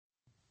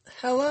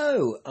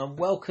Hello and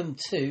welcome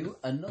to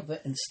another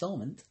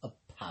instalment of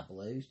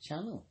Pablo's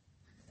channel,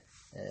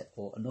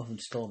 or another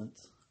instalment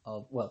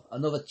of,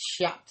 another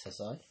chapter,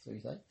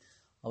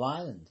 of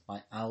Ireland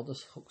by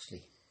Aldous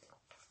Huxley.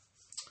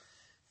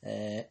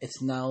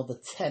 It's now the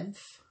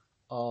 10th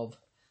of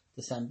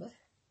December,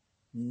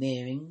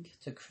 nearing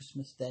to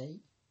Christmas Day.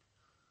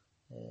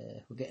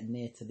 We're getting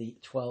near to the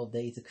 12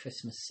 days of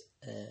Christmas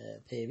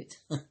period.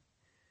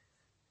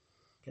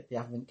 Get the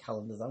advent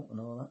calendars out and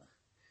all that.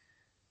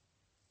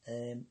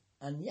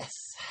 And yes,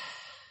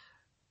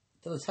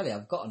 did I tell you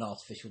I've got an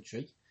artificial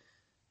tree?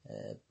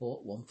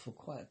 Bought one for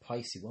quite a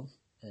pricey one.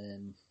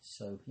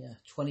 So yeah,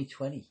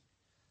 2020,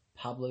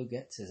 Pablo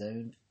gets his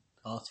own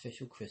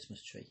artificial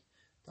Christmas tree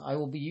that I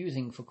will be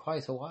using for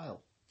quite a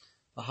while.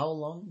 For how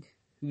long?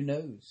 Who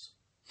knows?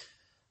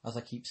 As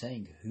I keep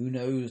saying, who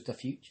knows the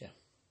future?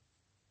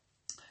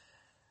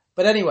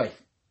 But anyway,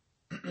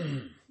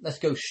 let's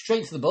go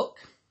straight to the book.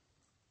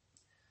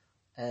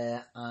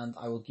 And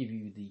I will give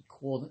you the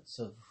coordinates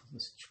of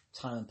this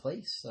time and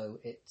place. So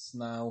it's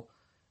now,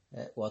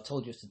 I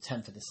told you it's the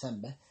 10th of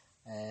December,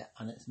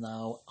 and it's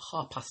now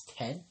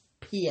 10:30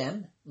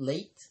 p.m,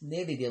 late,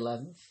 nearly the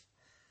 11th.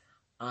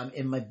 I'm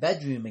in my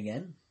bedroom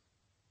again,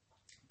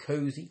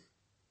 cosy.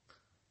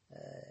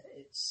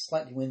 It's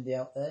slightly windy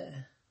out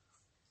there,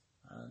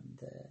 and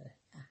yeah.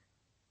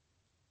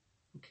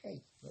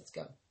 Okay, let's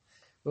go.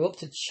 We're up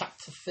to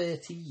chapter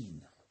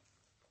 13.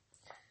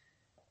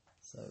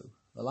 So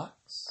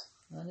relax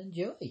and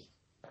enjoy.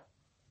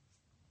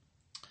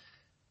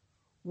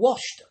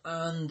 Washed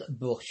and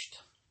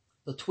brushed,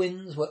 the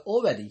twins were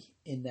already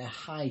in their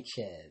high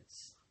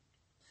chairs.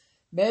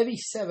 Mary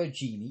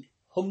Sarojini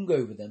hung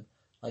over them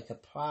like a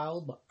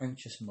proud but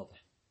anxious mother.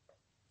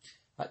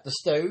 At the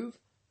stove,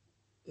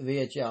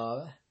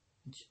 Vijaya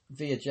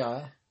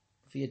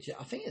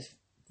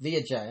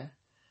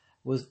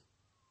was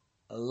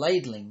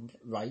ladling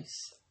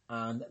rice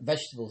and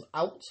vegetables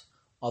out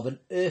of an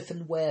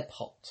earthenware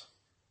pot.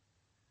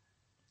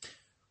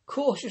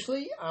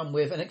 Cautiously and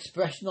with an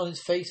expression on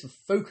his face of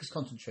focused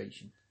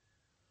concentration,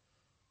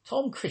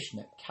 Tom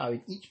Krishna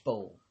carried each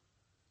bowl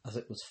as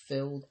it was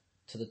filled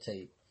to the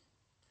table.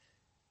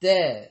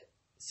 There,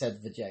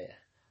 said Vijaya,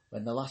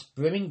 when the last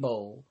brimming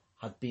bowl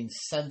had been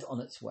sent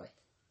on its way.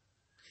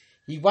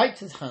 He wiped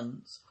his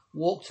hands,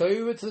 walked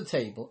over to the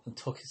table and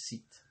took his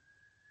seat.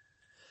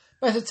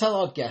 Better tell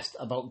our guest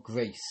about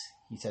Grace,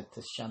 he said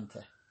to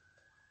Shanta.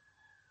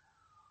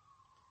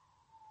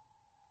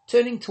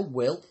 Turning to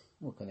Will,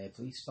 looking at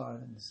police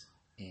sirens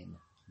in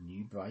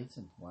New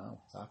Brighton.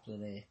 Wow, it's after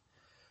there.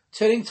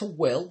 Turning to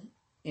Will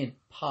in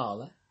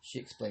parlour, she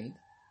explained,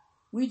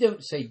 we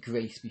don't say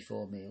grace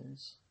before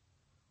meals.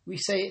 We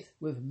say it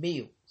with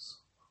meals.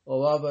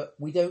 Or rather,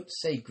 we don't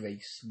say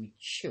grace, we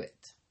chew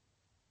it.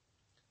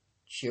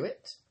 Chew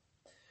it?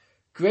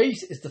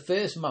 Grace is the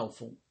first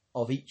mouthful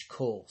of each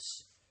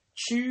course.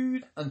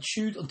 Chewed and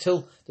chewed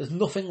until there's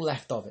nothing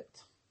left of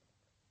it.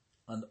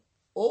 And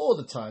all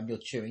the time you're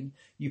chewing,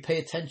 you pay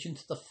attention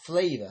to the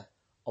flavour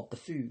of the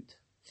food,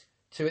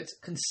 to its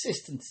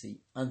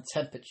consistency and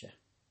temperature,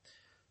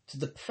 to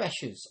the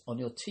pressures on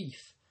your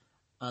teeth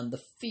and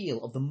the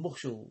feel of the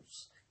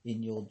muscles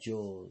in your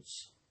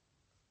jaws.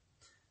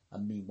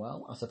 And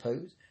meanwhile, I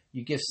suppose,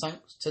 you give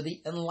thanks to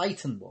the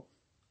enlightened one,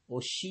 or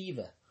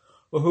Shiva,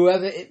 or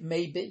whoever it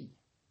may be.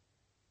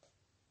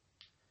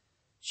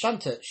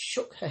 Shanta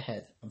shook her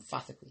head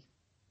emphatically.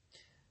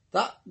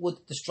 That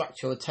would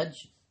distract your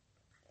attention.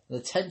 And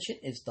attention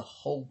is the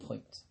whole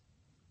point.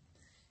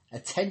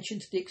 Attention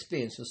to the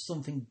experience of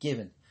something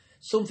given,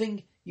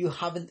 something you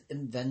haven't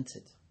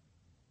invented.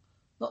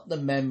 Not the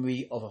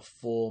memory of a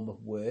form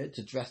of words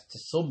addressed to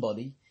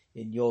somebody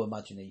in your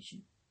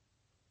imagination.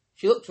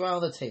 She looked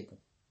round the table.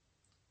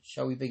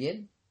 Shall we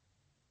begin?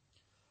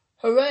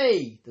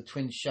 Hooray! The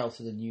twins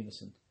shouted in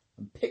unison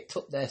and picked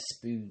up their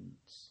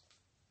spoons.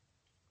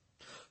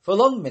 For a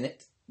long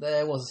minute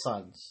there was a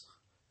silence,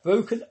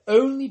 broken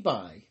only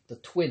by the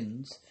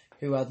twins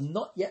who had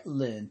not yet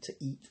learned to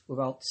eat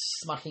without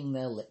smacking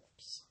their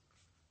lips.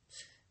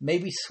 May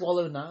we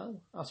swallow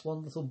now? Asked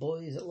one little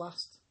boy at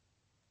last.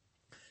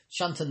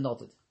 Shanta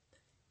nodded.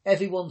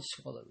 Everyone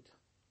swallowed.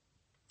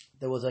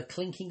 There was a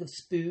clinking of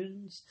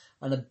spoons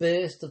and a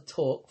burst of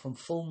talk from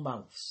full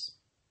mouths.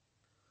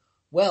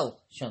 Well,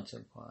 Shanta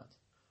inquired,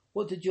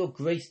 what did your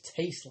grace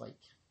taste like?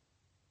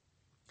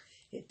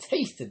 It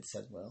tasted,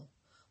 said Will,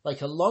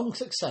 like a long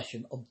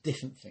succession of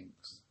different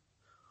things,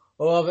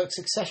 or rather a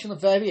succession of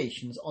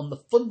variations on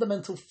the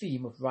fundamental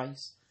theme of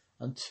rice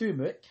and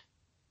turmeric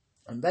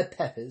and red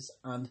peppers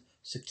and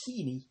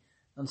zucchini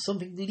and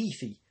something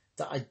leafy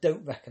that I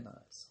don't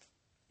recognise.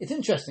 It's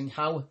interesting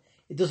how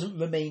it doesn't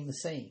remain the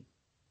same.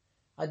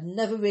 I'd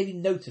never really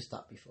noticed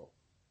that before.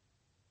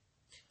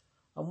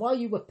 And while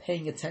you were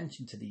paying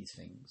attention to these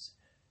things,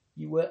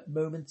 you were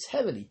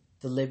momentarily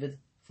delivered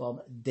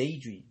from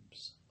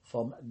daydreams,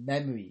 from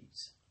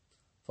memories,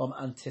 from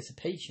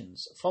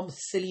anticipations, from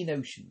silly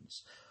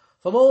notions,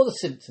 from all the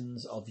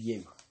symptoms of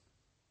you.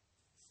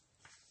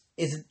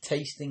 Isn't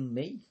tasting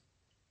me?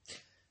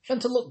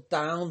 Shanta looked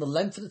down the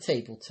length of the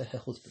table to her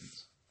husband.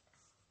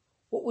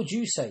 What would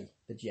you say,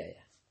 Vijaya?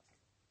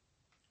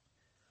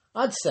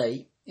 I'd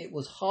say it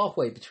was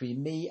halfway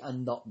between me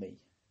and not me.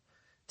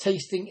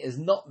 Tasting is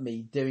not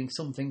me doing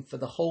something for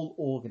the whole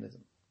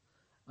organism,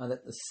 and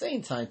at the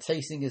same time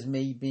tasting is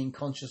me being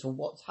conscious of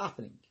what's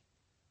happening.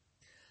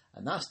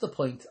 And that's the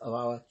point of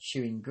our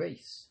chewing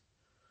grace,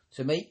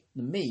 to make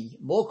the me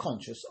more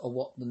conscious of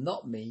what the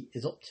not me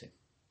is up to.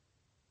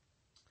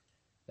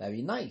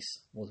 Very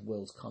nice, was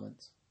Will's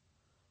comment.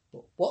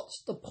 But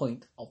what's the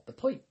point of the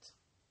point?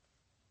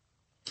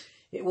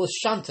 It was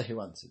Shanta who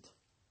answered.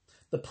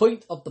 The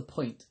point of the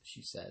point,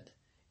 she said,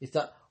 is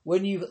that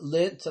when you've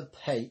learnt to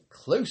pay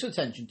close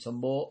attention to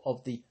more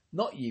of the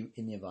not you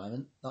in the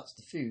environment, that's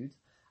the food,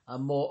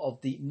 and more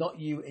of the not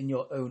you in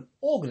your own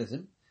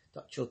organism,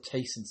 that's your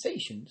taste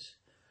sensations,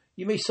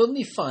 you may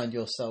suddenly find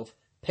yourself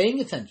paying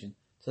attention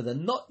to the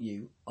not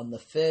you on the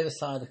further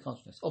side of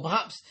consciousness. Or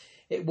perhaps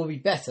it would be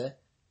better,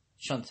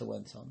 Shanta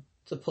went on,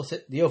 to put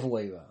it the other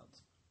way around.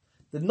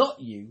 The not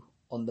you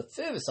on the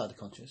further side of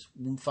consciousness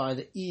will find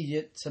it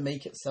easier to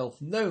make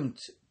itself known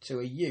to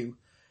a you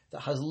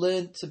that has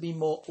learned to be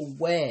more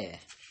aware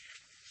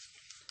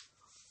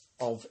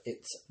of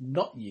its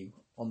not you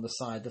on the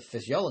side of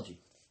physiology.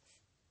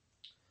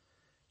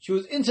 She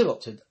was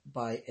interrupted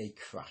by a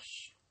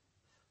crash,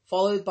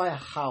 followed by a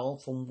howl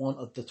from one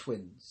of the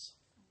twins.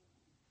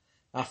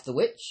 After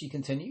which, she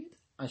continued,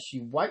 as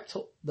she wiped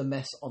up the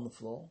mess on the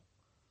floor,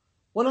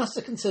 one has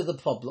to consider the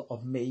problem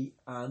of me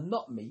and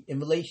not me in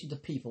relation to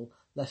people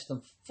less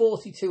than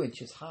 42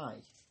 inches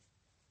high.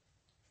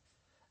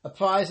 A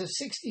prize of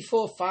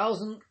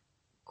 64,000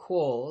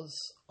 crores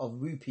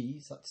of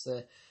rupees, that's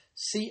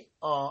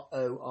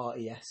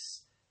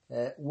CRORES,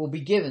 will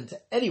be given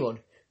to anyone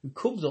who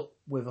comes up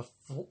with a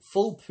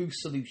foolproof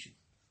solution.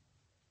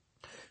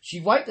 She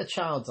wiped the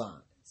child's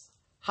eyes,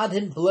 had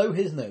him blow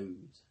his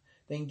nose,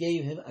 then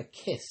gave him a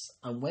kiss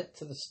and went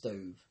to the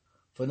stove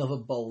for another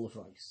bowl of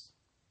rice.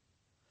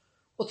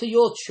 What are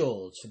your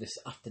chores for this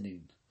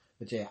afternoon?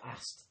 Vijaya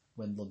asked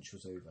when lunch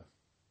was over.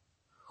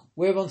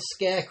 We're on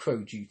scarecrow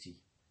duty,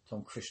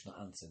 Tom Krishna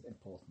answered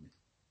importantly.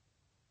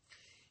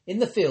 In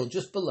the field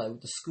just below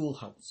the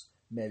schoolhouse,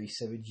 Mary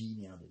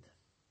Sarojini added.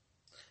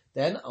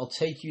 Then I'll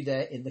take you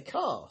there in the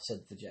car,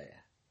 said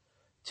Vijaya.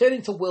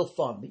 Turning to Will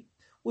fondly,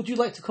 would you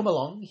like to come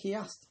along? He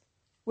asked.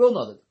 Will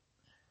nodded.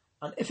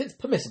 And if it's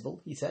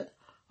permissible, he said,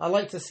 I'd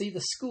like to see the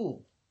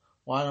school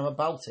while I'm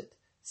about it.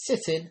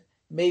 Sit in,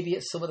 maybe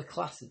at some of the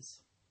classes.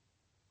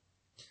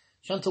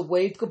 Shanta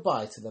waved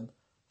goodbye to them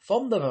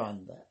from the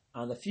veranda,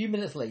 and a few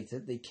minutes later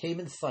they came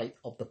in sight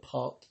of the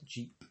parked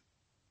jeep.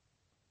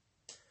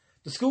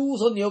 The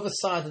school's on the other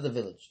side of the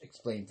village,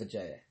 explained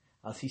Vijaya,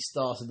 as he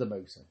started the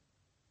motor.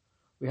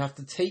 We have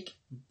to take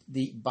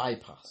the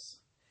bypass.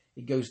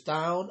 It goes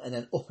down and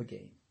then up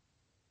again.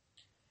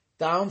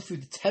 Down through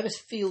the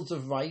terraced fields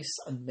of rice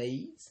and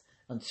maize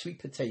and sweet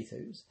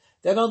potatoes,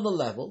 then on the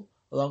level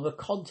along a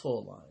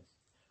contour line,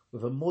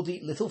 with a muddy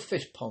little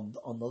fish pond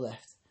on the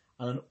left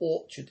and an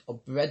orchard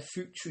of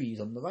breadfruit trees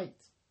on the right.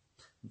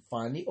 And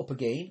finally up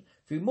again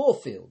through more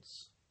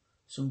fields,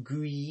 some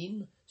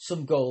green,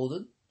 some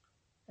golden,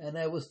 and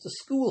there was the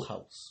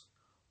schoolhouse,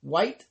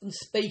 white and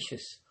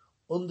spacious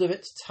under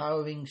its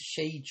towering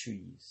shade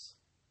trees.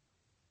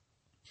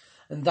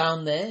 And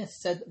down there,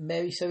 said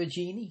Mary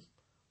Sarojini,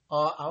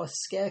 are our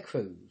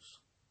scarecrows.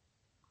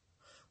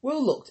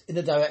 Will looked in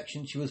the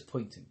direction she was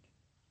pointing.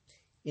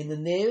 In the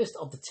nearest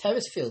of the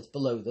terraced fields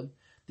below them,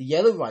 the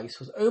yellow rice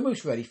was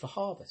almost ready for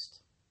harvest.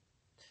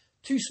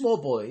 Two small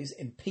boys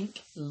in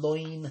pink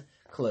loin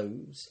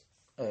cloths,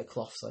 and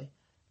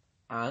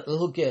a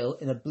little girl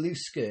in a blue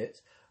skirt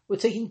were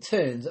taking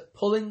turns at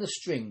pulling the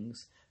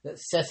strings that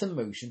set in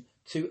motion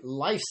two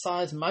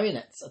life-size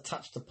marionettes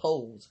attached to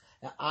poles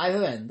at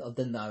either end of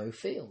the narrow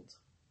field.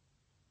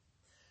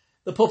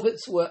 The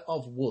puppets were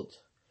of wood,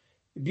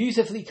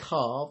 beautifully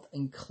carved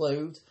and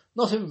clothed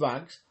not in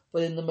rags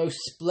but in the most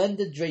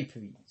splendid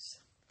draperies.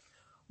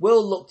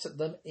 Will looked at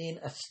them in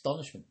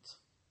astonishment.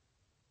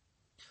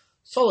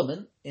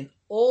 Solomon, in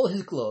all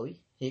his glory,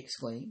 he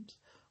exclaimed,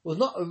 was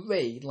not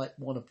arrayed like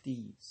one of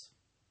these.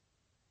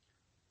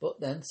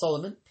 But then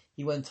Solomon,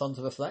 he went on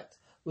to reflect,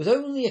 was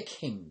only a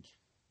king.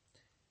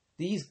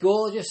 These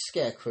gorgeous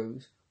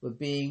scarecrows were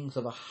beings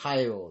of a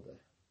higher order.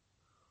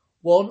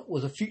 One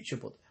was a future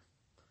Buddha,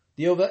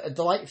 the other a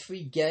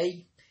delightfully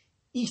gay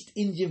East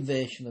Indian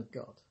version of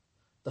God,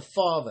 the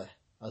Father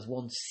as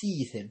one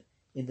sees him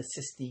in the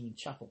Sistine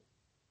Chapel,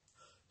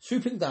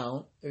 swooping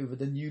down over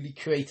the newly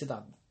created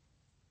animal.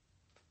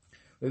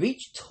 With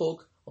each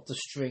tug of the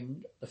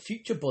string, the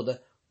future Buddha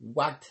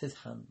wagged his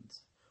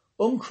hands,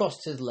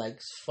 uncrossed his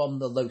legs from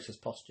the lotus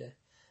posture,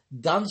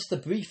 danced a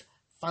brief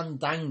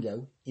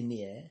fandango in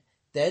the air,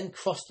 then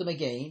crossed them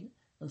again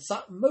and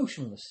sat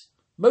motionless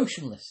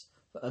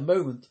for a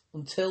moment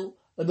until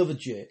another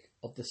jerk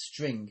of the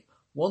string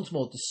once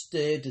more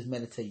disturbed his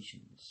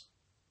meditations.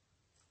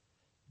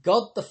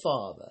 God the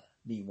Father,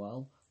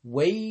 meanwhile,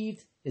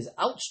 waved his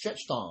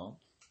outstretched arm,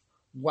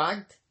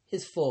 wagged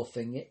his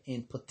forefinger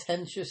in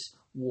portentous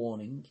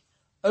warning,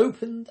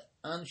 opened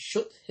and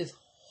shut his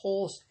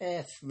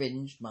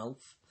horsehair-fringed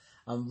mouth,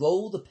 and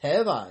rolled a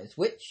pair of eyes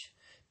which,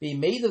 being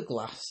made of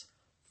glass,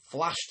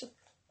 flashed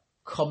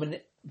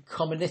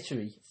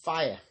combinatory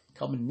fire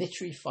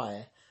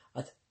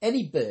at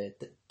any bird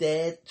that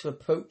dared to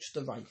approach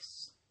the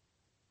rice.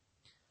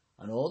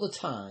 And all the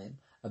time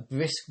a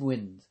brisk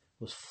wind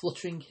was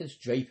fluttering his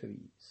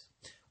draperies,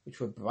 which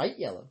were bright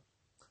yellow,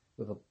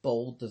 with a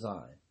bold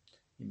design,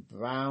 in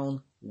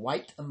brown,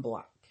 white and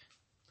black,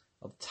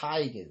 of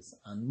tigers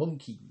and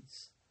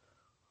monkeys,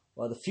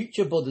 while the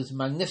future Buddha's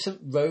magnificent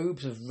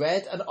robes of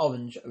red and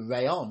orange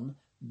rayon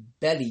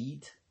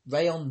bellied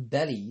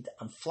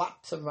and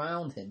flapped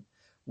around him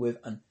with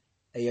an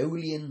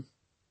aeolian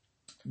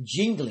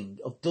jingling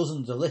of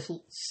dozens of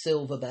little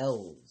silver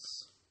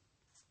bells.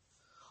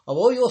 Are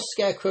all your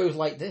scarecrows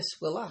like this?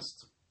 Will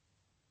asked.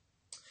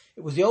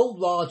 It was the old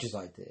Raja's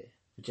idea,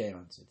 Vijay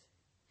answered.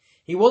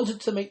 He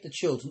wanted to make the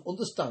children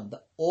understand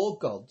that all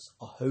gods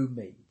are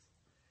homemade,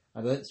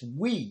 and that it's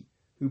we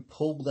who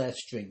pull their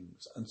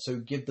strings, and so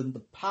give them the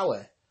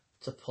power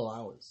to pull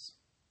ours.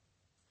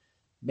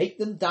 Make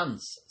them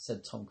dance,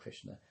 said Tom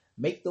Krishna.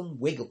 Make them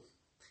wiggle.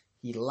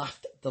 He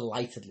laughed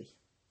delightedly.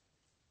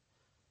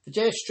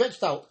 Vijaya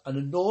stretched out an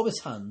enormous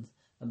hand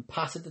and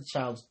patted the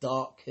child's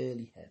dark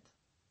curly head.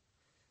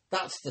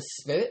 That's the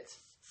spirit.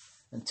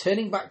 And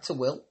turning back to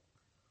Will,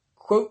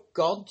 quote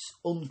gods,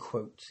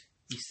 unquote,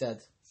 he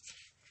said,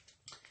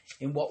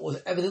 in what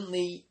was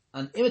evidently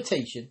an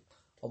imitation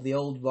of the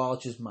old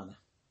Raja's manner.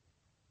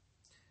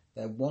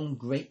 Their one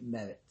great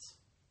merit,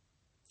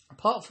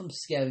 apart from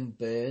scaring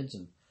birds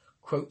and,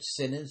 quote,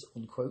 sinners,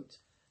 unquote,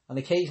 and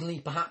occasionally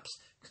perhaps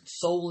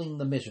consoling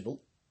the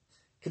miserable,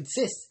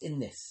 consists in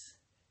this,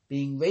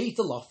 being raised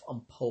aloft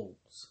on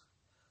poles.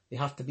 They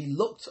have to be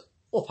looked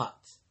up at,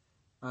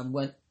 and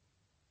when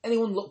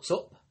anyone looks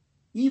up,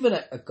 even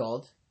at a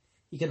god,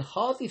 he can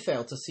hardly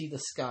fail to see the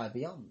sky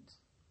beyond.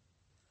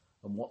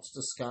 And what's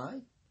the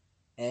sky?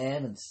 Air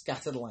and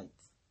scattered light,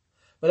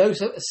 but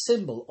also a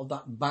symbol of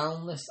that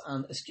boundless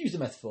and, excuse the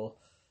metaphor,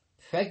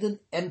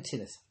 pregnant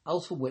emptiness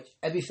out of which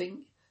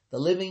everything, the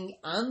living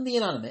and the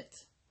inanimate,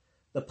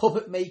 the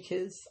puppet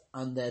makers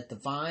and their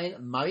divine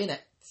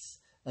marionettes,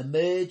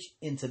 emerge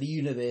into the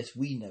universe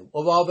we know,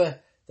 or rather,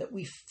 that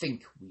we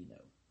think we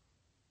know.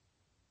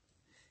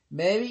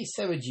 Mary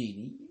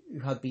Sarojini, who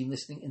had been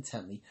listening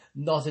intently,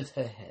 nodded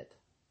her head.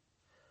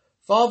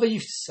 Father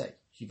used to say,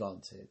 she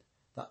volunteered,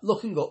 that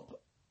looking up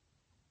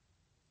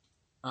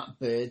at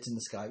birds in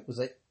the sky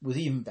was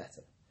even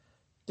better.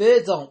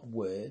 Birds aren't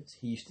words,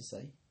 he used to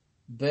say.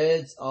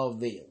 Birds are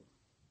real.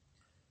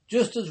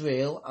 Just as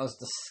real as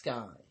the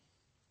sky.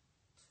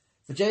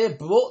 Vijaya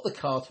brought the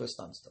car to a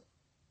standstill.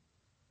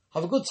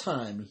 Have a good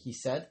time, he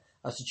said,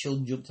 as the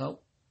children jumped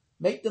out.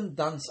 Make them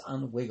dance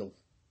and wiggle.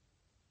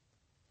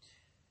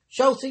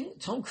 Shouting,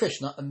 Tom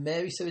Krishna and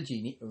Mary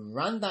Sarojini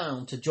ran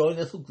down to join a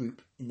little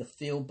group in the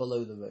field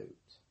below the road.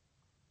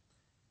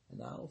 And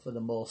now, for the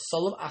more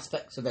solemn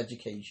aspects of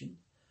education,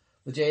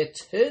 Vijaya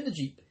turned the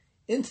jeep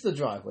into the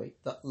driveway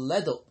that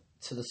led up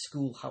to the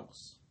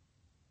schoolhouse.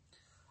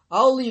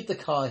 I'll leave the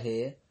car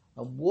here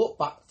and walk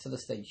back to the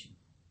station.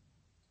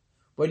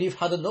 When you've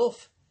had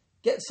enough,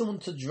 get someone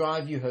to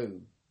drive you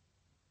home.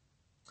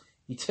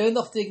 He turned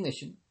off the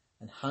ignition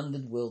and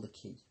handed Will the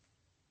key.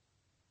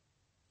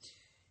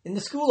 In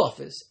the school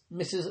office,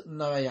 Mrs.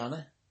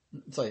 Narayan,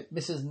 that's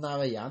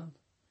Narayan,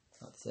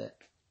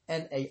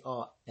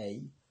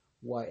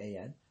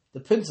 the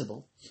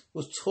principal,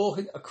 was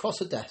talking across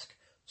a desk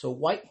to a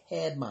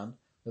white-haired man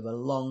with a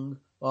long,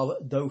 rather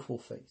doleful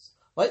face,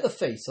 like the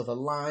face of a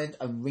lined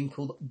and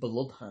wrinkled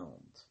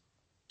bloodhound.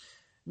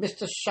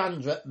 Mr.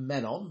 Chandra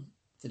Menon,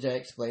 Vijay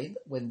explained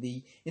when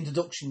the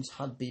introductions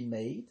had been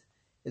made,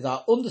 is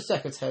our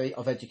Under-Secretary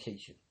of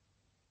Education.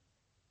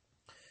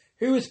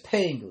 Who is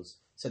paying us?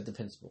 Said the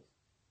principal.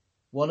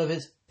 One of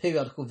his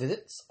periodical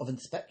visits of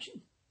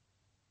inspection.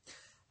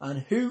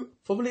 And who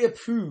fully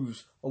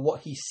approves of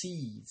what he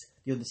sees,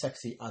 the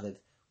Under-Secretary added,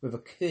 with a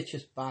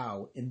courteous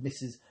bow in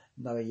Mrs.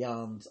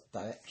 Narayan's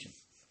direction.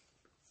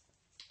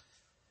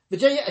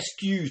 Vijaya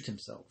excused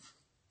himself.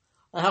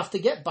 I have to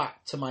get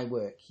back to my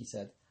work, he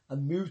said,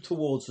 and moved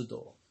towards the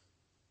door.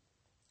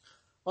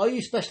 Are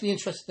you specially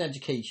interested in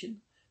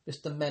education?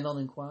 Mr. Menon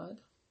inquired.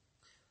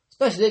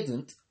 Specially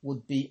ignorant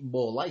would be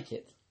more like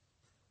it,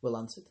 Will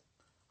answered.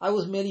 I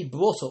was merely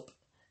brought up,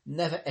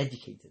 never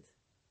educated.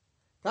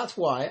 That's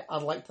why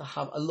I'd like to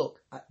have a look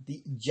at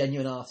the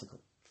genuine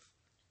article.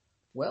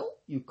 Well,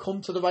 you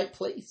come to the right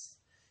place,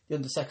 the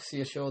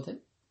Under-Secretary assured him.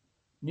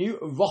 New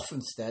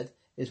Rothenstead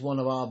is one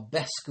of our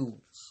best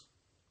schools.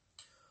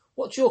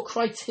 What's your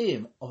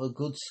criterion of a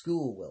good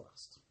school, Will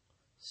asked.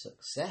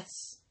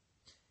 Success?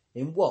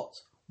 In what?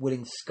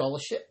 Winning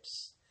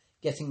scholarships?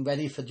 Getting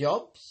ready for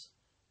jobs?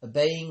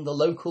 Obeying the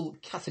local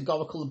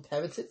categorical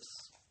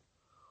imperatives?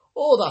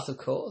 All that, of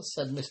course,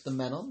 said Mr.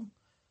 Menon,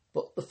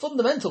 but the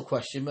fundamental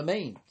question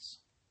remains.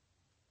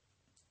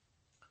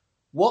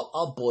 What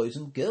are boys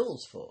and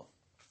girls for?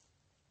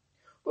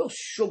 Will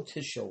shrugged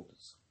his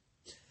shoulders.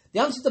 The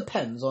answer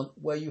depends on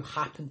where you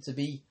happen to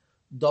be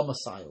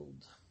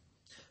domiciled.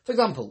 For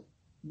example,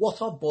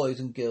 what are boys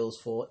and girls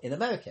for in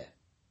America?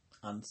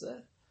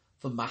 Answer,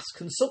 for mass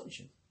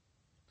consumption.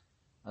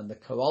 And the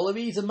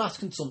corollaries of mass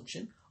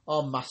consumption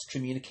are mass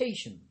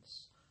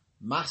communications,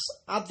 mass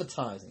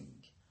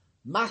advertising,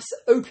 mass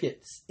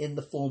opiates in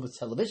the form of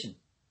television,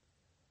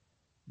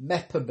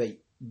 mepobate,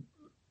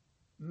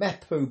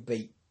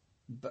 mepobamate.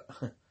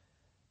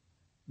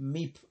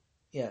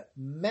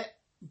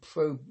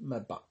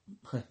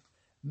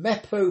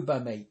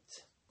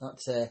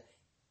 That's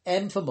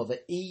M for mother,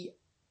 E-P-R-O-B-A,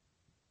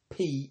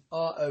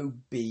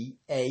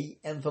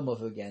 M for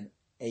mother again,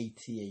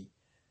 A-T-E.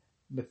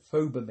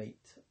 Mepobamate.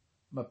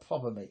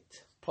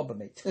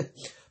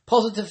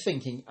 Positive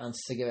thinking and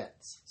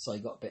cigarettes. So I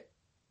got a bit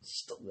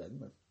stuck there,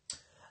 didn't I?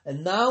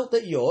 And now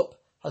that Europe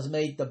has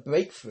made the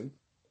breakthrough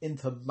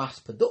into mass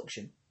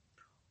production,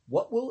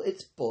 what will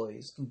its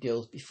boys and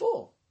girls be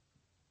for?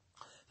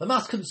 For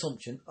mass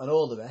consumption and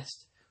all the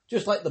rest,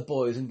 just like the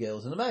boys and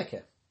girls in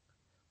America.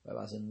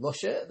 Whereas in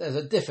Russia, there's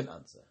a different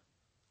answer.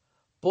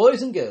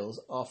 Boys and girls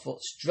are for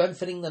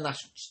strengthening the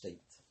national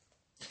state.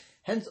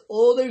 Hence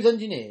all those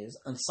engineers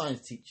and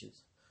science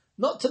teachers,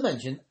 not to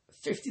mention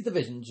 50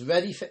 divisions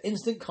ready for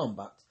instant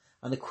combat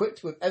and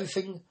equipped with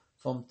everything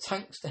from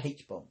tanks to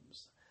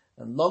H-bombs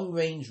and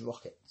long-range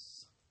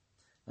rockets.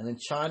 And in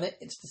China,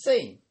 it's the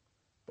same,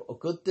 but a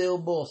good deal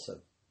more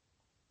so.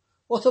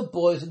 What are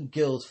boys and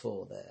girls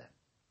for there?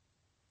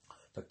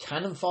 For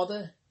cannon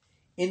fodder,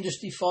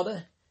 industry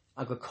fodder,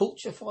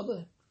 agriculture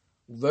fodder,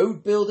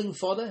 road building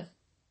fodder.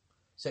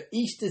 So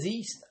east is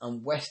east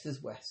and west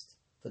is west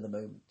for the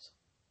moment.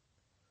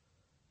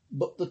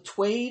 But the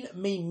twain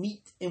may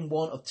meet in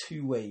one of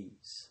two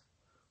ways.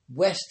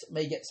 West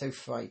may get so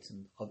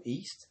frightened of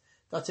east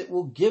that it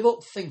will give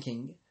up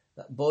thinking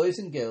that boys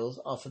and girls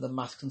are for the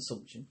mass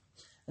consumption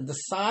and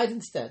decide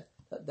instead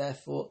that they're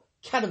for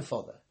cannon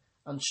fodder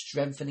and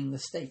strengthening the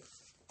state.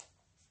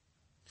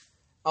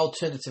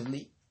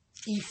 Alternatively,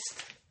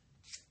 east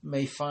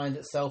may find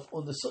itself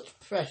under such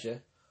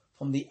pressure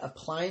from the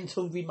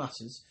appliance-hungry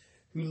masses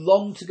who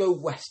long to go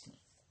western,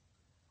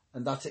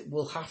 and that it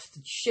will have to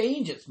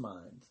change its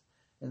mind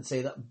and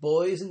say that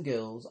boys and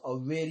girls are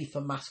really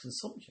for mass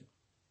consumption.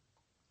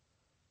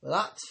 But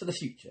that's for the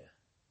future.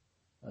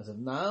 As of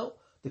now,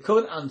 the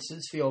current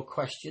answers for your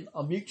question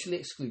are mutually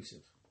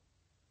exclusive.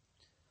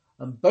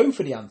 And both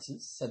of the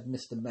answers, said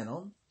Mr.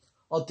 Menon,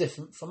 are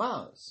different from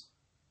ours.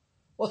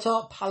 What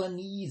are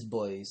Palanese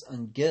boys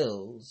and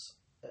girls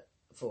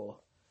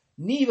for?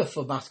 Neither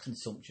for mass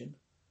consumption,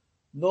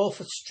 nor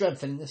for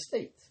strengthening the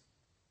state.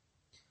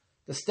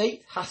 The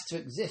state has to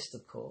exist,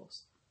 of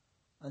course,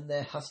 and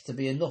there has to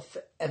be enough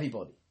for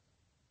everybody.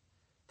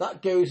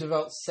 That goes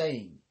without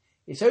saying.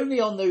 It's only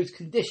on those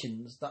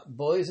conditions that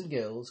boys and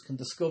girls can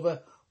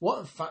discover what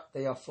in fact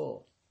they are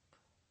for.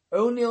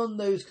 Only on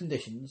those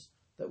conditions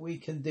that we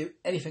can do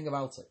anything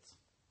about it.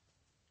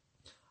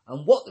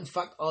 And what in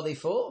fact are they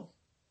for?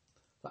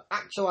 For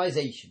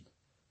actualization,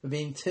 for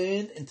being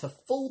turned into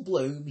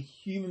full-blown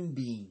human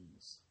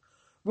beings.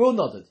 Will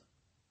nodded.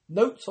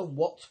 Notes on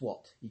what's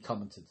what, he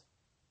commented.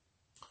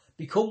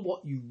 Become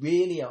what you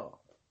really are.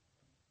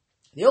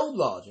 The old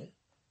Raja,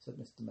 said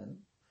Mr. Menon,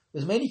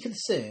 was mainly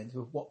concerned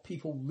with what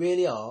people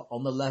really are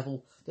on the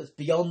level that's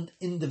beyond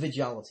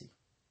individuality.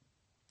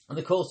 And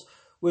of course,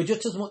 we're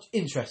just as much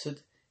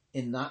interested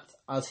in that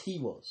as he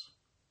was.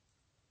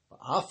 But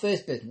our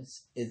first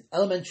business is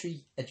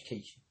elementary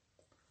education.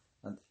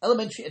 And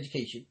elementary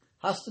education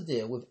has to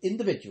deal with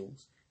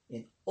individuals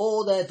in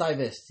all their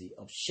diversity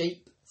of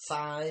shape,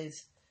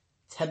 size,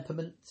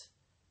 temperament,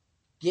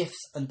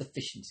 gifts and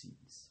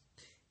deficiencies.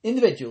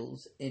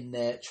 Individuals in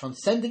their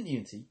transcendent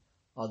unity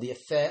are the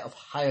affair of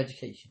higher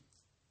education.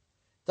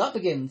 That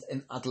begins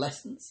in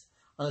adolescence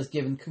and is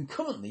given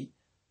concurrently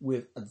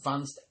with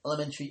advanced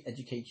elementary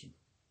education.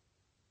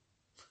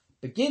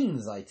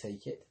 Begins, I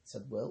take it,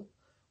 said Will,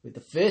 with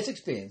the first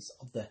experience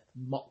of the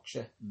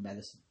moksha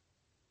medicine.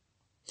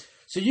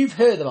 So you've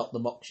heard about the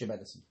moksha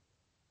medicine.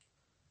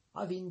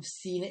 I've even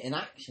seen it in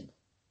action.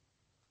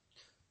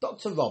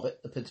 Dr.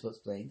 Robert, the principal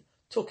explained,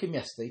 took him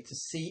yesterday to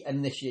see an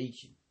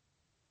initiation,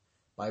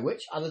 by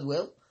which, added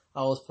Will,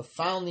 I was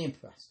profoundly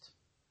impressed.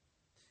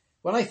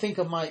 When I think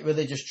of my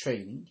religious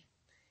training,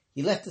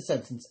 he left the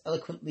sentence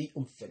eloquently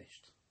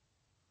unfinished.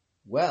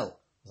 Well,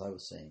 as I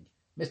was saying,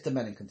 Mr.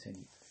 Menon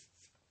continued,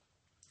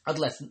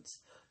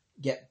 adolescents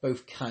get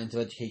both kinds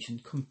of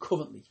education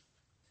concurrently.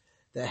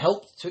 They're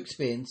helped to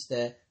experience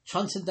their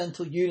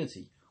transcendental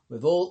unity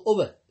with all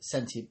other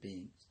sentient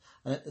beings,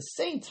 and at the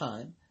same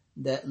time,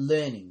 they're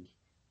learning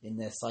in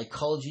their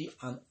psychology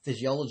and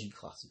physiology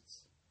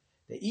classes.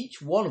 That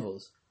each one of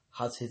us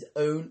has his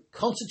own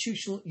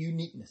constitutional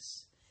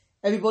uniqueness.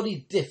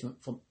 Everybody's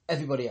different from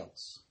everybody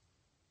else.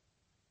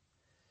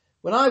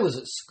 When I was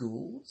at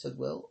school, said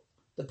Will,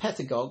 the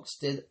pedagogues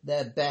did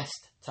their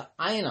best to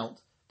iron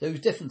out those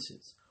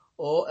differences,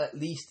 or at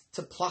least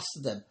to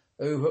plaster them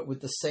over with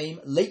the same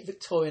late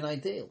Victorian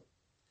ideal.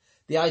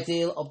 The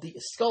ideal of the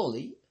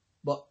scholarly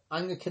but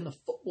Anglican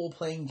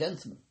football-playing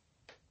gentleman.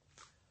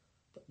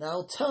 But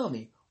Now tell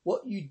me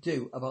what you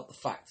do about the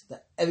fact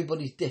that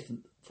everybody's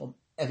different from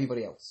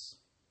everybody else.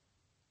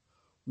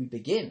 We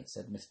begin,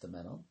 said Mr.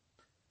 Menon,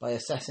 by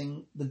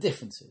assessing the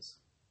differences.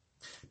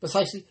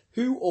 Precisely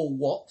who or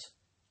what,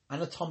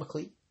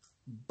 anatomically,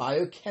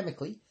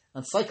 biochemically,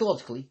 and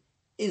psychologically,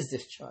 is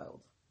this child?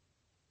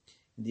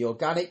 In the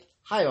organic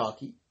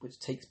hierarchy which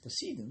takes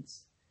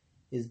precedence,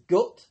 his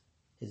gut,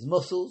 his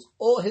muscles,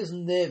 or his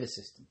nervous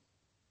system.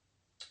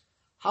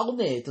 How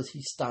near does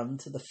he stand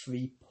to the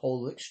three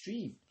polar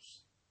extremes?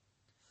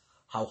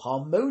 How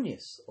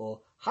harmonious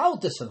or how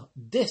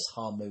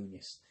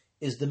disharmonious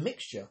is the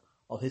mixture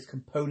of his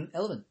component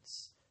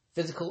elements,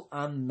 physical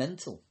and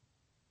mental?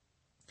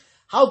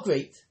 How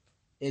great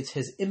is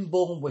his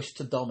inborn wish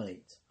to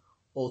dominate,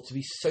 or to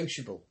be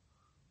sociable,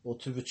 or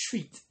to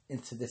retreat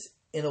into his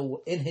inner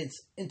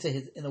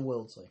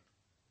world?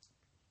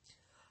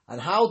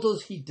 And how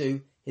does he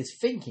do his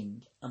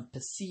thinking and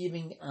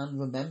perceiving and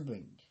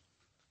remembering?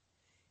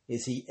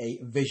 Is he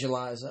a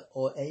visualizer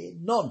or a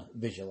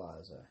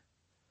non-visualizer?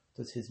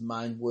 Does his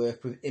mind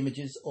work with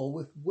images or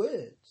with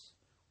words?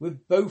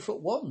 With both at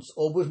once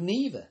or with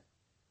neither?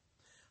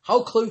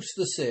 How close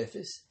to the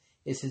surface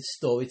is his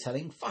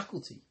storytelling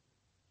faculty?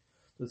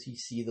 Does he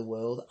see the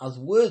world as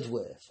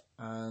Wordsworth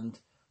and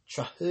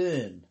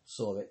Traherne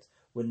saw it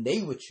when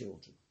they were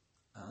children?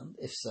 And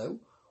if so,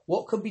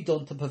 what can be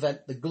done to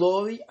prevent the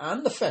glory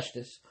and the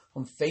freshness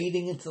from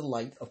fading into the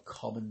light of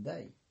common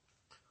day?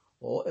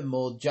 Or, in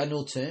more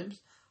general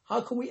terms,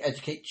 how can we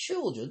educate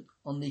children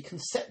on the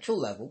conceptual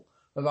level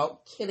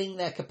without killing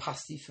their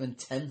capacity for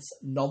intense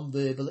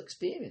non-verbal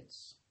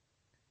experience?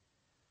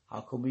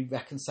 How can we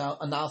reconcile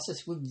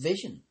analysis with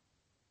vision?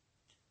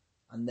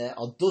 And there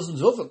are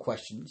dozens of other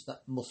questions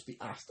that must be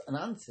asked and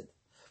answered.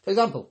 For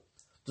example,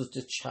 does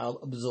the child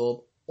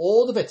absorb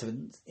all the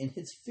vitamins in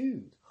his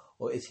food?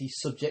 Or is he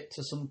subject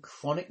to some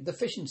chronic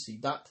deficiency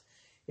that,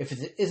 if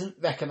it isn't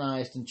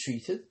recognised and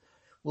treated,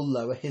 will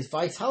lower his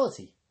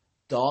vitality,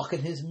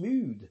 darken his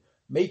mood,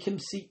 make him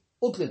see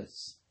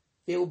ugliness,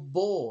 feel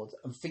bored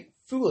and think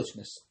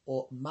foolishness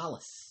or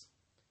malice?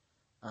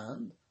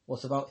 And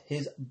what about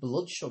his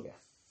blood sugar?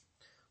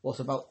 What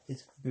about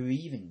his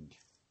breathing?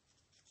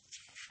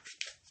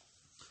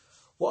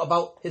 What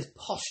about his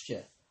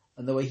posture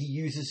and the way he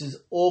uses his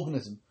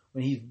organism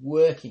when he's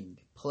working,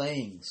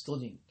 playing,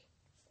 studying?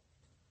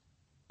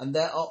 And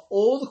there are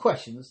all the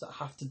questions that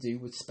have to do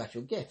with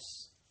special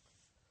gifts.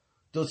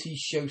 Does he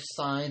show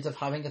signs of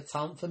having a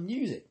talent for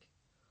music,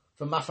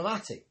 for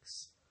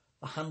mathematics,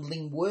 for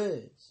handling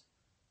words,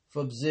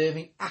 for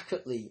observing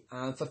accurately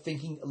and for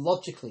thinking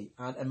logically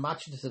and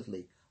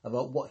imaginatively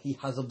about what he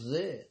has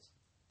observed?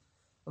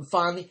 And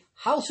finally,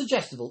 how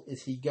suggestible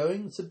is he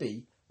going to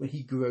be when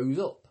he grows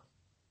up?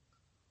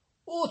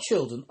 All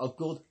children are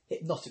good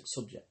hypnotic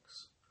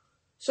subjects.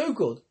 So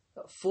good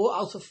that 4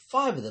 out of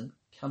 5 of them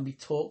can be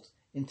talked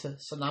into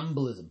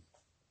somnambulism.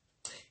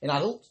 In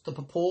adults, the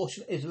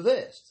proportion is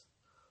reversed.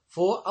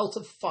 4 out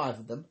of 5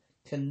 of them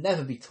can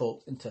never be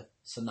talked into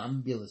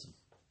somnambulism.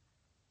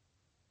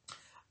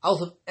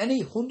 Out of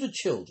any 100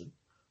 children,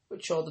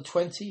 which are the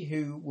 20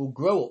 who will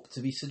grow up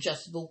to be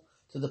suggestible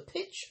to the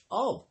pitch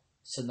of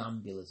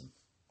somnambulism?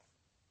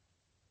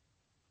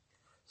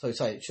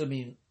 It should have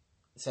been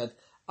said,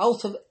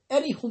 out of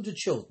any 100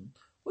 children,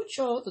 which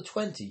are the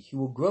 20 who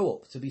will grow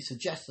up to be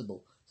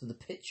suggestible to the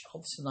pitch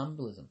of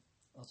somnambulism?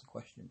 That's a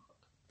question mark.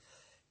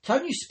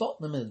 Can you spot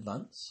them in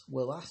advance?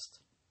 Will asked.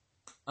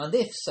 And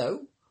if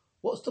so,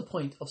 what's the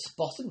point of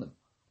spotting them?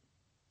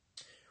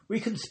 We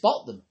can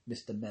spot them,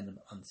 Mr. Menon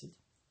answered.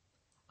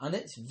 And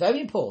it's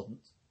very important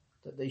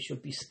that they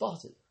should be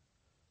spotted.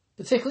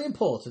 Particularly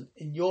important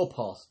in your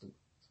part of the world.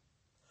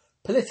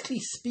 Politically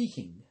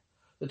speaking,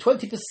 the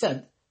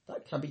 20%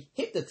 that can be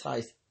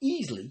hypnotised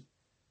easily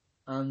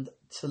and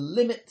to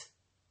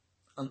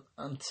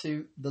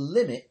the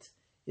limit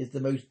is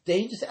the most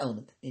dangerous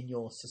element in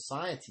your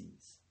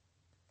societies.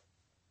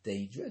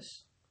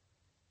 Dangerous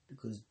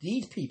because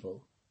these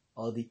people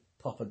are the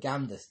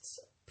propagandists'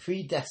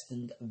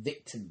 predestined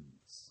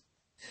victims.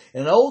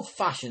 In an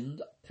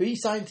old-fashioned,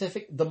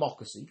 pre-scientific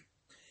democracy,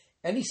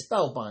 any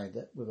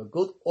spellbinder with a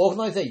good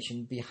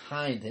organisation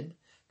behind him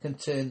can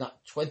turn that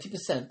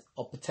 20%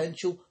 of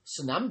potential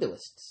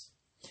somnambulists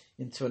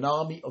into an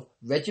army of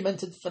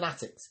regimented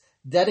fanatics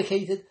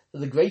dedicated to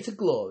the greater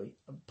glory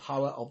and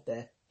power of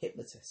their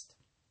hypnotist.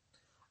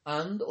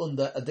 And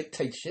under a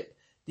dictatorship,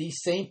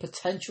 these same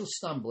potential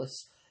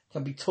somnambulists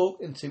can be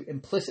talked into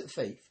implicit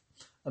faith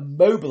and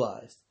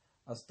mobilised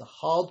as the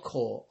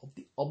hardcore of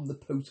the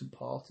omnipotent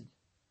party.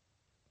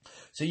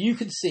 So you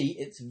can see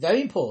it's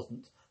very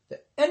important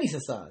that any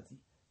society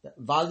that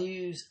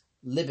values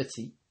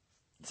liberty,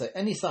 to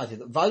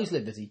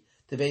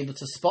be able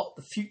to spot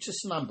the future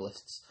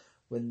somnambulists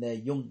when they're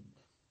young.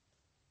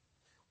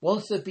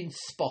 Once they've been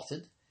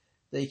spotted,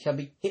 they can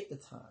be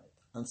hypnotised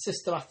and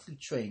systematically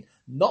trained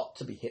not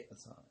to be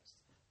hypnotised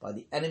by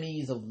the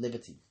enemies of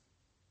liberty.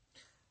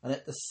 And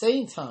at the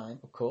same time,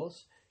 of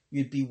course,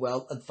 you'd be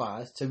well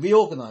advised to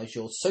reorganise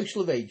your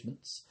social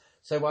arrangements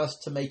so as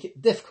to make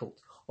it difficult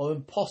or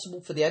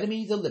impossible for the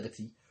enemies of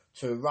liberty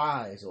to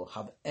arise or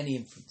have any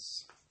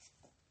influence.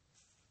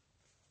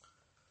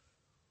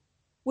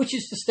 Which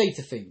is the state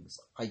of things,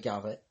 I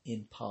gather,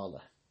 in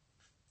parlour.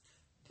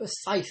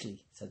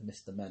 Precisely, said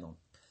Mr. Menon.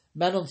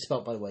 Menon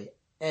spelt, by the way,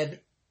 M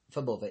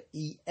for mother,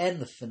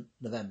 E-N for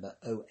November,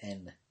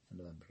 O-N for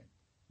November.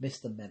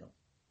 Mr. Menon.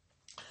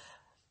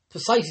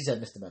 Precisely,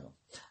 said Mr. Menon.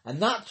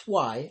 And that's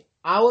why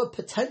our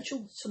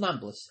potential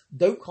somnambulists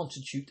don't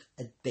constitute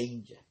a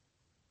danger.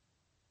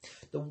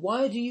 Then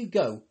why do you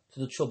go to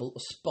the trouble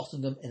of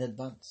spotting them in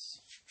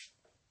advance?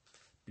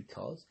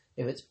 Because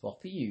if it's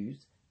properly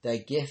used, their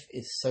gift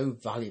is so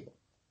valuable.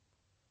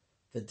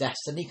 The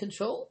destiny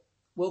control?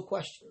 Will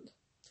questioned.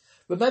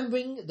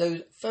 Remembering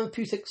those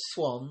therapeutic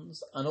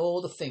swans and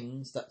all the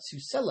things that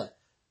Susella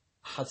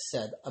had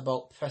said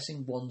about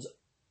pressing one's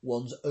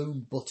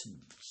own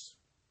buttons.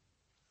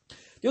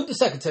 The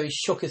Undersecretary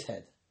shook his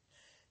head.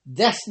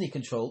 Destiny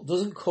control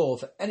doesn't call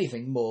for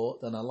anything more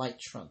than a light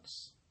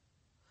trance.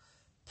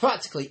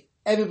 Practically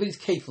everybody's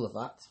capable of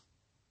that.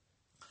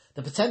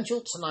 The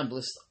potential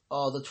somnambulists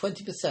are the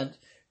 20%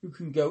 who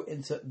can go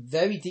into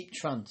very deep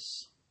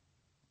trance.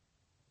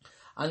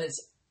 And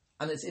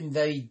it's in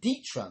very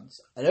deep trance,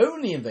 and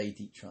only in very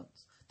deep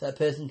trance, that a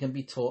person can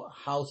be taught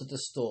how to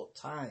distort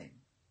time.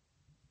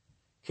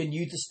 Can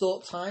you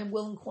distort time?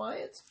 Will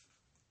inquired.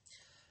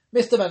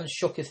 Mr. Mann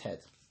shook his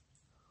head.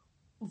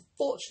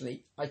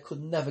 Unfortunately, I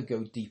could never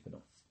go deep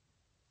enough.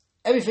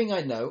 Everything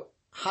I know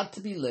had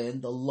to be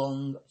learned the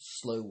long,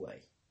 slow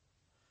way.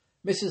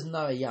 Mrs.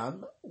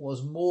 Narayan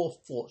was more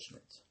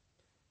fortunate.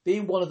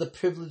 Being one of the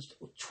privileged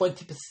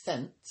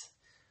 20%,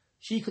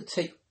 she could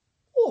take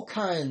all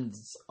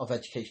kinds of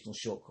educational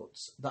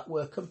shortcuts that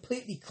were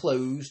completely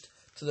closed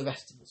to the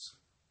rest of us.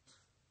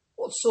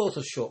 What sort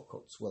of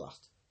shortcuts? Will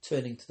asked,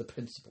 turning to the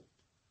principal.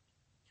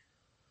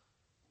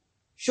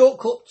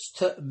 Shortcuts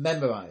to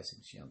memorising,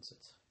 she answered.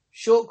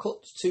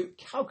 Shortcuts to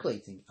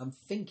calculating and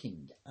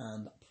thinking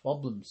and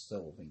problem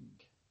solving.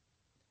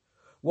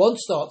 One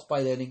starts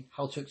by learning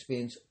how to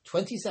experience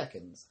 20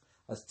 seconds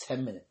as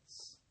 10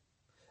 minutes,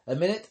 a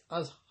minute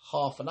as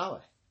half an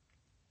hour.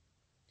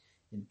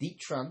 In deep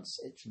trance,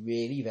 it's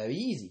really very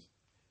easy.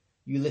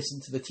 You listen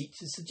to the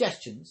teacher's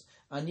suggestions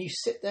and you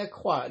sit there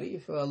quietly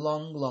for a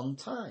long, long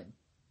time.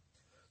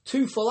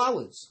 2 full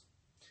hours.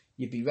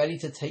 You'd be ready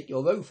to take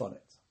your oath on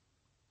it.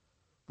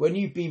 When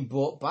you've been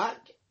brought back,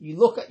 you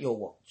look at your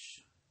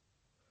watch.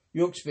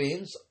 Your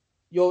experience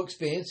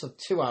of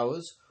 2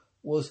 hours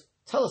was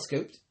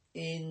telescoped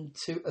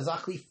into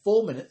exactly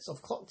 4 minutes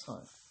of clock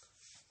time.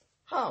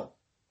 How?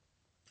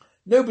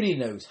 Nobody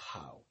knows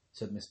how,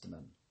 said Mr.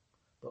 Mann.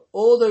 But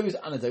all those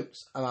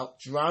anecdotes about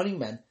drowning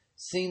men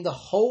seeing the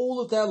whole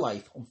of their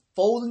life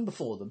unfolding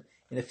before them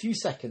in a few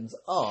seconds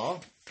are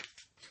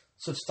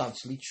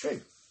substantially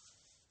true.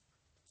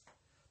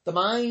 The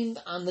mind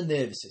and the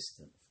nervous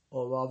system,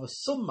 or rather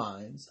some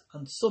minds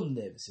and some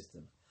nervous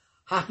system,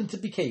 happen to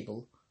be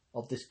capable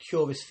of this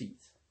curious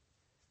feat.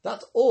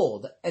 That's all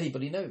that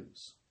anybody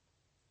knows.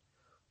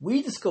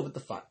 We discovered the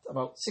fact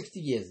about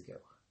 60 years ago,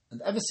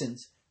 and ever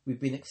since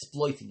we've been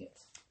exploiting it.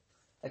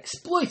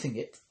 Exploiting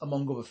it,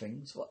 among other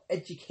things, for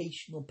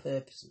educational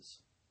purposes.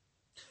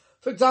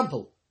 For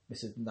example,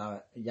 Mrs.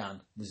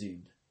 Narayan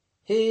resumed,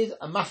 here's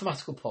a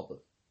mathematical problem.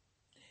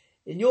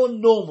 In your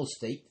normal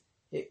state,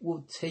 it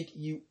would take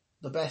you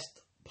the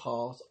best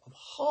part of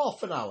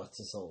half an hour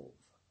to solve.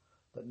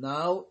 But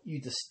now you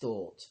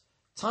distort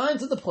time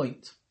to the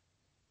point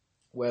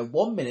where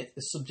 1 minute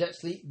is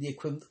subjectively the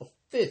equivalent of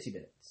 30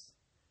 minutes.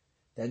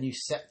 Then you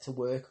set to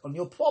work on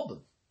your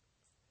problem.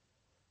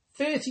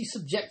 30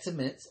 subjective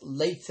minutes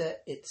later,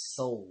 it's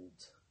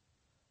solved.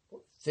 But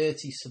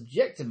 30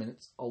 subjective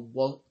minutes are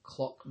 1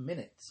 clock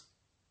minute.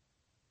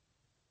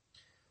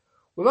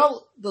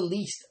 Without the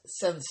least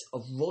sense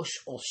of rush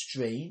or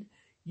strain,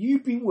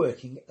 you've been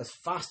working as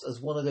fast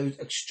as one of those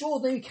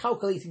extraordinary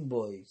calculating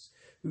boys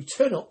who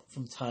turn up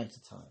from time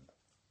to time.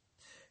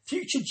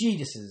 Future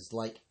geniuses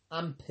like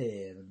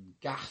Ampere and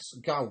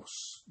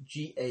Gauss,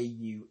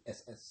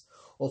 G-A-U-S-S,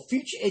 or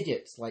future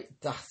idiots like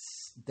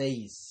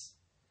Dase,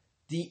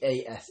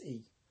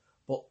 D-A-S-E,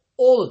 but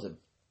all of them,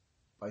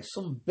 by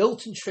some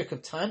built-in trick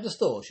of time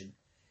distortion,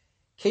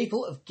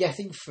 capable of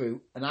getting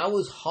through an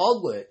hour's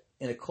hard work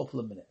in a couple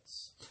of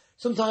minutes,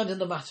 sometimes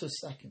in a matter of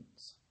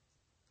seconds.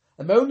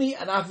 I'm only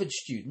an average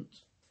student,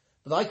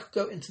 but I could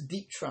go into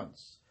deep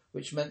trance,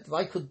 which meant that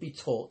I could be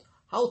taught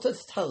how to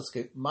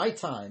telescope my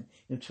time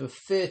into a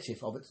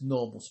 30th of its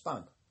normal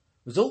span.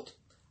 Result,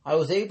 I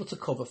was able to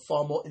cover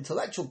far more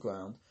intellectual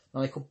ground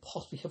than I could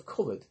possibly have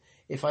covered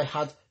if I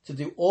had to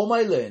do all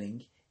my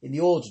learning in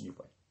the ordinary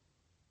way.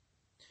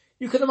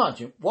 You can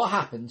imagine what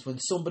happens when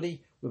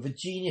somebody with a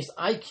genius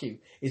IQ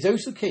is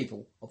also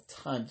capable of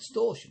time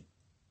distortion.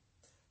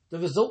 The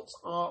results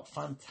are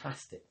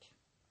fantastic.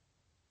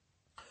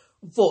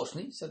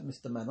 Unfortunately, said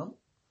Mr. Menon,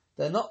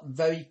 they're not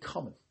very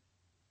common.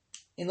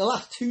 In the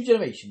last 2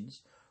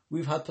 generations,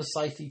 we've had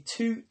precisely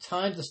 2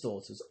 time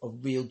distorters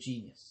of real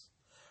genius,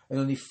 and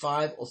only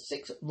 5 or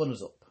 6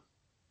 runners-up.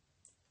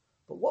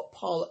 But what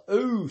Parlour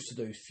owes to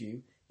those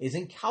few is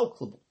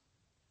incalculable.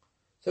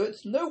 So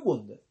it's no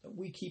wonder that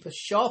we keep a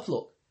sharp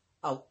look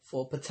out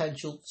for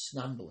potential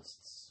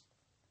snambulists.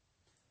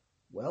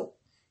 Well,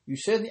 you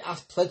certainly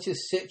asked plenty of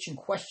searching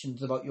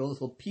questions about your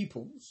little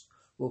pupils,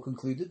 Will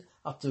concluded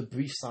after a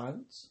brief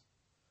silence.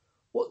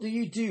 What do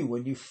you do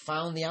when you've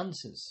found the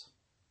answers?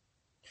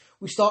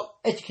 We start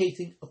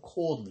educating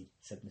accordingly,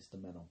 said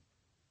Mr. Menon.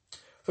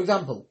 For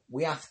example,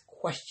 we ask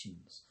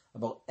questions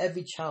about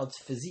every child's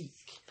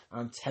physique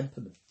and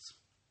temperament.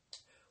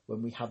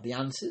 When we have the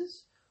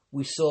answers,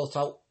 we sort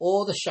out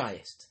all the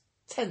shyest,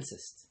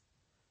 tensest,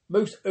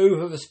 most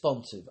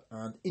over-responsive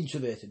and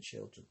introverted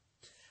children,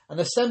 and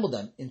assemble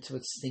them into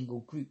a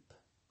single group.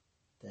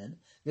 Then,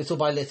 little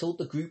by little,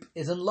 the group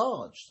is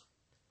enlarged.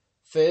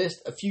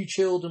 First, a few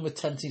children with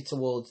tendency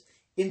towards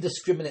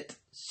indiscriminate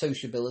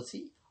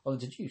sociability are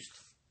introduced.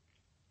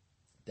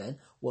 Then,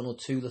 one or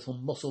two little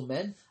muscle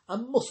men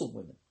and muscle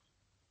women.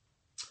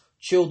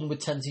 Children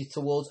with tendency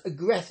towards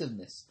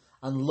aggressiveness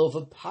and love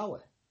of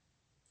power.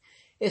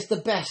 It's the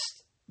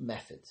best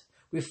method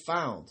we've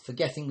found for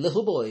getting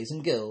little boys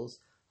and girls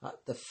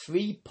at the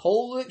three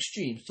polar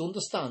extremes to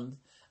understand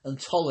and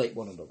tolerate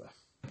one another.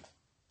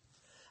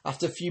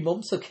 After a few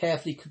months of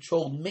carefully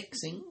controlled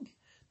mixing,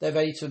 they're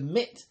ready to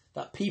admit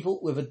that people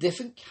with a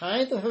different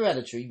kind of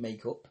hereditary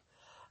makeup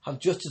have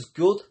just as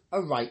good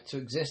a right to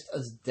exist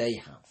as they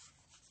have.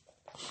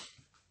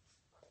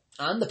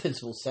 And the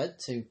principal said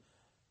to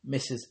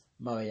Mrs.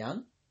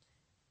 Marianne,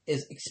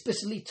 is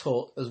explicitly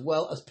taught as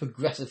well as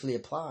progressively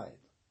applied.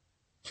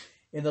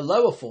 In the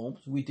lower forms,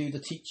 we do the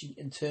teaching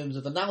in terms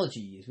of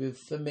analogies with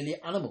familiar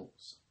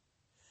animals.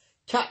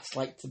 Cats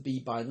like to be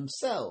by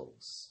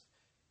themselves.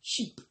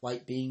 Sheep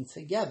like being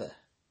together.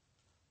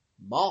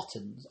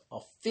 Martens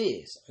are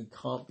fierce and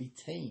can't be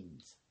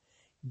tamed.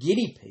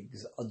 Guinea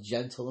pigs are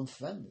gentle and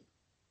friendly.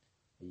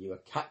 Are you a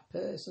cat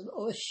person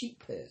or a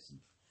sheep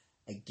person?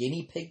 A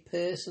guinea pig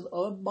person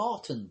or a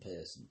marten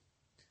person?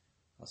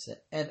 That's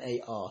it,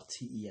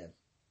 M-A-R-T-E-N.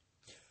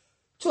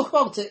 Talk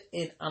about it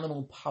in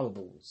animal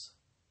parables,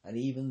 and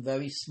even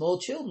very small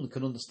children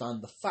can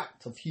understand the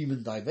fact of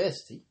human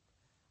diversity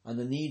and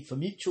the need for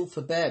mutual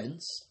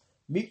forbearance,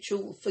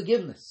 mutual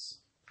forgiveness.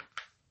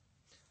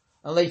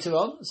 And later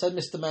on, said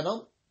Mr.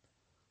 Menon,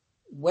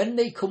 when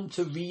they come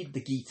to read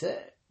the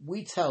Gita,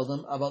 we tell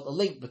them about the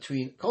link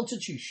between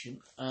constitution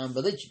and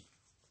religion.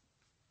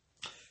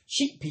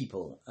 Sheep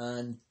people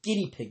and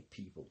guinea pig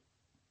people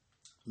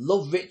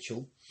love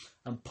ritual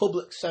and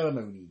public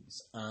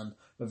ceremonies and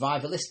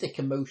revivalistic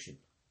emotion.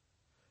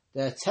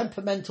 Their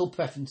temperamental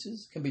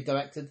preferences can be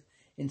directed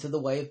into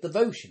the way of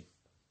devotion.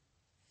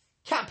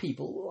 Cat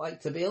people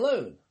like to be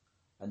alone,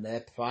 and their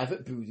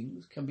private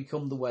broodings can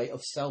become the way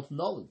of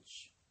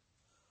self-knowledge.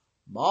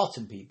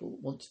 Marten people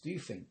want to do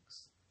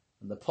things,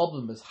 and the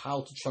problem is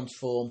how to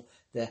transform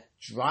their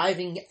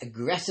driving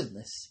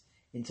aggressiveness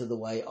into the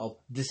way of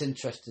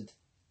disinterested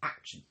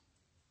action.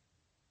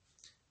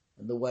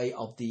 And the way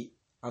of the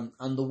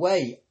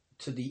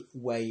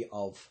way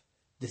of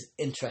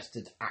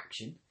disinterested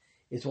action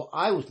is what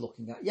I was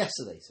looking at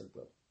yesterday, said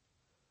Will.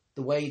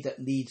 The way that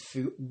leads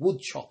through wood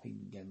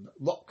chopping and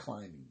rock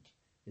climbing.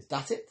 Is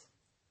that it?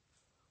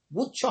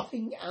 Wood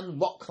chopping and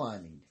rock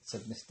climbing,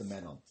 said Mr.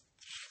 Menon,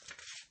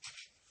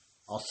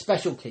 are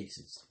special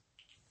cases.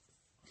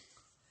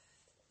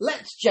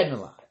 Let's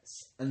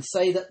generalise and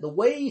say that the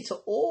way to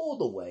all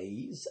the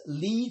ways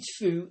leads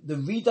through the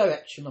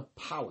redirection of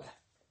power.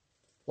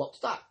 What's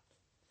that?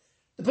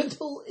 The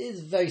principle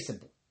is very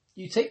simple.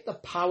 You take the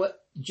power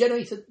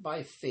generated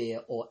by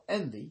fear or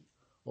envy,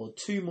 or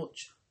too much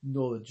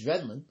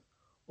noradrenaline,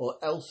 or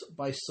else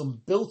by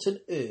some built-in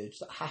urge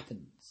that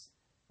happens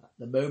at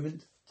the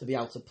moment to be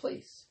out of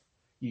place.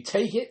 You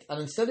take it,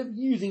 and instead of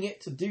using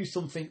it to do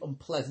something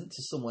unpleasant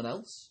to someone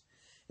else,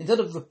 instead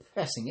of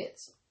repressing it,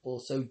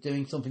 also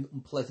doing something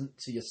unpleasant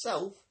to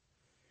yourself,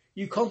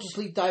 you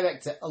consciously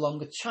direct it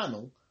along a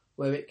channel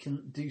where it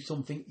can do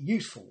something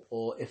useful,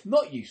 or if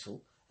not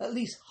useful, at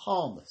least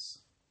harmless.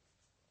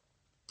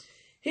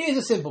 Here's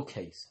a simple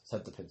case,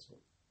 said the principal.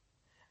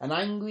 An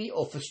angry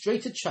or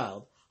frustrated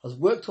child has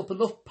worked up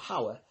enough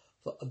power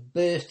for a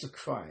burst of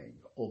crying,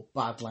 or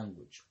bad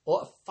language,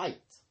 or a fight.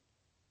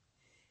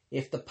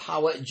 If the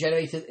power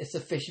generated is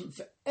sufficient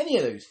for any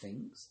of those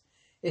things,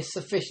 it's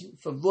sufficient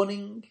for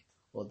running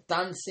or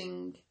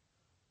dancing,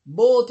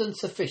 more than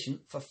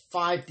sufficient for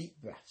 5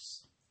 deep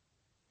breaths.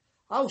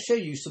 I'll show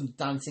you some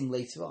dancing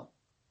later on.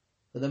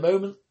 For the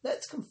moment,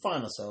 let's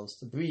confine ourselves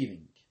to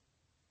breathing.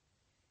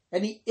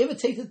 Any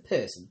irritated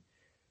person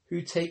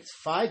who takes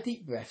 5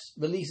 deep breaths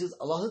releases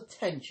a lot of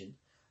tension,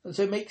 and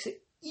so makes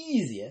it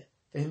easier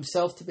for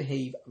himself to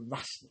behave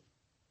rationally.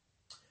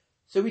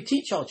 So we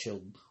teach our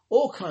children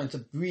all kinds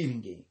of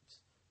breathing games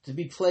to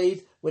be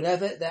played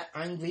whenever they're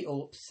angry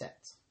or upset.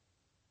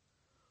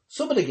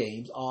 Some of the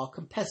games are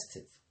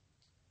competitive,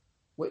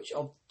 which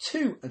of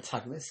 2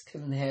 antagonists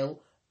can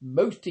inhale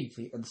most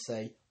deeply and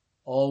say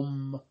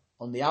on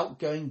the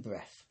outgoing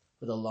breath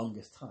for the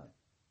longest time.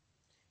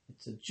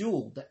 It's a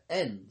duel that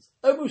ends,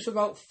 almost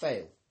without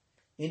fail,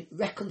 in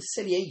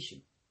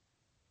reconciliation.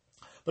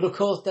 But of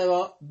course there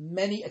are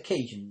many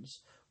occasions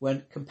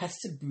when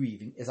competitive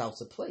breathing is out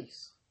of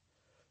place.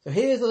 So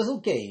here's a little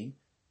game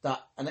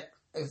that an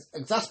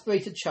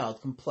exasperated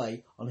child can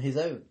play on his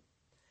own.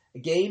 A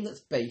game that's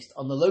based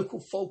on the local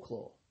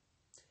folklore.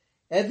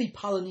 Every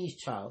Palanese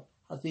child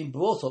has been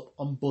brought up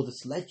on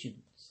Buddhist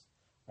legends,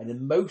 and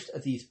in most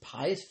of these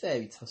pious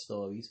fairy tale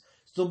stories,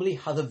 somebody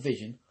has a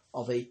vision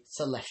of a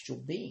celestial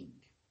being.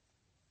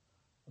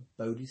 A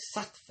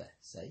bodhisattva,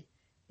 say,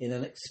 in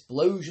an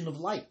explosion of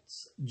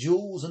lights,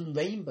 jewels and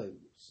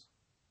rainbows.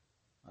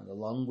 And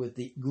along with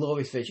the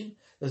glorious vision,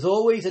 there's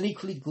always an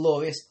equally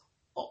glorious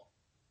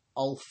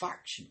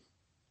olfaction.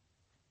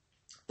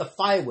 The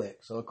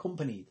fireworks are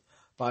accompanied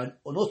by an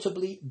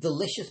unutterably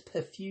delicious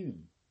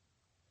perfume.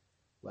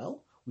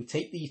 Well, we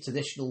take these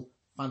traditional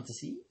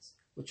fantasies,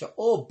 which are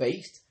all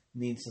based,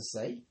 needless to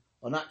say,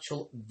 on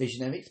actual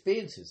visionary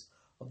experiences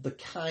of the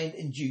kind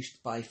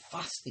induced by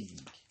fasting,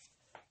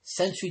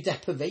 sensory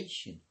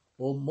deprivation,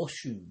 or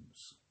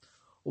mushrooms,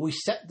 or we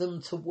set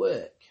them to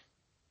work.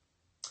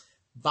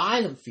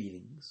 Violent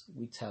feelings,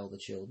 we tell the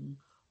children,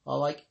 are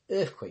like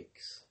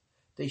earthquakes.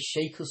 They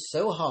shake us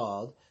so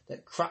hard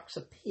that cracks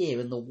appear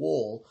in the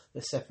wall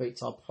that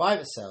separates our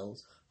private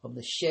selves from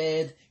the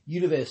shared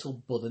universal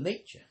Buddha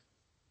nature.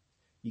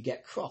 You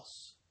get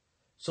cross.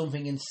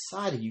 Something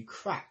inside of you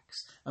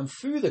cracks, and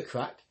through the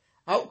crack,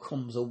 out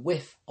comes a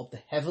whiff of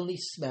the heavenly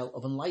smell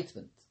of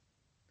enlightenment.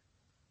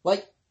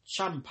 Like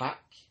champak,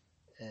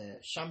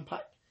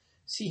 Champak,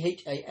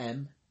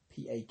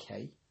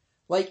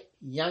 like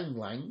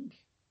yanglang,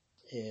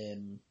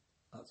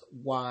 that's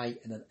Y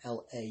and an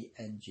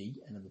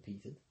L-A-N-G, and then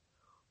repeated,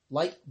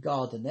 like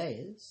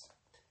Gardeniers,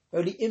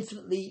 only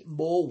infinitely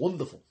more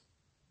wonderful.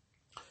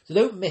 So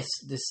don't miss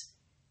this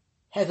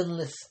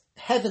heavenliness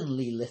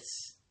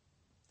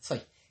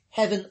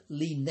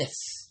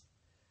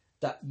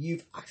that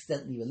you've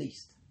accidentally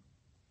released.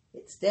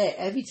 It's there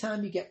every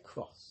time you get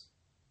cross.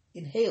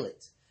 Inhale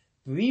it,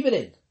 breathe it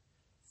in,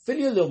 fill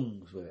your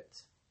lungs with it,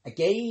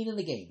 again and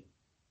again.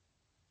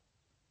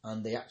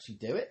 And they actually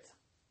do it.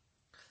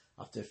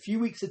 After a few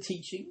weeks of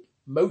teaching,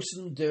 most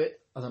of them do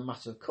it as a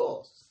matter of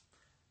course.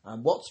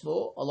 And what's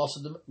more, a lot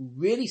of them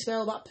really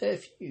smell that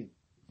perfume.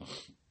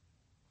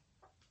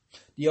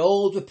 The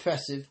old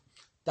repressive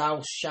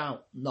 "thou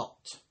shalt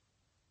not"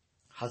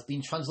 has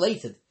been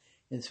translated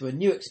into a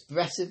new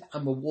expressive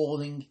and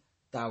rewarding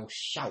 "thou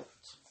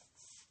shalt."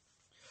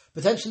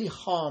 Potentially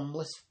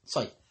harmful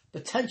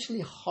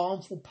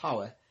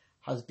power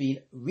has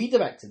been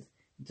redirected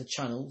into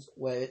channels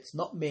where it's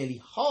not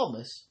merely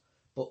harmless,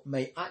 but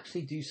may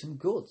actually do some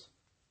good.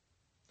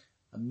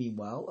 And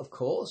meanwhile, of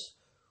course,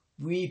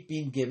 we've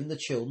been given the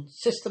children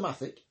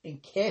systematic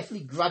and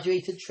carefully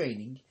graduated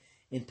training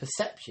in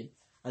perception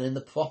and in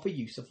the proper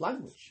use of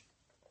language.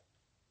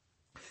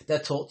 They're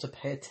taught to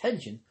pay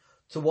attention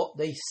to what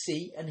they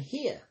see and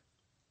hear.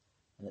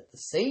 And at the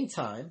same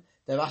time,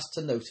 they're asked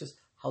to notice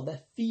how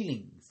their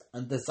feelings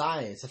and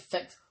desires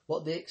affect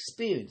what they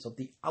experience of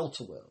the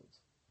outer world,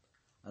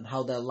 and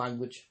how their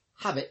language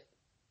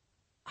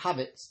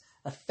habits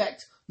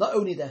affect not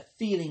only their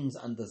feelings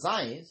and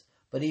desires,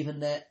 but even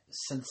their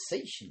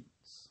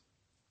sensations.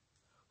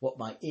 What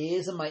my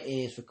ears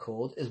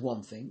record is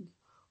one thing.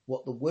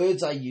 What the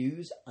words I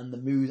use and the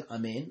mood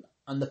I'm in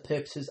and the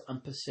purposes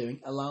I'm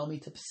pursuing allow me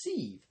to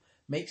perceive,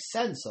 make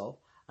sense of,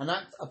 and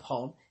act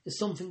upon is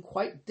something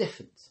quite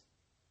different.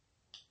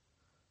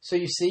 So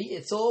you see,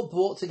 it's all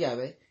brought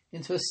together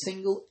into a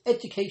single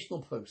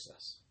educational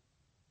process.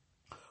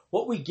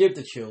 What we give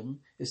the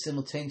children is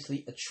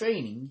simultaneously a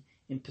training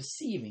in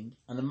perceiving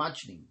and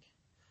imagining,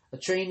 a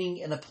training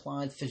in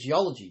applied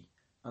physiology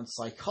and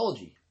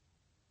psychology,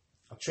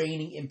 a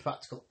training in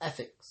practical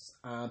ethics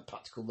and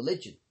practical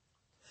religion,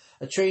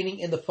 a training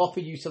in the proper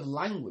use of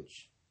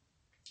language,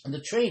 and a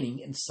training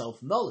in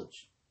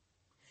self-knowledge.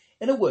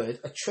 In a word,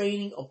 a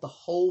training of the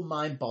whole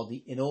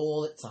mind-body in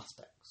all its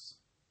aspects.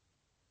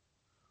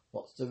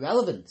 What's the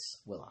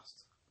relevance, we'll ask,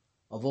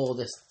 of all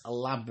this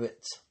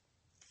elaborate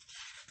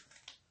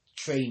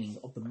training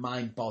of the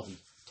mind-body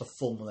to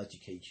formal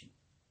education?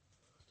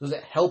 Does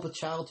it help a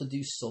child to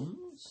do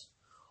sums,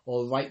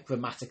 or write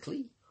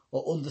grammatically,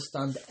 or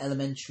understand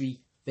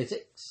elementary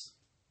physics?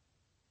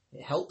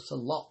 It helps a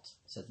lot,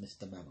 said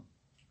Mr. Mellon.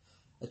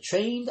 A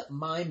trained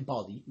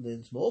mind-body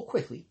learns more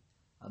quickly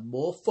and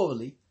more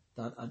thoroughly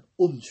than an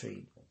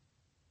untrained one.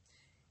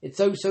 It's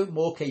also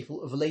more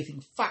capable of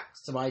relating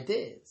facts to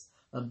ideas,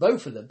 and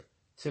both of them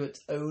to its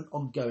own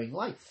ongoing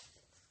life.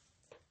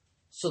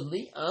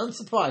 Suddenly and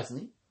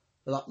surprisingly,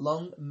 that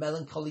long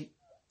melancholy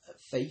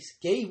face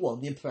gave one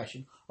the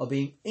impression of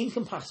being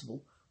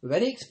incompatible with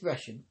any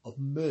expression of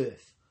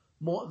mirth,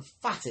 more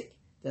emphatic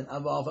than a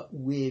rather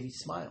weary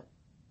smile.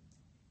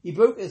 He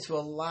broke into a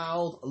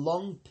loud,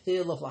 long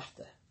peal of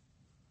laughter.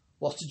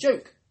 What's the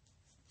joke?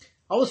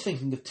 I was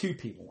thinking of two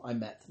people I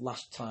met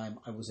last time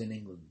I was in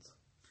England.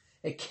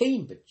 At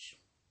Cambridge.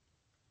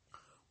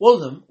 One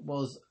of them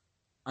was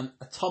an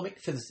atomic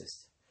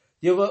physicist.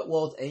 The other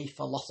was a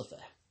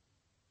philosopher.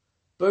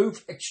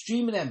 Both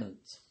extremely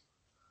eminent.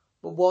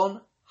 But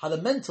one had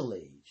a mental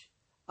age,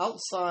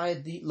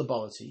 outside the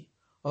laboratory,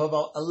 of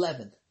about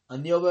 11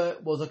 and the other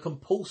was a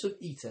compulsive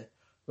eater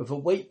with a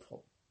weight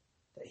problem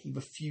that he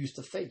refused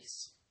to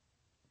face.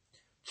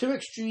 Two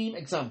extreme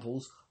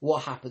examples of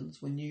what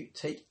happens when you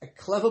take a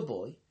clever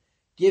boy,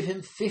 give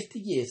him 50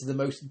 years of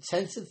the most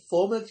intensive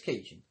formal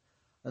education,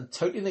 and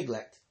totally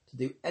neglect to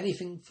do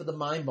anything for the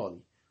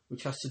mind-body,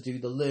 which has to do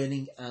the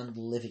learning and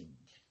living.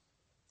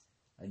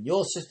 And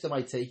your system,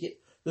 I take it,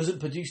 doesn't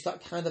produce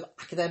that kind of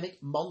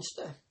academic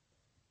monster.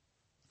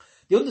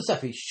 The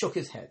Undersecretary shook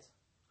his head.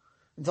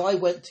 Until I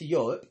went to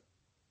Europe,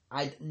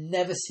 I'd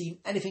never seen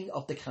anything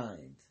of the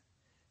kind.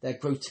 They're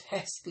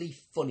grotesquely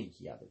funny,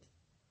 he added.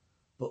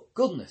 But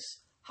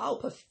goodness, how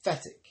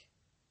pathetic.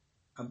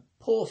 And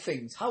poor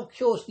things, how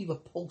curiously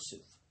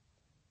repulsive.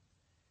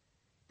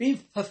 Being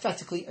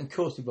pathetically and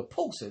curiously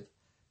repulsive,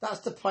 that's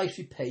the price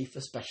we pay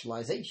for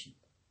specialisation.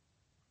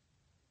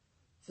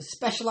 For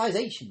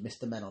specialisation,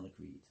 Mr. Menon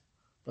agreed,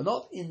 but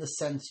not in the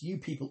sense you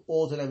people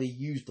ordinarily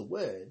use the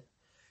word.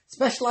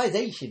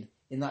 Specialisation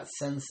in that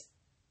sense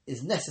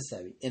is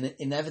necessary,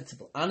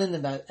 inevitable.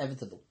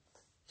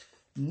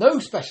 No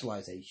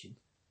specialisation,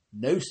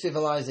 no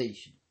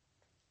civilization.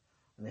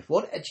 And if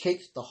one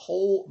educates the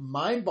whole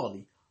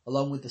mind-body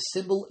along with the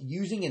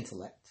symbol-using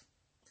intellect,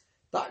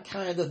 that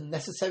kind of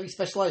necessary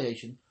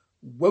specialisation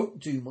won't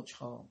do much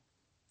harm.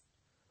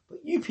 But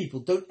you people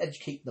don't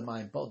educate the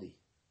mind-body.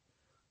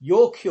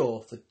 Your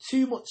cure for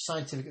too much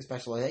scientific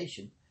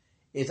specialisation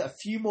is a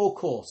few more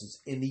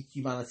courses in the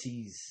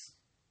humanities.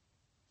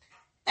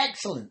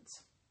 Excellent!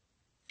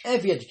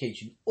 Every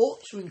education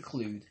ought to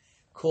include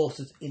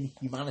courses in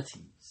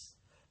humanities,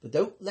 but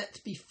don't let's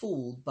be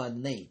fooled by the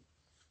name.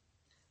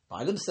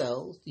 By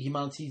themselves, the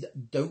humanities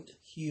don't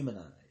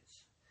humanise.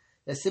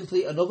 They're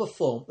simply another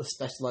form of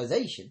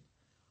specialisation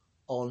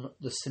on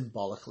the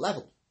symbolic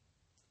level.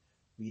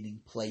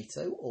 Reading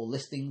Plato or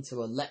listening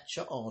to a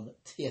lecture on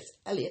T.S.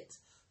 Eliot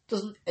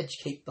doesn't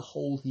educate the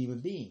whole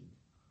human being,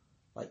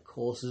 like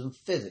courses in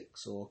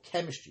physics or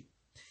chemistry.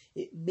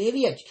 It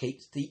merely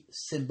educates the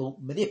symbol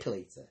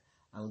manipulator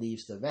and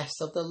leaves the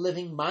rest of the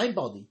living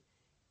mind-body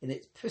in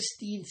its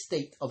pristine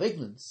state of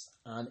ignorance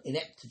and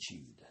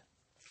ineptitude.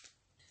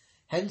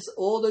 Hence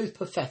all those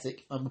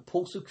pathetic and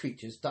repulsive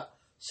creatures that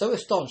so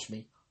astonished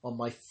me on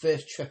my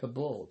first trip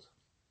abroad.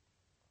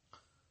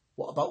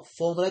 What about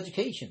formal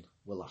education?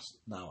 Will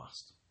now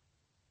asked.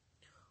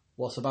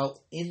 What about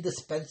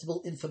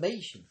indispensable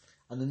information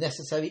and the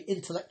necessary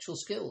intellectual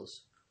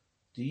skills?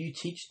 Do you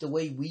teach the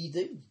way we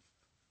do?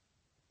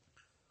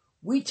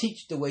 We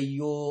teach the way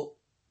you're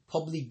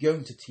probably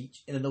going to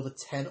teach in another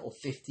 10 or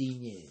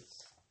 15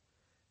 years.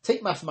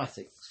 Take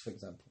mathematics, for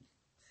example.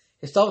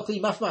 Historically,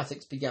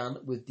 mathematics began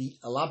with the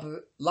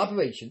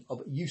elaboration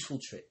of useful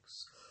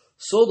tricks,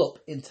 soared up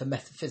into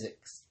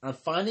metaphysics, and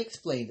finally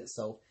explained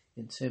itself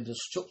in terms of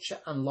structure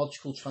and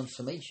logical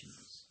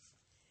transformations.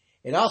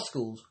 In our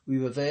schools, we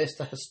reverse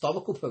the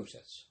historical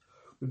process.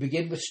 We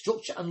begin with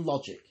structure and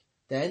logic,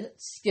 then,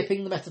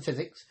 skipping the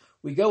metaphysics,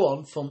 we go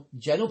on from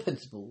general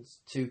principles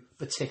to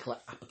particular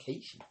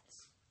applications.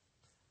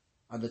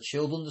 And the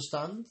children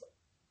understand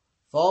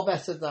far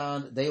better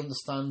than they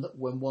understand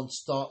when one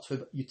starts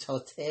with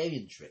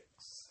utilitarian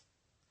tricks.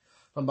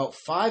 From about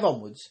 5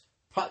 onwards,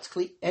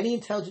 practically any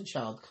intelligent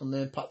child can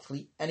learn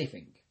practically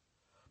anything,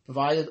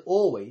 provided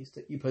always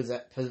that you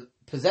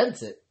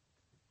present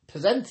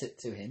it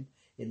to him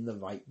in the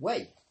right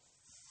way.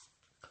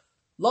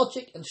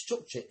 Logic and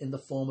structure in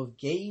the form of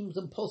games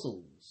and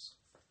puzzles.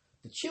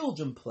 The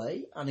children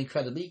play, and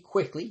incredibly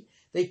quickly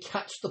they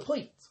catch the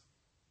point,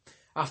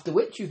 after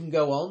which you can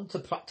go on to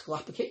practical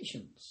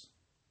applications.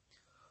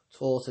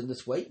 Taught in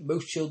this way,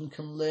 most children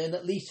can learn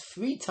at least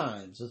 3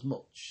 times as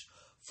much,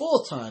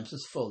 4 times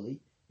as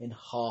fully in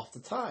half the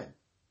time.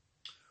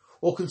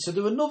 Or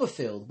consider another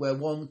field where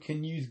one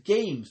can use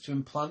games to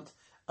implant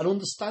an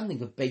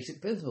understanding of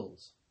basic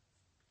principles.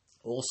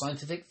 All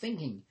scientific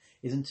thinking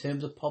is in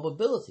terms of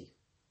probability.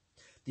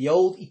 The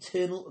old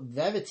eternal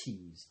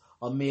verities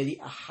are merely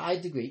a high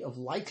degree of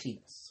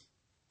likeliness.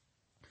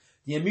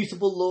 The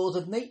immutable laws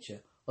of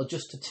nature are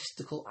just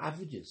statistical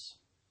averages.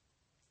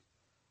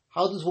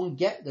 How does one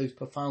get those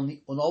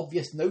profoundly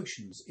unobvious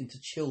notions into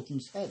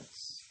children's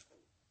heads?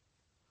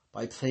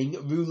 By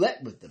playing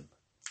roulette with them,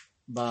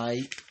 by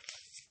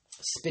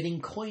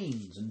spinning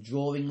coins and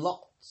drawing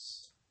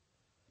lots,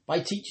 by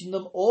teaching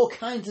them all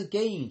kinds of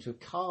games with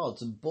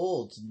cards and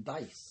boards and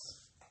dice.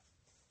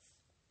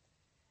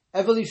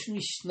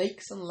 Evolutionary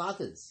snakes and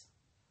ladders.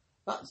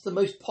 That's the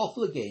most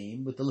popular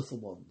game with the little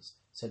ones,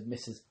 said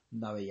Mrs.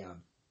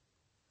 Narayan.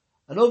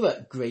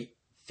 Another great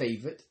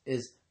favourite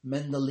is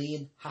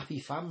Mendelian Happy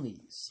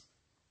Families.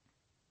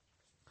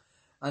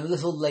 And a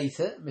little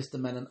later, Mr.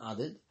 Menon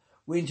added,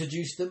 we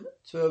introduced them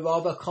to a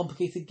rather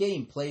complicated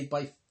game played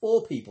by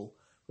 4 people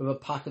with a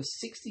pack of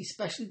 60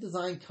 specially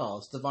designed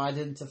cards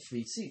divided into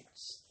 3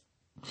 suits.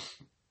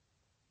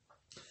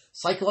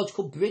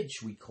 Psychological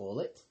bridge, we call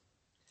it.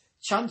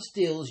 Chance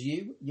deals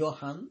you your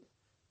hand,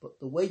 but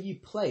the way you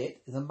play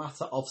it is a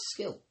matter of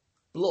skill,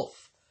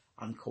 bluff,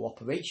 and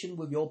cooperation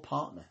with your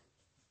partner.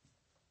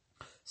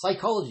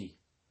 Psychology,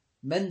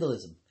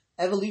 Mendelism,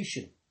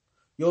 evolution.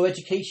 Your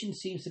education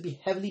seems to be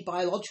heavily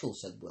biological,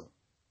 said Will.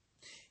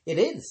 It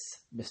is,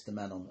 Mr.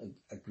 Menon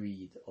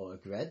agreed.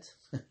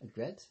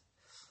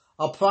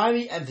 Our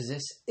primary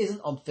emphasis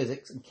isn't on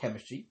physics and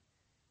chemistry,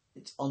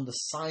 it's on the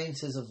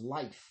sciences of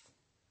life.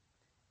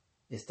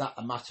 Is that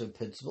a matter of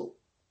principle?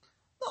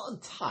 Not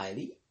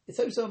entirely.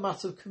 It's also a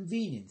matter of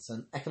convenience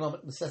and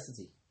economic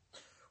necessity.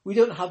 We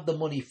don't have the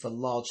money for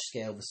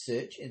large-scale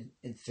research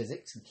in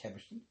physics and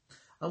chemistry,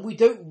 and we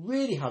don't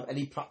really have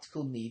any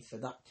practical need for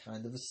that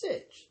kind of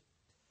research.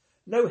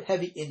 No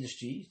heavy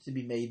industries to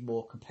be made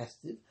more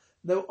competitive,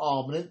 no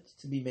armament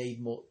to be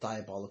made more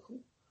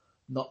diabolical,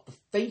 not the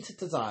faintest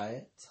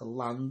desire to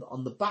land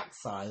on the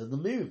backside of the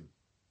moon.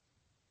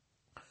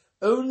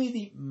 Only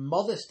the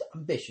modest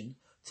ambition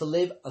to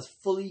live as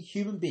fully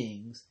human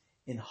beings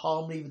in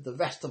harmony with the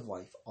rest of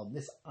life on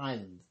this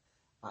island,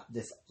 at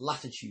this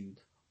latitude,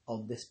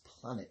 on this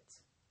planet.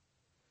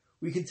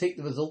 We can take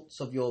the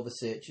results of your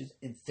researches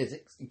in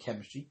physics and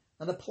chemistry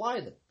and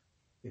apply them,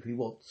 if we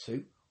want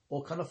to,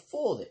 or can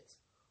afford it,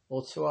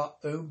 or to our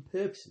own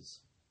purposes.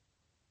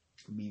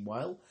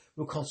 Meanwhile,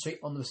 we'll concentrate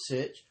on the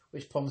research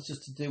which promises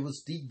to do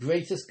us the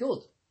greatest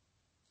good,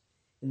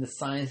 in the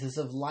sciences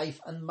of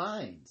life and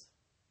mind.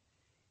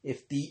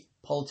 If the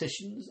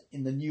politicians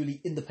in the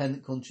newly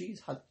independent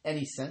countries had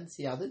any sense,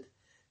 he added,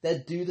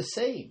 they'd do the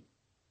same.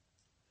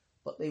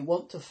 But they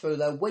want to throw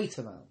their weight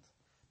around.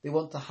 They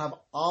want to have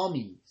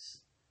armies.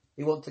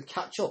 They want to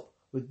catch up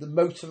with the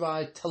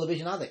motorised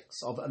television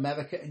addicts of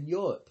America and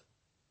Europe.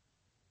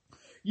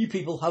 You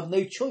people have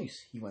no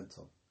choice, he went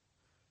on.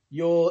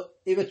 You're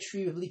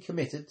irretrievably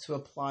committed to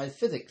applied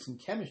physics and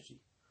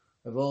chemistry,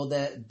 with all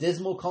their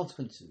dismal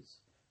consequences,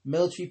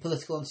 military,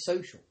 political and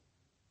social.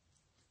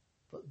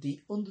 But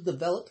the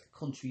underdeveloped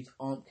countries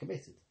aren't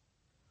committed.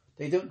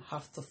 They don't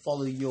have to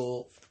follow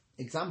your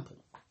example.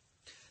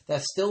 They're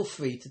still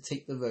free to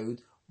take the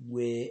road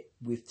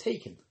we've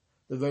taken,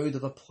 the road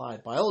of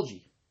applied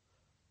biology,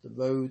 the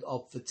road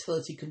of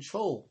fertility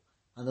control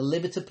and the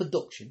limited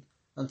production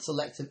and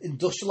selective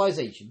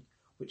industrialisation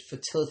which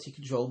fertility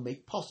control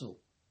make possible,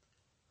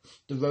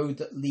 the road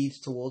that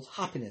leads towards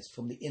happiness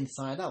from the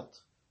inside out,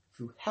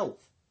 through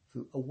health,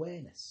 through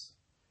awareness,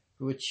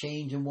 through a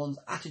change in one's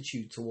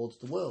attitude towards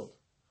the world,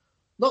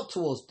 not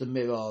towards the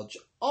mirage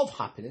of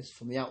happiness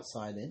from the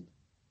outside in,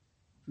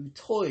 through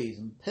toys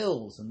and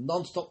pills and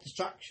non-stop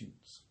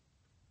distractions.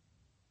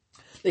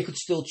 They could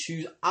still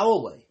choose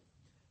our way,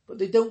 but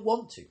they don't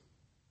want to.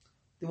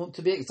 They want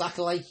to be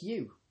exactly like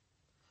you.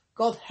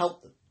 God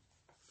help them.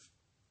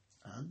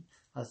 And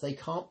as they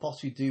can't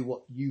possibly do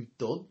what you've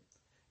done,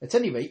 at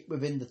any rate,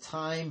 within the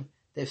time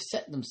they've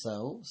set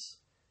themselves,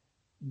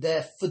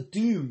 they're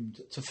foredoomed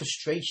to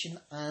frustration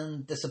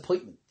and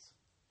disappointment,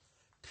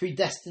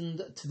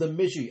 predestined to the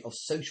misery of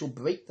social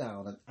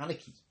breakdown and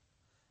anarchy,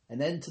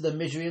 and then to the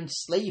misery of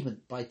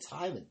enslavement by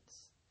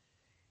tyrants.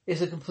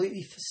 It's a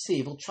completely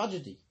foreseeable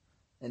tragedy,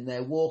 and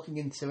they're walking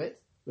into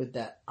it with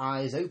their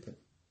eyes open.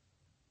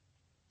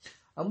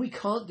 And we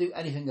can't do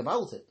anything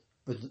about it,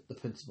 the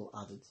principal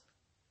added.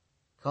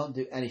 Can't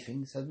do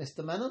anything, said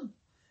Mr. Menon,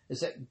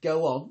 except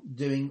go on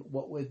doing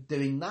what we're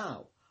doing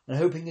now, and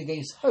hoping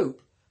against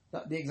hope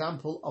that the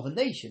example of a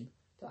nation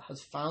that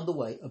has found a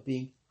way of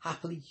being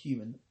happily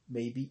human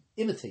may be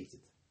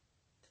imitated.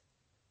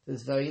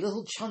 There's very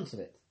little chance of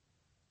it,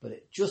 but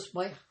it just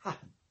might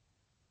happen.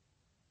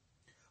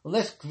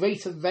 Unless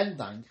Greater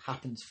Rendang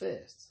happens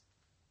first.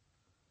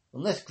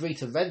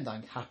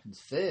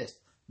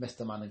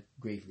 Mr. Menon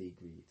gravely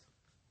agreed.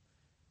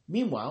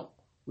 Meanwhile,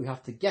 we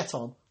have to get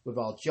on with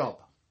our job,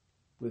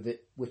 with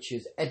it, which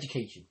is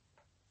education.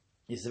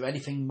 Is there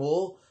anything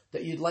more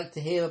that you'd like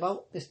to hear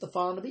about, Mr.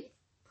 Farnaby?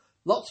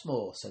 Lots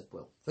more, said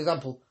Will. For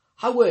example,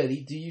 how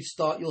early do you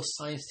start your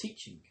science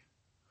teaching?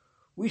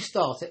 We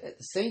start it at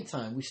the same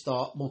time we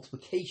start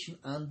multiplication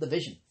and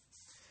division.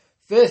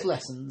 First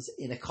lessons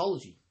in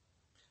ecology.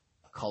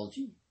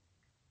 Ecology?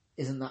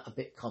 Isn't that a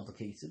bit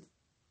complicated?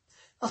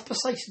 That's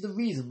precisely the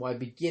reason why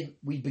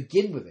we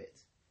begin with it.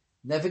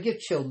 Never give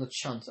children a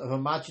chance of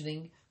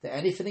imagining that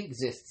anything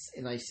exists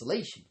in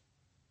isolation.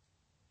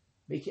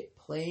 Make it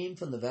plain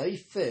from the very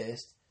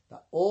first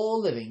that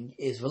all living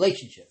is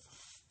relationship.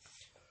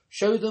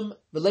 Show them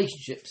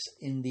relationships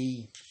in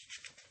the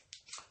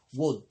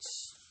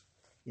woods,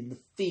 in the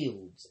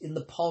fields, in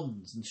the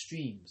ponds and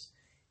streams,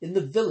 in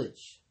the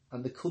village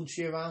and the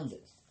country around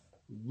it.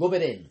 Rub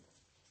it in.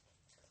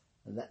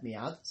 And let me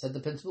add, said the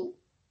principal,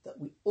 that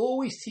we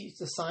always teach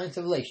the science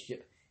of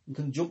relationship in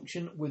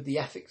conjunction with the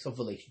ethics of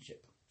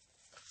relationship.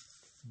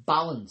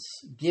 Balance,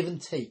 give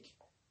and take,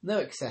 no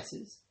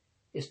excesses,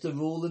 is the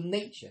rule in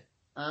nature,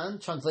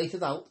 and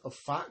translated out of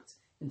fact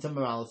into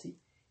morality,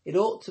 it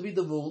ought to be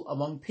the rule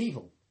among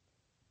people.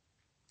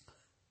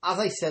 As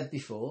I said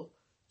before,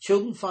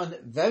 children find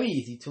it very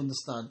easy to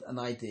understand an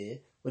idea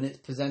when it's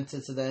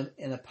presented to them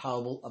in a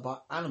parable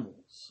about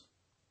animals.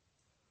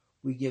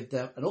 We give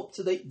them an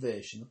up-to-date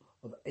version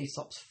of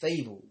Aesop's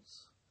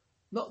fables,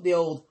 not the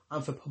old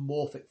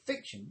anthropomorphic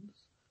fictions,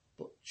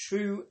 but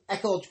true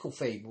ecological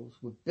fables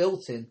with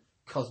built-in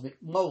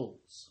cosmic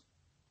morals.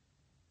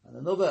 And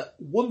another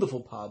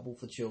wonderful parable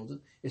for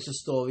children is the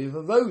story of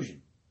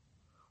erosion.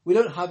 We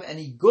don't have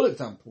any good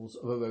examples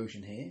of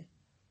erosion here,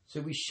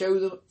 so we show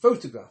them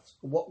photographs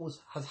of what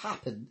has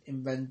happened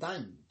in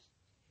Rendang,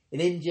 in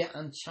India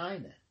and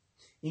China,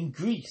 in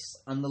Greece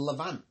and the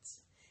Levant,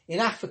 in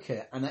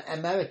Africa and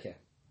America.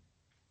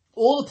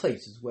 All the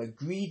places where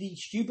greedy,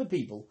 stupid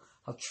people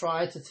have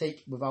tried to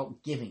take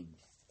without giving,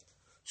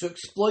 to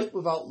exploit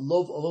without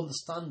love or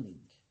understanding.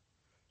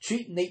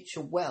 Treat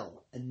nature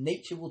well, and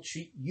nature will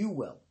treat you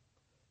well.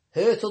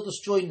 Hurt or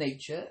destroy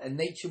nature, and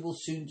nature will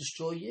soon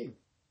destroy you.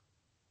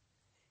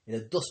 In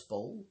a dust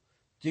bowl,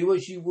 do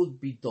as you would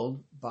be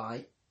done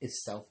by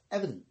is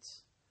self-evident.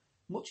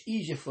 Much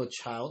easier for a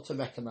child to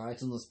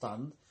recognise and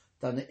understand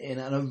than in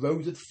an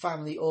eroded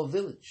family or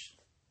village.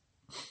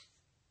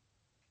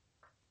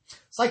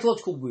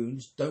 Psychological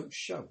wounds don't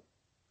show.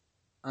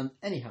 And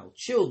anyhow,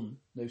 children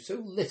know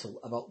so little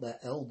about their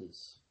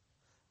elders.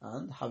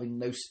 And having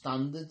no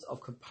standards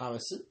of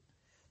comparison,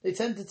 they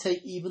tend to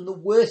take even the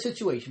worst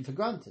situation for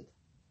granted,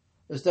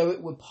 as though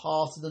it were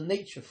part of the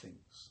nature of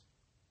things.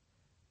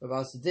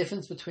 Whereas the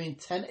difference between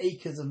 10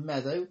 acres of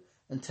meadow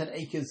and 10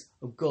 acres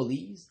of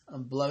gullies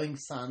and blowing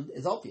sand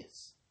is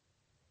obvious.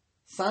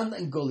 Sand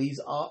and gullies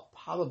are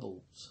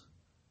parables.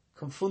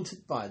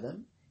 Confronted by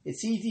them,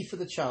 it's easy for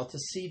the child to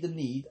see the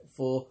need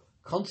for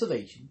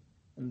conservation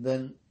and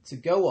then to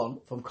go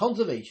on from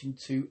conservation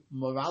to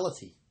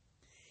morality.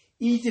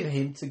 Easy for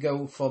him to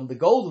go from the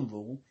golden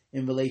rule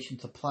in relation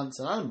to plants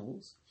and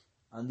animals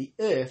and the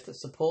earth that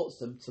supports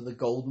them to the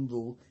golden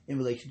rule in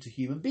relation to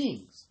human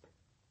beings.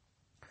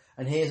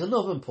 And here's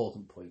another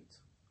important point.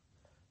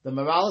 The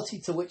morality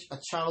to which a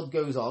child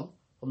goes on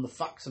from the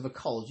facts of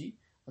ecology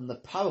and the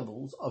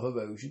parables of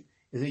erosion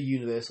is a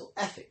universal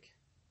ethic.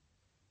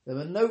 There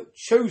are no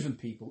chosen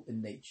people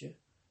in nature,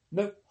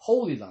 no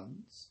holy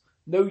lands,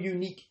 no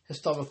unique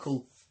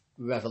historical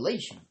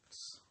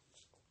revelations.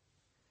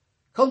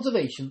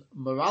 Conservation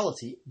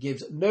morality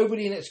gives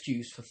nobody an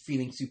excuse for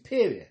feeling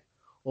superior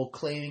or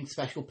claiming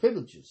special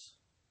privileges.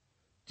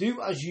 Do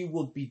as you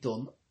would be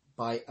done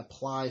by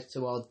applies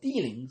to our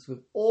dealings with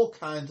all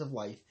kinds of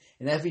life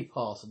in every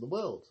part of the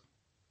world.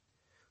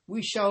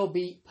 We shall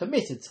be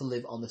permitted to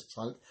live on this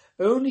planet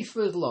only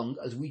for as long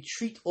as we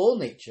treat all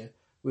nature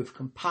with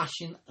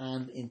compassion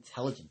and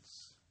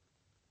intelligence.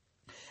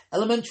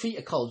 Elementary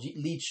ecology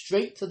leads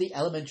straight to the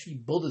elementary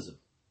Buddhism.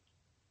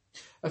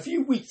 A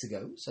few weeks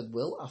ago, said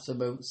Will, after a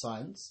moment's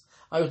silence,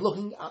 I was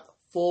looking at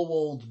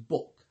Thorwald's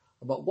book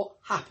about what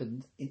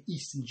happened in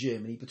Eastern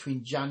Germany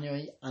between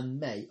January and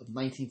May of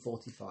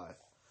 1945.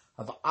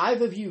 Have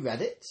either of you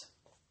read it?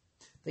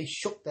 They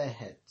shook their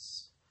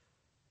heads.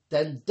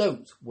 Then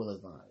don't, Will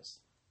advised.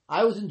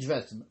 I was in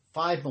Dresden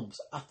 5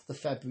 months after the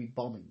February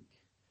bombing.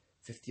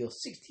 50 or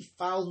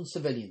 60,000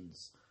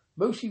 civilians,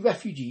 mostly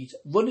refugees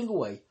running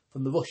away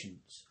from the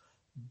Russians,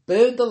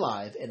 burned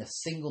alive in a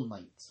single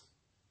night.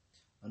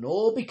 And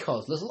all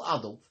because little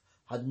Adolf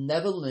had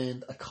never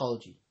learned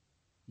ecology.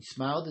 He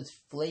smiled his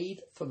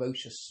flayed,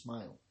 ferocious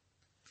smile.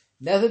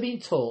 Never been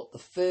taught the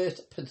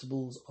first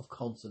principles of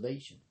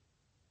conservation.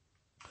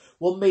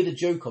 One made a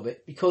joke of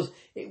it because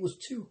it was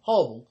too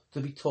horrible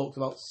to be talked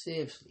about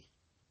seriously.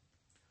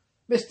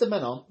 Mr.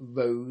 Menon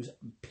rose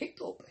and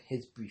picked up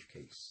his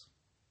briefcase.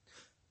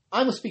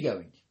 I must be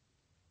going.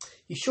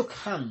 He shook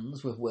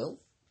hands with Will.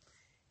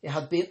 It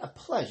had been a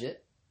pleasure,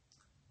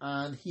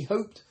 and he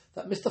hoped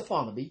that Mr.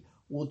 Farnaby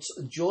would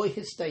enjoy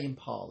his stay in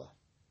Parlour.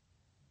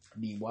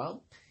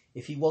 Meanwhile,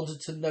 if he wanted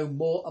to know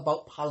more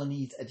about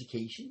Palani's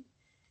education,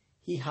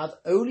 he had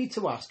only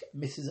to ask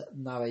Mrs.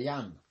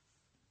 Narayan.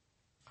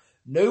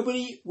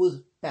 Nobody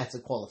was better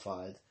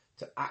qualified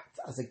to act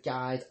as a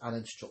guide and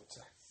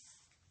instructor.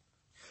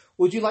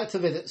 Would you like to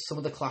visit some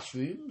of the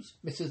classrooms?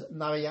 Mrs.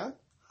 Narayan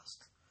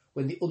asked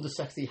when the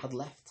Undersecretary had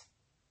left.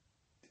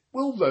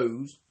 Will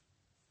rose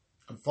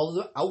and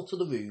followed her out of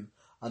the room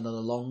and then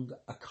along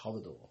a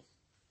corridor.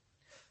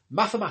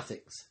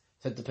 Mathematics,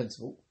 said the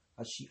principal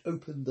as she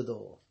opened the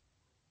door.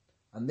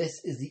 And this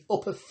is the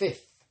upper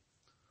fifth,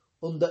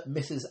 under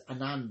Mrs.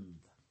 Anand.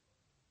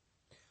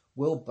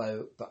 Will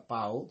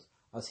bowed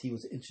as he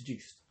was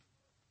introduced.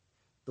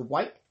 The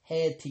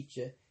white-haired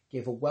teacher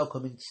gave a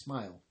welcoming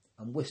smile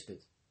and whispered,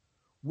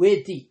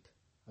 We're deep,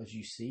 as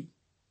you see,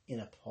 in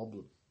a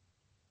problem.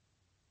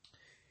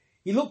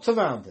 He looked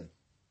around him.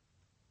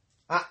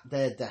 At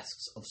their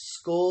desks of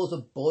scores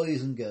of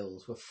boys and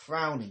girls were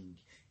frowning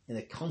in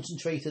a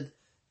concentrated,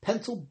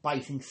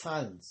 pencil-biting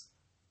silence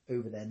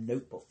over their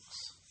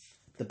notebooks.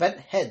 The bent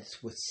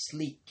heads were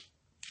sleek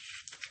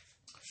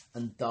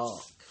and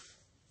dark.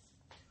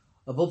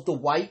 Above the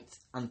white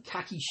and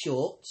khaki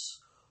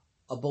shorts,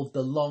 above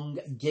the long,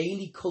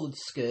 gaily coloured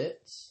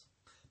skirts,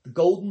 the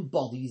golden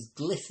bodies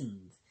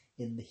glistened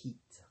in the heat.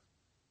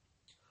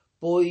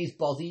 Boys'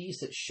 bodies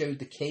that showed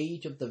the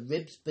cage of the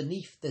ribs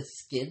beneath the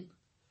skin,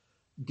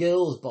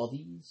 girls'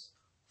 bodies,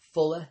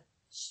 fuller,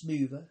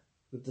 smoother,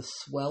 with the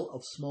swell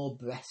of small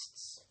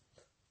breasts,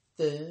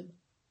 firm,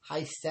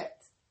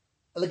 high-set,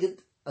 elegant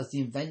as the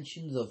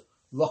inventions of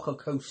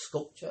Rococo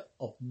sculpture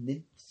of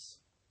nymphs.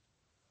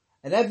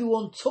 and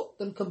everyone took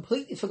them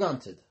completely for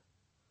granted.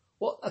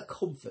 What a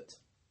comfort,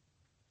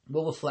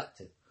 Will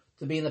reflected,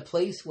 to be in a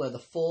place where the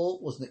fall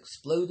was an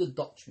exploded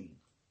doctrine.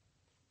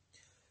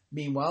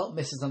 Meanwhile,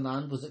 Mrs.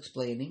 Anand was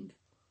explaining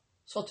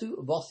Sotu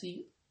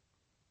Vosi,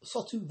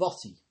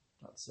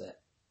 that's it,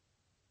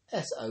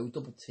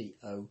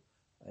 Sotto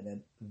and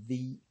then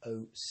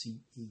Voce,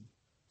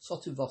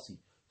 Sotu Vosi,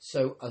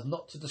 so as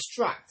not to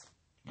distract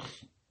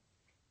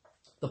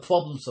the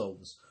problem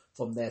solvers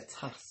from their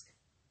task.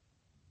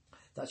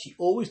 That she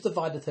always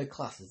divided her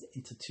classes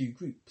into two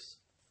groups.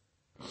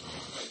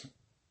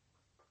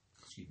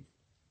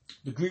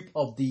 The group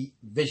of the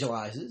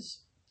visualizers,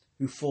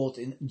 who thought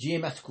in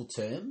geometrical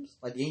terms,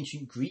 like the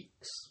ancient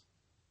Greeks,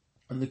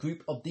 and the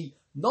group of the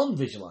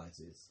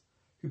non-visualizers,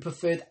 who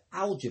preferred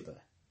algebra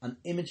and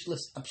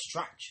imageless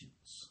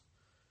abstractions.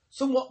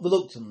 Somewhat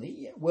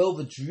reluctantly, Will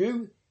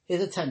withdrew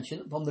his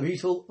attention from the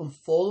brutal and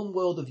fallen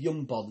world of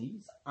young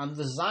bodies and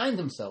resigned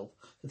himself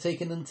to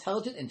take an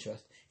intelligent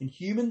interest in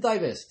human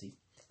diversity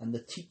and the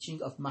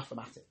teaching of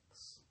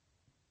mathematics.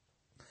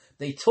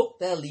 They took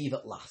their leave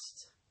at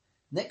last.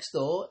 Next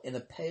door, in a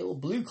pale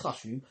blue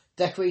classroom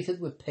decorated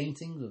with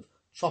paintings of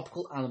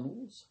tropical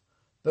animals,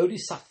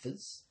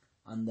 bodhisattvas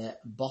and their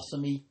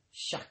botany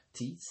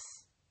shaktis,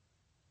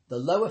 the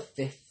lower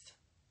fifth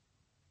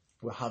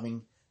were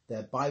having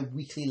their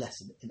bi-weekly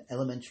lesson in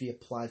elementary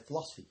applied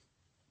philosophy.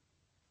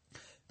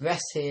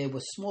 Breasts here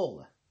were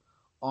smaller,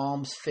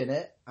 arms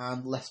thinner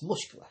and less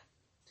muscular.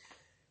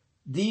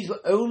 These were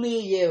only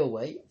a year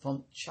away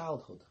from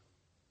childhood.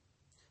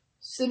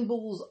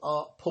 Symbols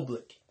are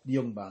public, the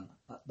young man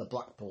at the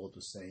blackboard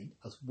was saying,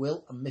 as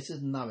Will and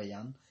Mrs.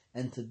 Narayan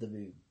entered the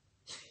room.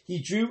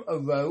 He drew a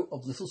row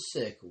of little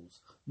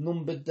circles,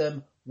 numbered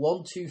them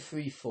 1, 2,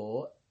 3,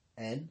 4,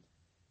 N.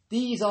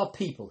 These are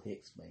people, he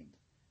explained.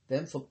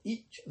 Then from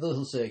each of the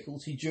little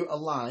circles he drew a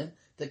line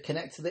that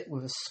connected it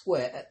with a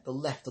square at the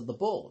left of the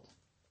board.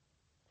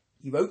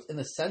 He wrote in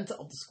the centre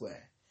of the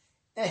square,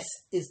 S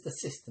is the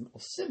system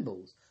of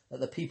symbols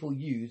that the people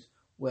use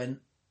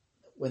when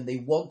they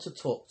want to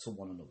talk to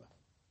one another.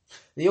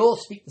 They all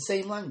speak the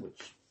same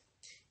language.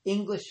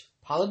 English,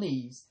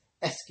 Palanese,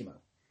 Eskimo.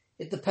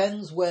 It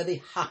depends where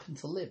they happen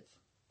to live.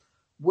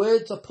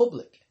 Words are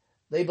public.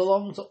 They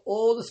belong to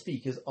all the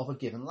speakers of a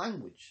given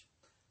language.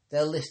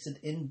 They're listed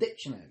in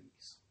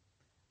dictionaries.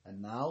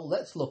 And now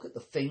let's look at the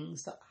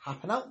things that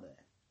happen out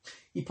there.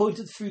 He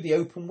pointed through the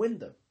open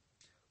window.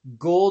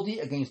 Gaudy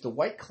against a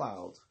white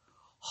cloud,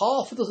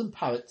 half a dozen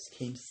parrots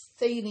came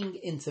sailing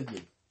into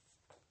view,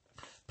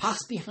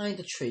 passed behind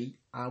a tree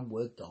and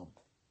were gone.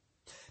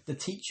 The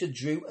teacher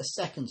drew a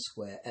second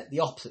square at the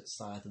opposite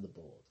side of the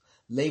board,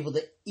 labelled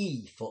it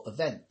E for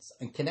events,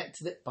 and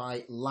connected it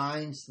by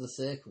lines to the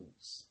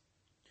circles.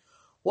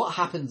 What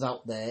happens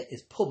out there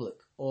is public,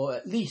 or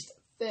at least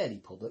fairly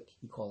public,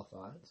 he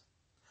qualified.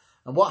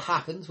 And what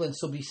happens when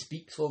somebody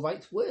speaks or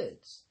writes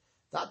words?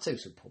 That's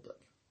also public.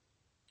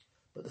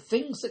 But the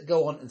things that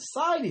go on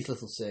inside these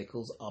little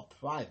circles are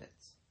private.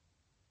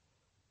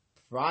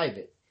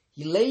 Private.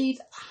 He laid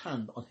a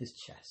hand on his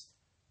chest.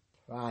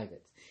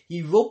 Private.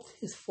 He rubbed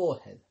his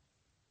forehead.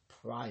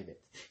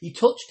 Private. He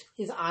touched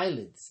his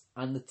eyelids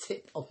and the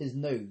tip of his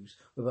nose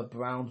with a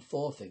brown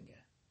forefinger.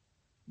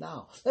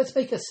 Now, let's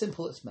make a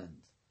simple amend.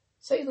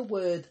 Say the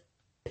word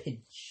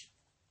pinch.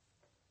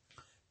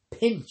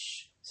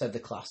 Pinch, said the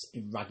class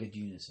in ragged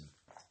unison.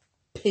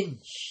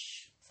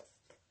 Pinch.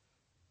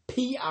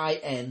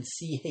 Pinch.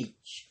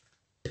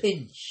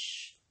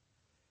 Pinch.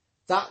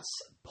 That's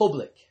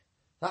public.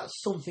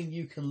 That's something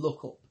you can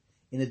look up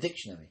in a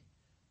dictionary.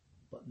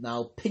 But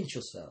now pinch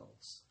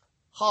yourselves.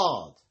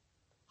 Hard.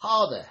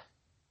 Harder.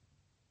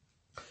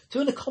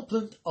 To an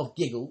accompaniment of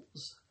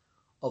giggles,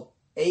 of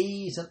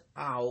A's and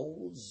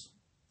owls,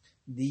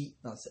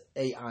 that's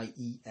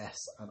A-I-E-S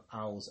and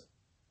owls,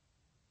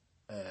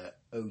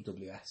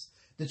 O-W-S,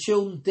 the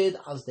children did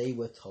as they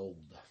were told.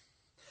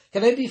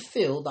 Can anybody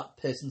feel that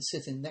person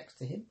sitting next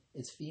to him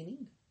is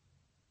feeling?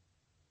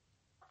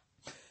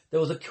 There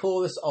was a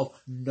chorus of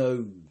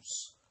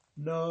no's.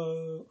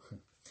 No.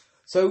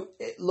 So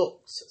it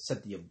looks,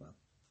 said the young man,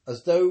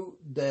 as though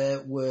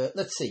there were,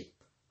 let's see,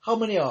 how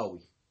many are we?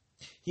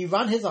 He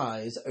ran his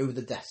eyes over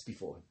the desk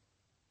before him.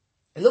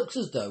 It looks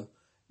as though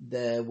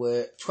there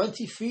were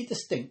 23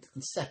 distinct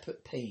and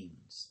separate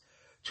panes.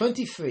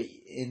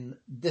 23 in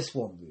this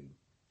one room.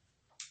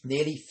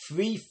 Nearly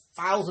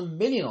 3,000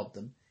 million of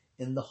them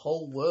in the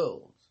whole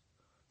world.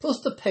 Plus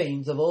the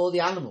panes of all the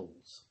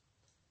animals.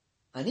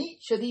 And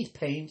each of these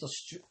panes are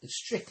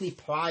strictly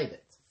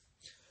private.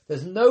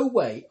 There's no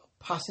way of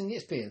passing the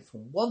experience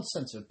from one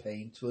sense of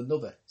pain to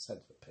another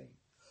sense of pain.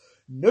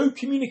 No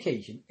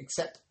communication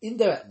except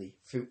indirectly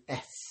through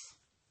S.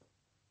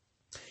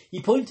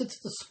 He pointed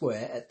to the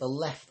square at the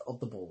left of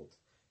the board,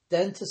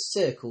 then to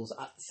circles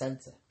at the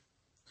centre.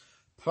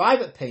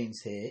 Private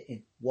panes here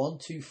in 1,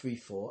 2, 3,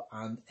 4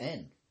 and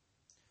N.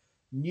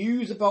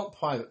 News about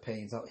private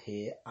panes out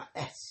here are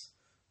S,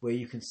 where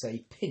you can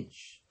say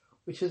pinch,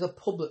 which is a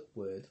public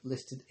word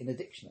listed in a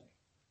dictionary.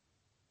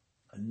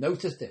 And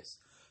notice this,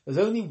 there's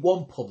only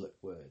one public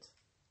word,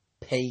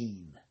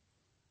 pain.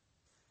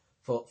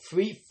 For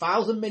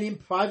 3,000 million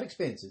private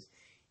experiences,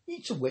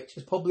 each of which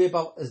is probably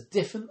about as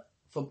different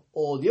from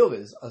all the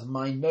others as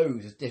my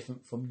nose is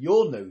different from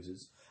your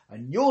noses,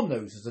 and your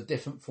noses are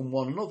different from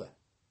one another.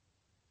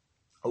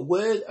 A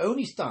word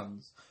only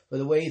stands for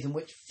the ways in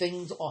which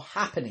things or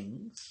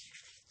happenings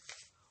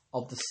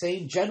of the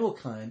same general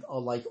kind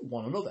are like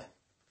one another.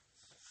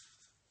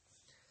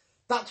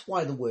 That's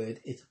why the word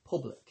is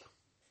public.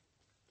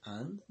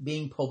 And,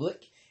 being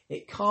public,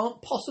 it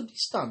can't possibly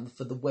stand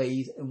for the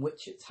ways in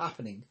which its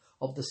happening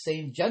of the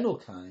same general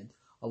kind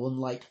are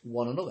unlike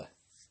one another.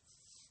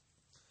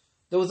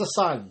 There was a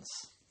silence.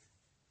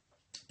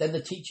 Then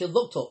the teacher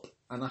looked up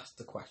and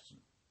asked a question.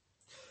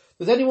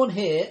 Does anyone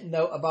here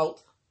know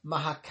about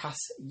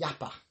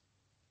Mahakasyapa?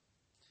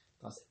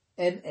 That's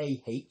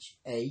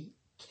Mahakasyapa.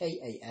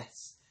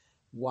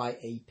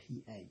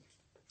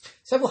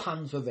 Several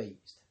hands were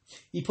raised.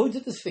 He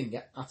pointed his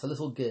finger at a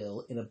little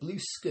girl in a blue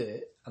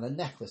skirt and a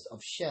necklace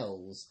of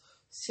shells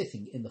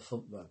sitting in the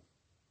front row.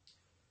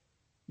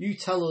 You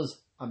tell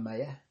us,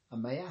 Amaya,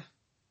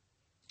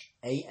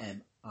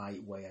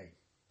 A-M-I-Y-A.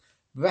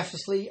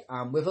 Breathlessly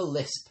and with a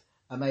lisp,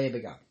 Amaya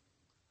began.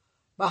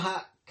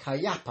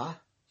 Mahakasyapa,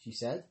 she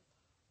said,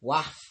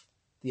 was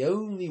the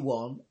only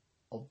one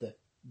of the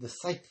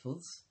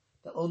disciples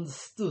that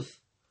understood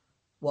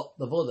what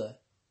the Buddha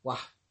was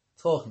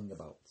talking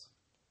about.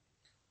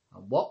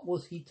 And what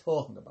was he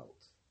talking about?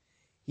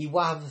 He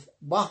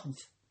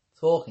wasn't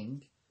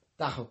talking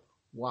that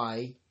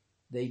why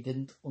they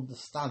didn't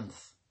understand.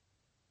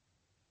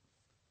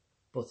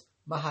 But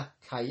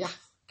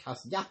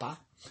Mahakasyapa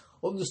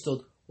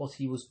understood what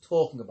he was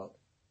talking about,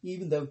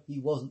 even though he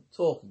wasn't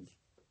talking.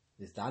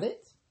 Is that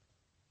it?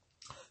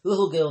 The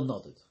little girl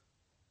nodded.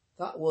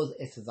 That was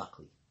it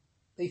exactly.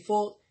 They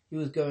thought he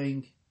was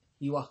going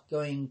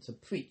to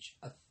preach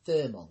a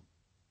sermon,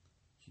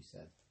 she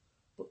said.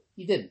 But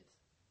he didn't.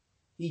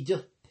 He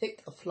just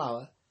picked a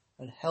flower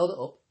and held it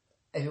up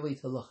everybody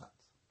to look at.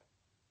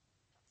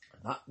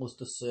 And that was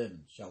the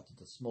sermon, shouted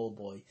the small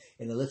boy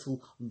in a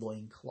little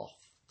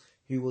loincloth,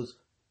 who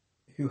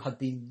had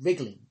been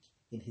wriggling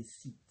in his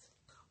seat,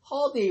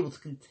 hardly able to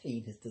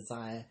contain his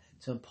desire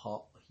to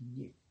impart what he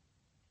knew.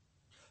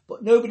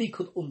 But nobody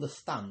could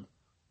understand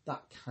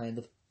that kind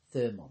of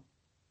sermon.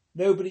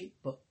 Nobody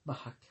but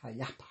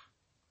Mahakasyapa.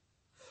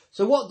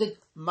 So what did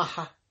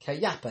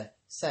Mahakasyapa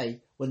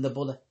say when the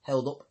Buddha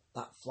held up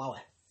that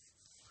flower?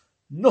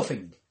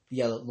 Nothing, the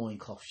yellow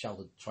loincloth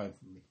shouted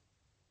triumphantly.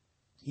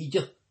 He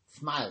just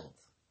smiled,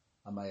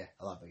 Amaya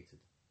elaborated.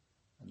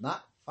 And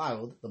that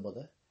followed the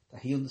Buddha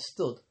that he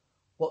understood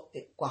what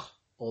it was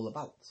all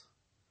about.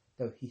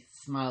 Though he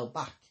smiled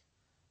back,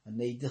 and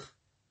they just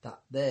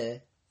that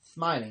there,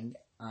 smiling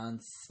and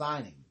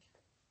smiling.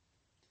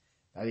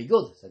 Very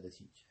good, said the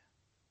teacher.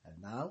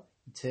 And now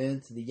he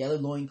turned to the yellow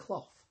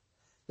loincloth.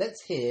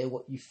 Let's hear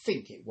what you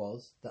think it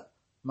was that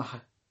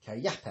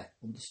Mahakasyapa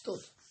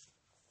understood.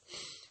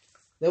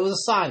 There was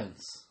a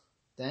silence.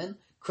 Then,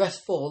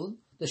 crestfallen,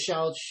 the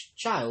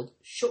child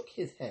shook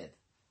his head.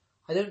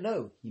 I don't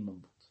know, he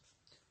mumbled.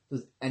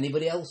 Does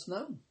anybody else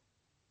know?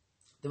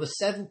 There were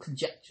several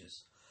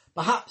conjectures.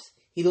 Perhaps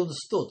he'd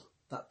understood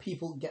that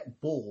people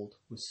get bored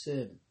with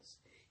sermons,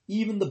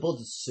 even the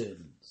Buddha's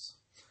sermons.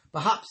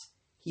 Perhaps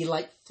he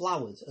liked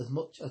flowers as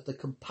much as the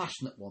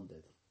compassionate one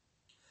did.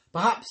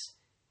 Perhaps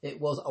it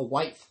was a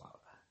white flower,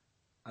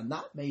 and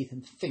that made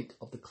him think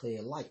of the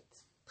clear light.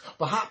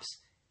 Perhaps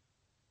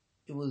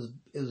it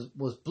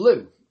was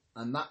blue,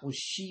 and that was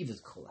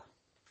Shiva's colour.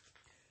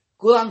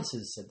 Good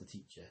answers, said the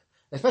teacher,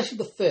 especially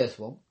the first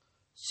one.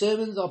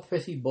 Sermons are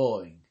pretty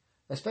boring,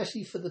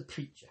 especially for the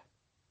preacher.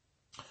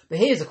 But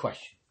here's a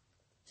question.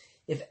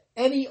 If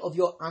any of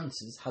your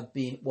answers had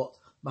been what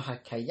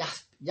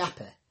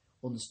Mahakasyapa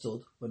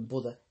understood when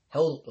Buddha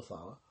held up the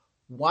flower,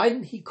 why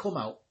didn't he come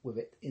out with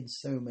it in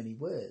so many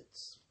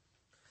words?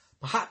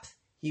 Perhaps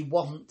he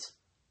wasn't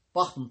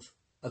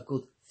a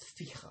good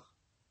speaker.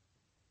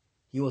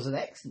 He was an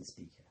excellent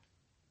speaker.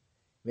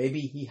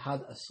 Maybe he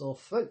had a sore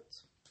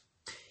throat.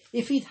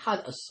 If he'd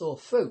had a sore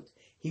throat,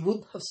 he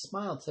wouldn't have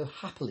smiled so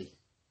happily.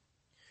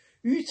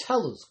 You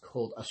tell us,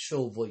 called a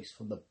shrill voice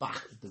from the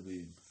back of the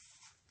room.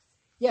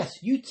 Yes,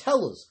 you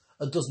tell us,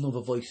 a dozen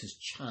other voices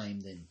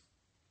chimed in.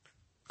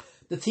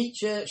 The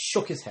teacher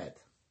shook his head.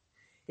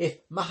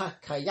 If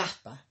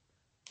Mahakasyapa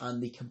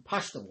and the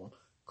compassionate one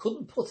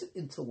couldn't put it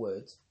into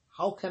words,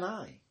 how can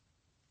I?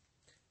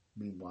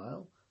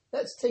 Meanwhile,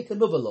 let's take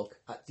another look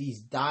at these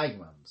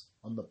diagrams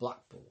on the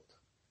blackboard.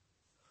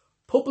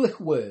 Public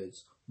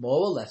words,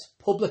 more or less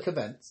public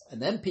events,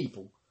 and then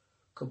people,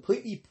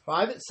 completely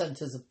private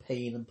centres of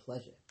pain and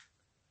pleasure.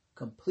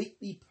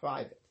 Completely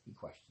private, he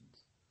questioned.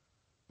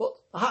 But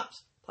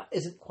perhaps that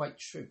isn't quite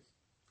true.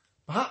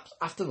 Perhaps,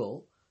 after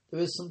all, there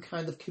is some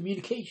kind of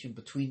communication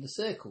between the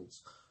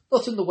circles,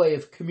 not in the way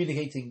of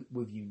communicating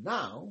with you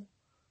now,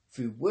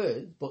 through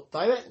words, but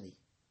directly.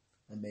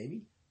 And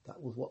maybe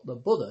that was what the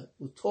Buddha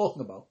was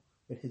talking about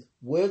when his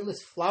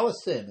wordless flower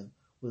sermon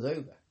was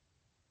over.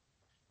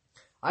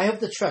 I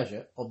have the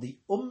treasure of the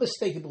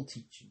unmistakable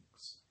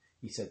teachings.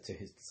 he said to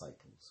his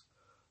disciples.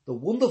 The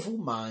wonderful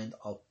mind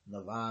of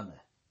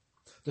Nirvana.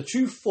 The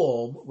true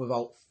form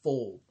without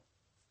form.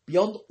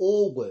 Beyond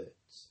all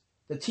words.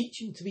 The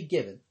teaching to be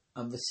given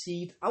and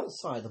received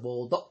outside of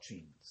all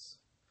doctrines.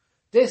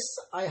 This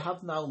I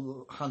have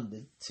now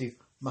handed to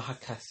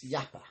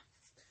Mahakasyapa.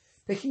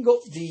 Picking up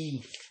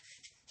the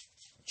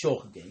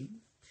chalk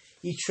again,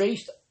 he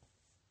traced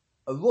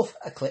a rough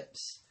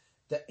ellipse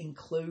that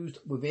enclosed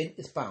within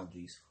its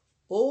boundaries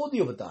all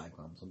the other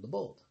diagrams on the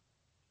board.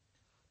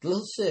 The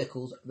little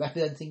circles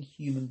representing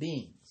human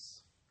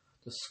beings,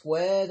 the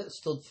square that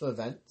stood for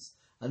events,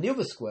 and the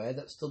other square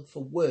that stood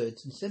for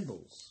words and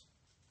symbols.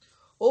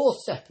 All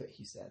separate,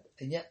 he said,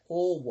 and yet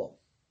all one.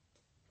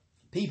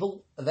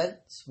 People,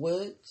 events,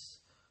 words,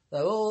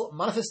 they're all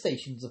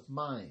manifestations of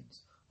mind,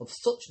 of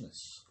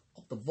suchness,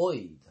 of the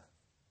void.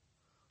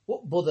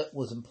 What Buddha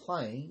was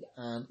implying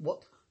and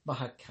what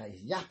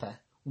Mahakasyapa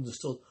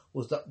understood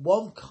was that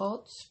one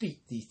can't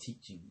speak these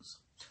teachings.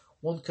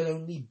 One can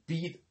only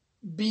be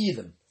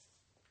them,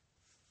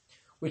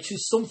 which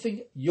is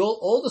something you'll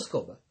all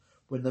discover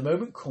when the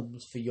moment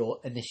comes for your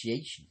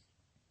initiation.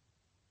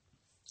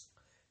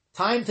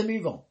 Time to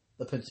move on,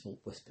 the principal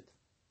whispered.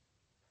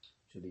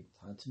 Should be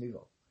time to move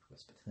on,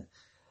 whispered.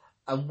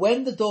 And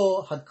when the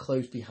door had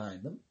closed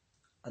behind them,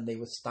 and they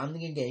were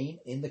standing again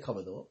in the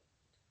corridor,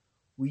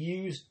 we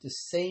used the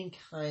same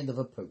kind of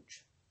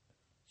approach,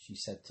 she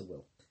said to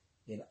Will,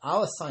 in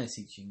our science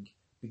teaching,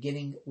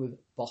 beginning with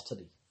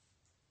botany.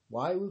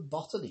 Why with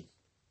botany?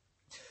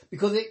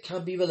 Because it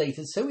can be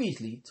related so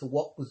easily to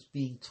what was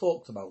being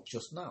talked about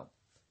just now,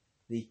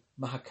 the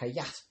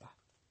Mahakasyapa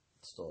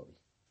story.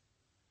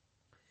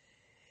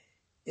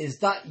 Is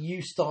that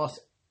your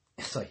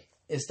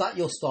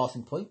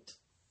starting point?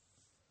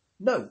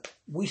 No,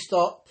 we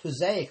start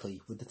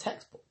prosaically with the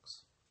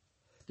textbooks.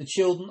 The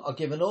children are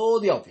given all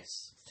the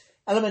obvious,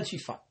 elementary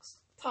facts,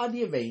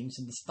 tidily arranged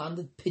in the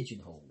standard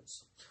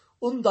pigeonholes.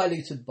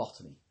 Undiluted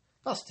botany,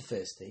 that's the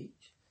first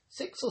stage,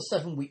 6 or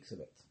 7 weeks of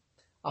it,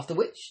 after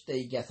which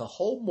they get a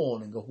whole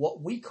morning of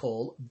what we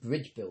call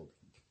bridge building,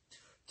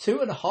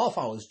 2.5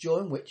 hours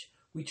during which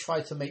we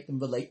try to make them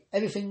relate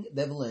everything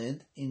they've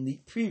learned in the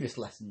previous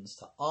lessons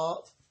to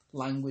art,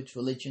 language,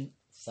 religion,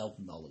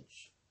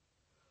 self-knowledge.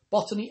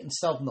 Botany and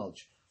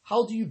self-knowledge.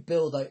 How do you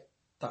build out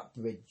that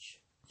bridge?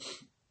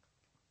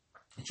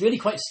 It's really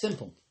quite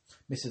simple,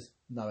 Mrs.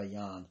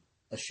 Narayan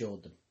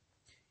assured them.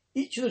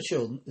 Each of the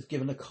children is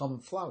given a common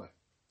flower.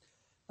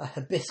 A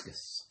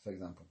hibiscus, for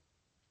example.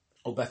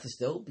 Or better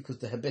still, because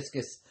the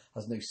hibiscus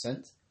has no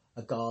scent,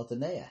 a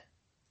gardenia.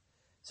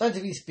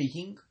 Scientifically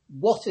speaking,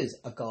 what is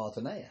a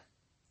gardenia?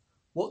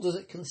 What does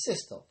it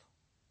consist of?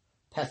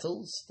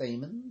 Petals,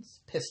 stamens,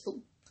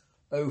 pistil,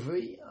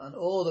 ovary, and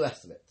all the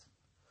rest of it.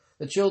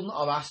 The children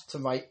are asked to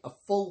write a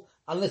full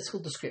analytical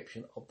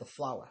description of the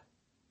flower,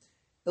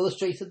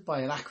 illustrated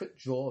by an accurate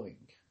drawing.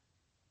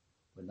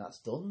 When that's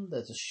done,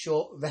 there's a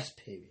short rest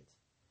period,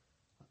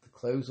 at the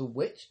close of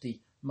which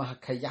the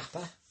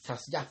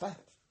Mahakasyapa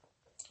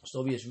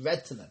story is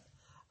read to them,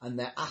 and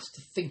they're asked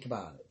to think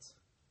about it.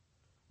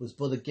 Was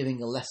Buddha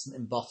giving a lesson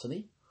in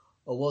botany,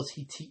 or was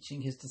he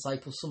teaching his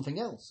disciples something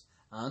else?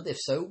 And if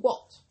so,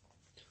 what?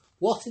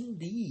 What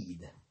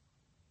indeed?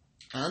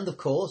 And of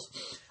course,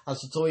 as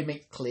the story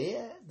makes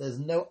clear, there's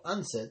no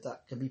answer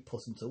that can be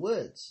put into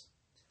words.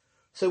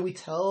 So we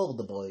tell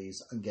the boys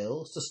and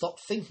girls to stop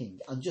thinking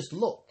and just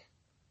look.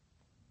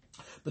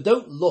 But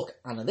don't look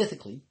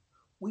analytically.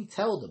 We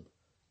tell them,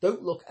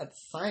 don't look as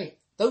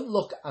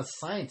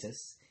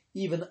scientists,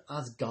 even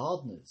as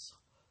gardeners.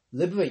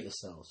 Liberate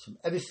yourselves from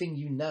everything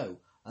you know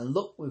and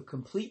look with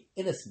complete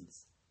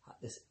innocence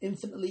at this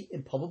infinitely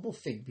improbable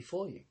thing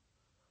before you.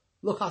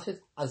 Look at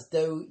it as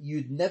though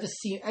you'd never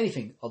seen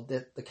anything of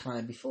the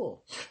kind before,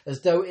 as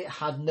though it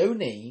had no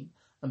name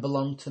and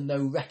belonged to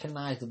no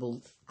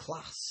recognisable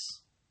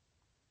class.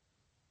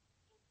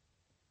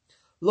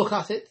 Look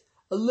at it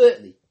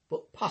alertly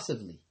but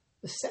passively,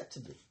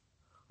 receptively,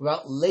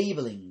 without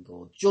labelling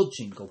or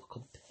judging or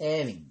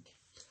comparing.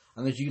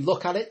 And as you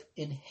look at it,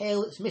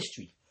 inhale its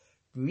mystery,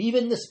 breathe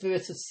in the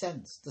spirit of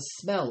sense, the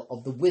smell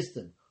of the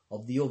wisdom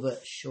of the other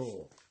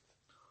shore.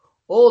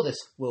 All this,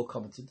 Will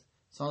commented,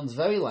 sounds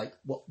very like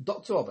what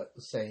Dr. Robert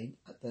was saying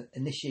at the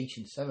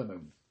initiation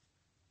ceremony.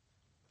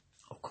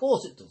 Of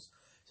course it does,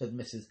 said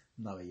Mrs.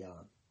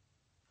 Narayan.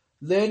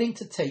 Learning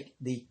to take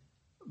the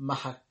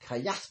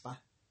Mahakasyapa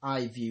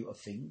eye view of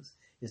things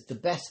is the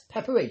best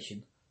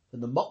preparation for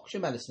the moksha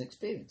medicine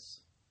experience.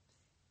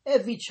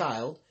 Every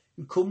child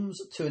who comes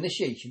to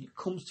initiation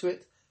comes to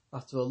it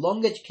after a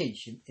long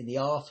education in the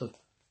art of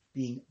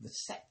being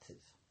receptive.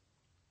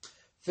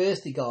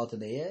 First the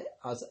gardenia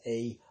as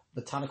a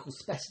botanical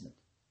specimen,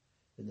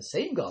 then the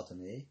same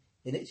gardenia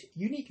in its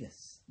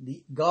uniqueness,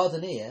 the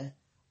gardenia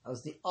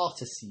as the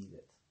artist sees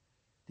it,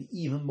 the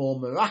even more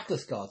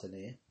miraculous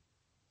gardenia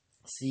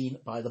seen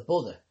by the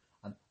Buddha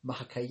and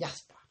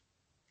Mahakasyapa.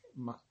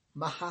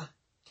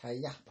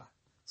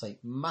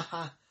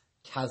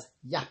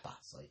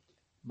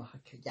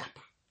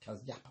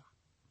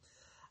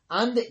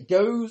 And it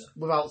goes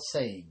without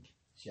saying,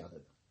 she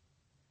added,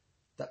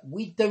 that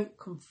we don't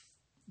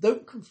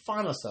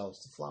confine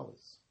ourselves to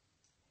flowers.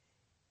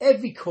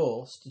 Every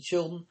course the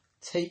children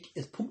take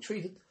is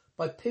punctuated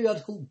by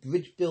periodical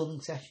bridge building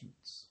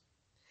sessions.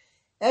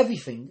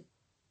 Everything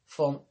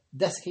from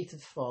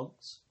dissected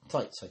frogs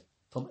to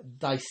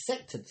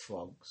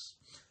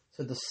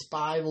the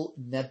spiral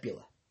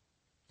nebula.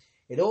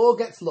 It all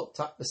gets looked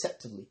at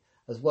receptively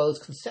as well as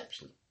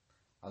conceptually,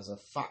 as a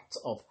fact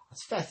of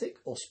aesthetic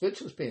or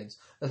spiritual experience,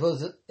 as well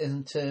as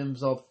in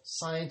terms of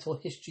science or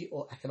history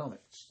or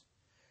economics.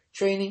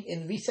 Training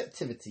in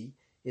receptivity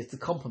is the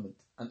complement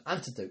and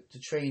antidote to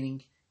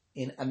training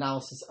in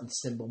analysis and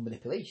symbol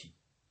manipulation.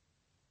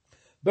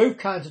 Both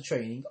kinds of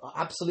training are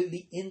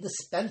absolutely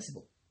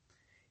indispensable.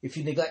 If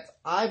you neglect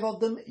either of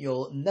them,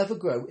 you'll never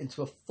grow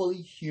into a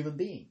fully human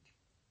being.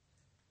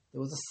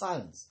 There was a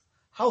silence.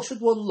 How should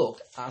one look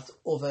at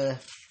other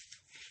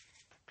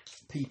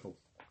people?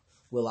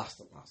 Will asked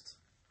at last.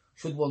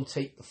 Should one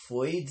take the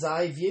Freud's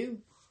eye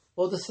view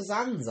or the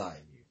Cézanne's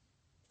eye view?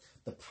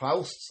 The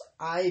Proust's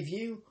eye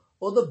view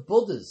or the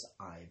Buddha's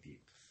eye view?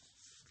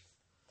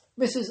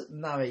 Mrs.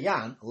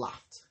 Narayan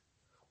laughed.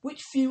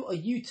 Which view are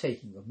you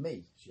taking of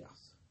me? She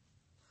asked.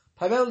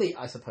 Primarily,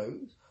 I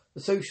suppose,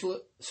 the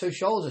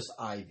sociologist's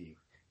eye view,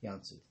 he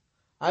answered.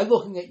 I'm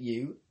looking at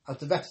you as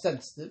the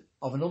representative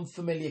of an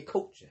unfamiliar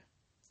culture,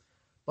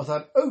 but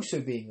I'm also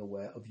being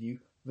aware of you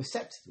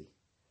receptively,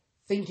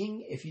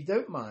 thinking, if you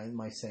don't mind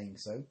my saying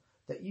so,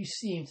 that you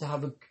seem to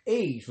have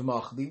aged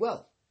remarkably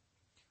well.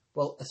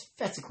 Well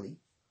aesthetically,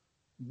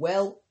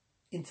 well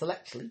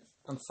intellectually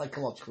and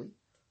psychologically,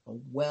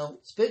 and well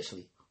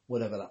spiritually,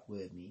 whatever that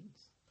word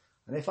means.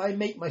 And if I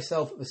make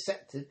myself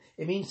receptive,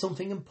 it means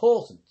something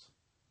important.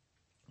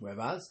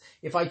 Whereas,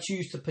 if I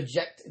choose to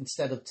project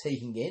instead of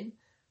taking in,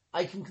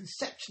 I can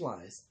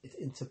conceptualize it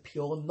into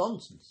pure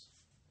nonsense.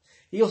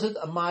 He uttered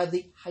a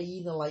mildly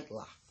hyena-like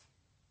laugh.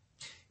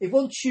 If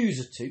one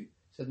chooses to,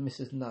 said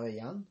Mrs.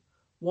 Narayan,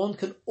 one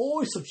can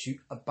always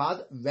substitute a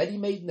bad,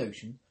 ready-made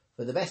notion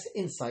for the best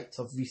insights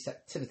of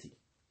receptivity.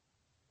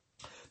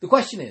 The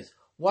question is,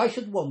 why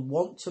should one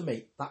want to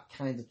make that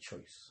kind of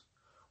choice?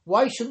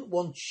 Why shouldn't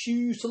one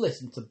choose to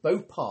listen to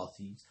both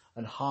parties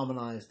and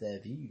harmonise their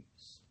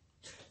views?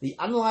 The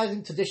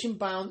analysing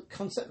tradition-bound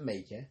concept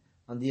maker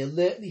and the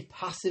alertly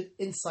passive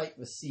insight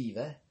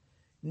receiver,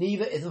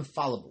 neither is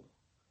infallible,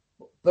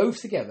 but both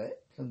together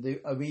can do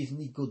a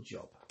reasonably good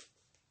job.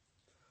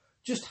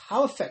 Just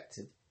how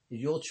effective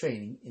is your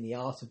training in the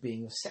art of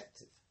being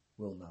receptive?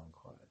 Will now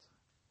inquired.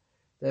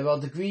 There are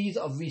degrees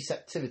of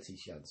receptivity,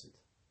 she answered.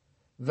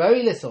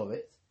 Very little of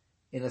it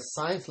in a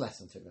science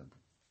lesson, for example.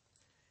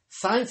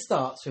 Science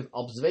starts with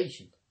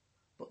observation,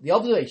 but the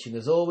observation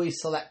is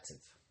always selective.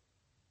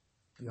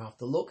 You have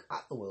to look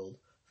at the world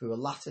through a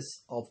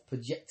lattice of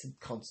projected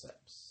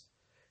concepts.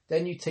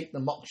 Then you take the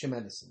moksha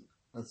medicine,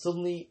 and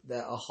suddenly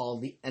there are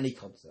hardly any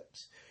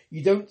concepts.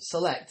 You don't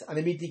select and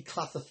immediately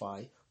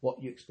classify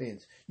what you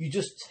experience. You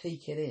just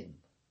take it in.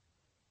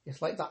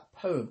 It's like that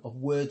poem of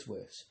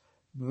Wordsworth's.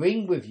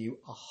 Bring with you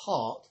a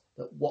heart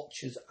that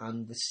watches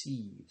and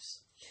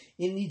receives.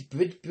 In these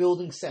bridge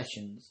building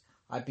sessions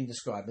I've been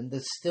describing,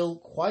 there's still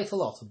quite a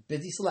lot of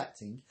busy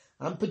selecting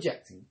and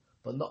projecting,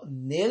 but not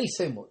nearly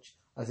so much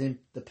as in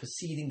the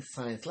preceding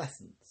science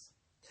lessons.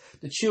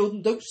 The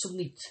children don't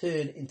suddenly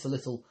turn into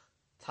little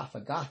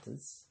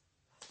tathagatas.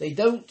 They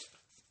don't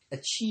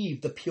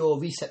achieve the pure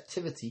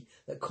receptivity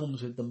that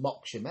comes with the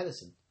moksha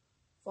medicine.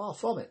 Far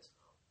from it.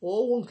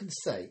 All one can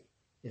say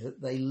is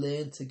that they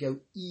learn to go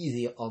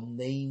easier on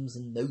names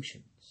and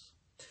notions.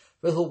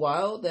 For a little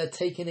while, they're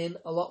taking in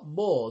a lot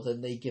more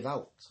than they give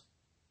out.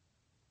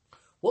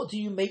 What do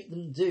you make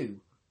them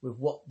do with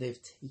what they've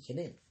taken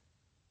in?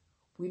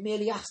 We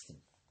merely ask them,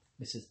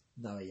 Mrs.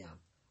 Narayan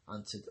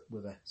answered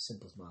with a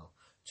simple smile,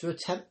 to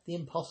attempt the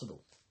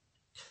impossible.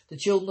 The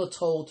children are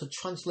told to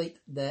translate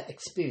their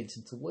experience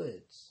into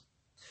words,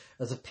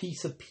 as a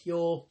piece of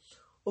pure,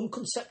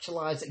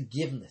 unconceptualized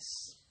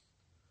giveness.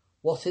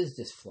 What is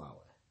this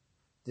flower?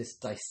 This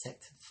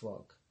dissected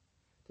frog?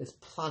 This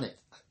planet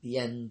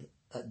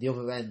at the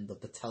other end of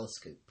the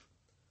telescope?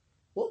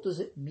 What does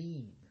it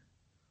mean?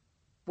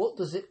 What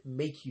does it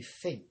make you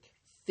think,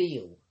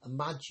 feel,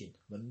 imagine,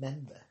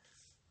 remember?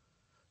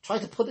 Try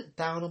to put it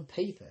down on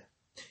paper.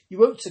 You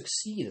won't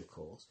succeed, of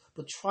course,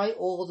 but try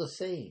all the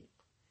same.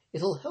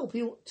 It'll help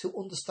you to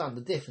understand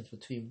the difference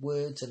between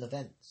words and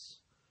events,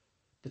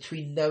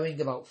 between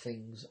knowing about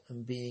things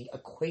and being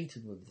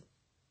acquainted with them.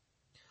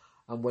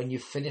 And when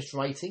you've finished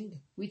writing,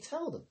 we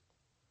tell them,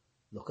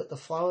 look at the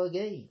flower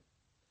again.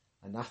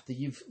 And after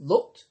you've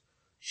looked,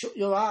 shut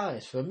your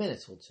eyes for a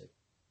minute or two.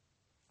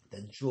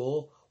 Then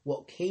draw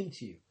what came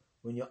to you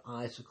when your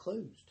eyes were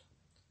closed.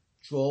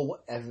 Draw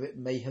whatever it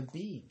may have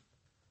been.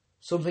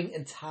 Something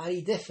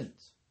entirely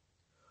different.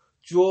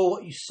 Draw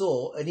what you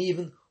saw and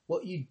even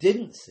what you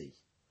didn't see.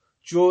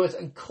 Draw it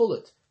and colour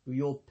it with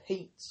your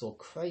paints or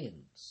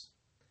crayons.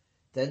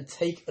 Then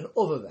take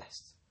another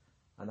rest.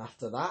 And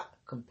after that,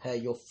 compare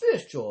your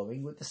first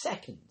drawing with the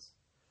second.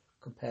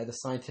 Compare the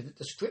scientific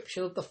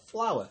description of the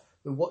flower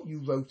with what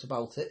you wrote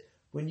about it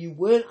when you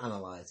weren't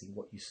analysing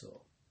what you saw.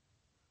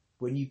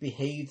 when you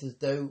behaved as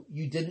though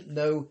you didn't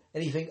know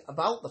anything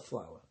about the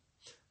flower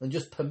and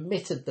just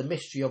permitted the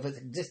mystery of its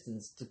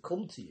existence to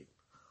come to you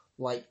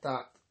like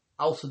that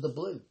out of the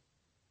blue.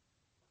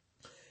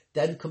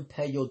 Then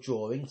compare your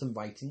drawings and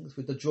writings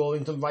with the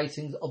drawings and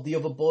writings of the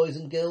other boys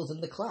and girls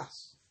in the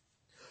class.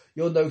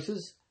 You'll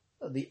notice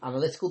that the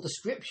analytical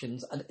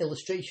descriptions and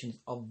illustrations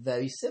are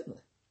very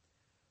similar,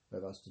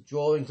 whereas the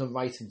drawings and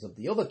writings of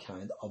the other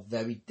kind are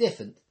very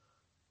different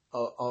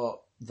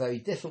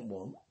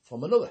one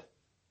from another.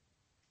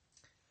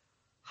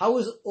 How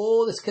is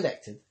all this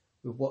connected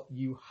with what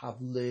you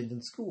have learned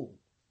in school,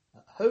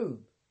 at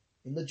home,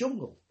 in the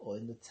jungle, or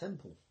in the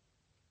temple?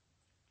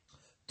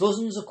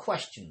 Dozens of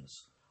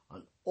questions,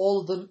 and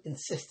all of them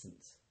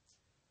insistent.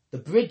 The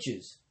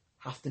bridges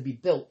have to be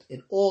built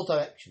in all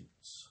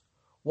directions.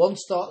 One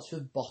starts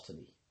with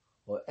botany,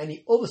 or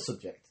any other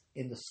subject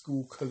in the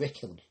school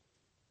curriculum.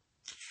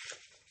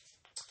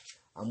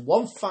 And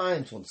one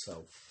finds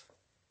oneself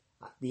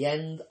at the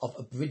end of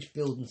a bridge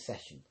building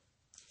session,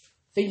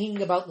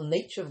 thinking about the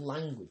nature of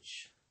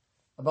language,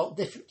 about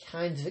different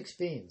kinds of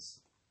experience,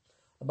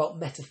 about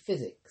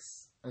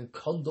metaphysics and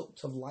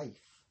conduct of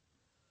life,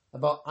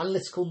 about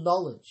analytical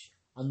knowledge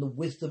and the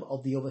wisdom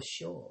of the other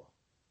shore.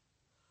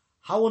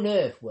 How on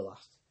earth, Will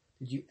asked,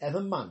 did you ever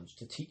manage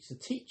to teach the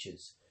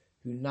teachers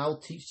who now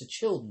teach the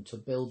children to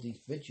build these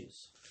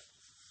bridges?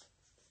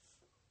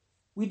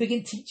 We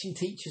began teaching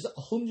teachers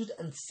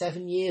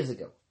 107 years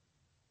ago,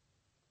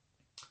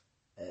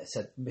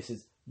 said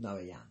Mrs.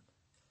 Narayan.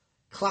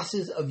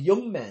 Classes of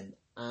young men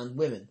and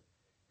women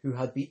who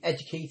had been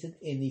educated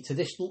in the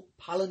traditional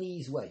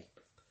Palanese way.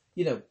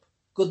 You know,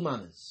 good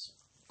manners,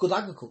 good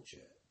agriculture,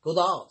 good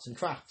arts and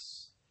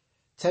crafts,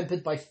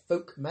 tempered by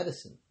folk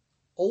medicine,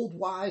 old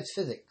wives'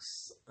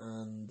 physics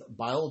and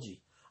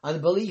biology, and a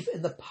belief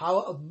in the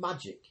power of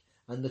magic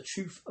and the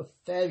truth of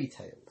fairy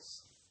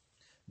tales.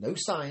 No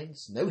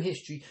science, no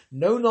history,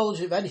 no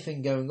knowledge of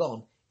anything going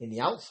on in the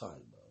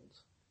outside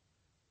world.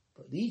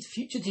 But these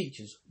future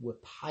teachers were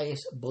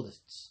pious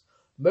Buddhists.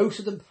 Most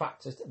of them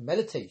practiced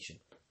meditation,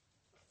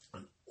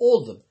 and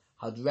all of them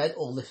had read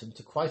or listened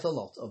to quite a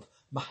lot of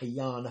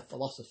Mahayana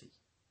philosophy.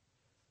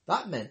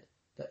 That meant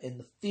that in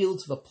the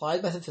fields of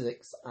applied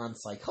metaphysics and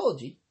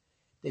psychology,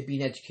 they'd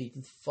been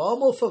educated far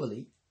more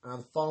thoroughly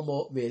and far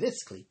more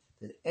realistically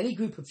than any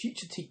group of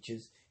future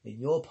teachers in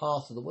your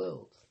part of the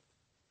world.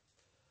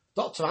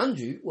 Dr.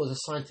 Andrew was a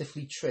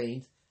scientifically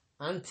trained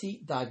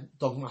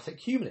anti-dogmatic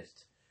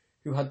humanist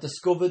who had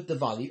discovered the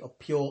value of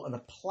pure and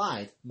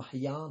applied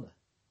Mahayana.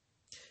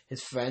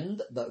 His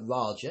friend, the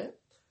Raja,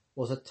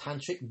 was a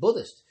tantric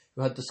Buddhist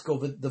who had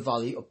discovered the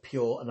value of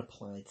pure and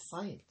applied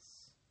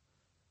science.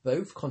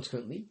 Both,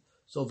 consequently,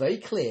 saw very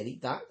clearly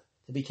that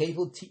to be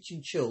capable of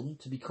teaching children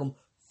to become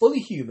fully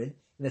human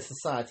in a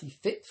society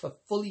fit for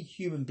fully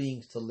human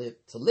beings to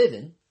live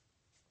in,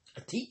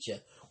 a teacher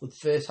would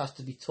first have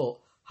to be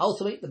taught how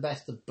to make the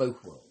best of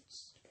both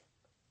worlds.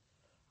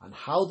 And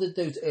how did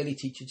those early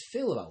teachers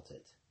feel about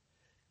it?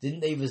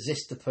 Didn't they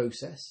resist the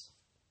process?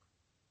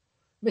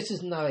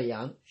 Mrs.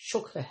 Narayan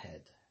shook her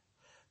head.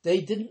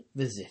 They didn't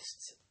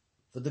resist,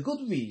 for the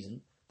good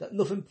reason that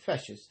nothing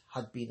precious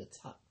had been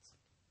attacked.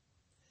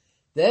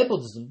 Their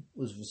Buddhism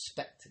was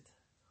respected.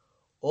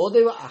 All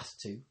they were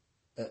asked to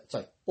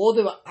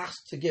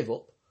give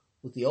up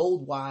was the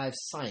old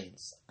wives'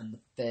 science and the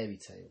fairy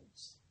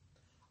tales.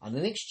 And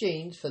in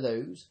exchange for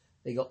those,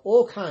 they got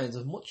all kinds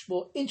of much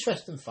more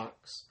interesting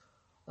facts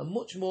and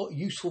much more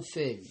useful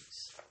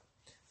theories.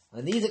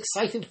 And these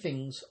exciting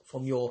things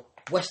from your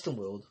Western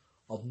world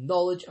of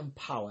knowledge and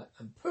power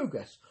and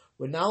progress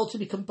were now to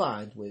be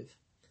combined with,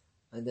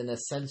 and in a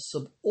sense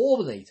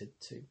subordinated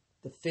to,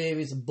 the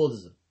theories of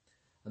Buddhism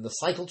and the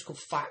psychological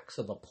facts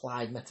of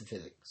applied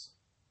metaphysics.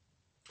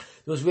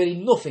 There was really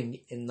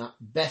nothing in that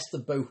best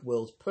of both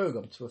worlds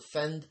program to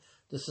offend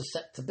the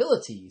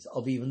susceptibilities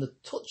of even the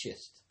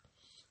touchiest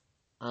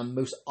and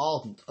most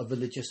ardent of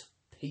religious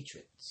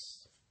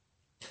patriots.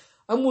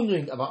 I'm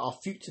wondering about our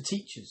future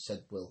teachers,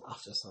 said Will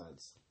after a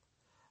silence.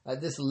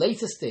 At this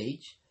later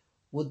stage,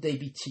 would they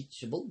be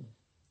teachable?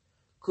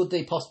 Could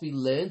they possibly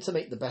learn to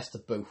make the best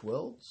of both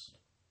worlds?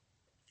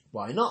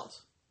 Why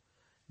not?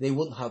 They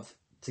wouldn't have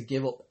to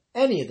give up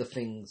any of the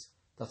things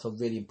that are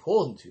really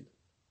important to them.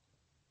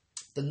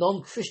 The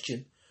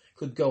non-Christian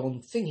could go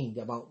on thinking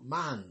about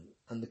man,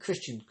 and the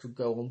Christian could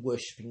go on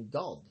worshipping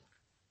God.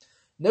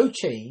 No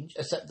change,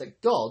 except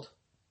that God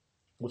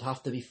would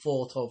have to be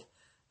thought of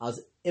as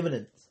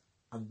immanent,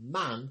 and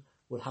man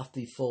would have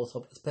to be thought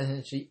of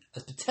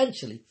as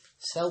potentially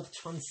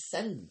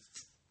self-transcendent.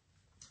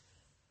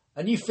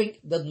 And you think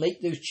they'd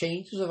make those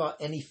changes without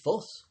any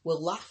fuss?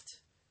 Will laughed.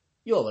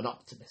 You're an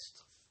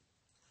optimist.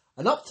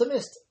 An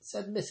optimist,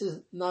 said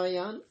Mrs.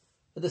 Narayan,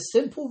 for the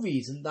simple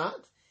reason that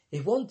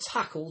if one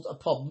tackles a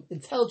problem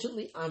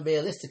intelligently and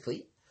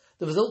realistically,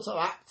 the results are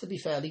apt to be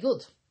fairly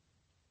good.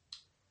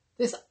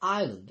 This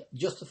island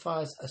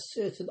justifies a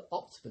certain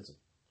optimism.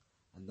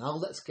 And now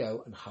let's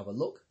go and have a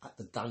look at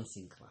the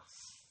dancing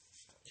class.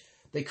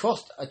 They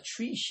crossed a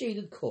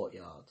tree-shaded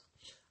courtyard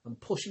and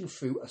pushing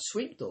through a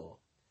swing door,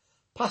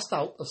 passed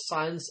out of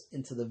silence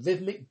into the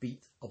rhythmic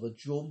beat of a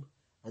drum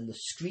and the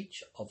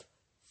screech of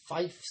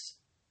fifes,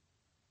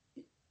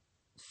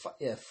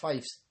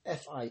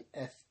 F-I-F-E-S,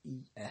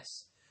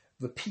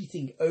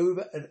 repeating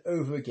over and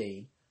over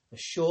again a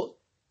short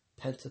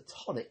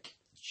pentatonic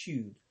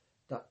tune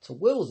that to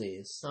Will's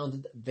ears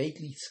sounded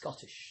vaguely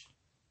Scottish.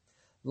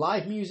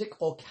 Live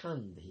music or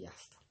canned, he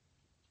asked.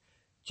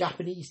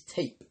 Japanese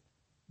tape,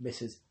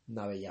 Mrs.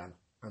 Narayan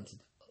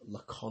answered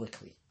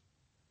laconically.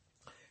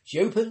 She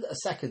opened a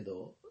second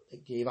door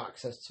that gave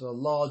access to a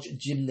large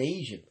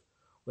gymnasium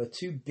where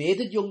two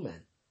bearded young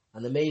men,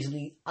 an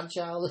amazingly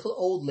agile little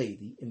old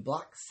lady in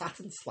black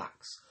satin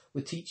slacks,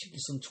 were teaching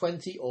some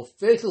 20 or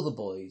 30 little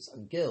boys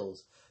and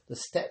girls the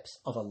steps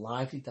of a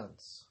lively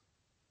dance.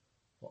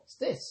 What's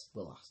this?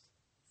 Will asked.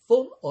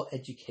 Fun or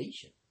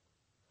education?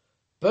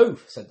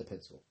 Both, said the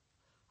principal,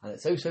 and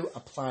it's also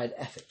applied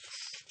ethics.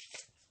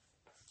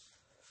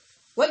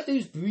 Like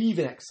those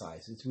breathing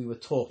exercises we were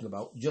talking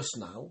about just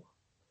now,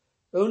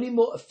 only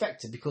more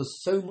effective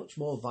because so much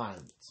more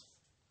violent.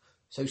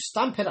 So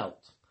stamp it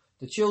out.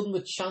 The children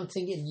were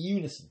chanting in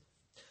unison,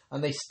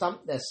 and they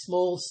stamped their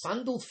small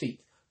sandaled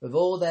feet with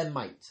all their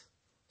might.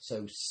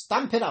 So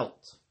stamp it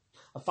out.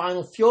 A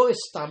final furious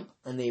stamp,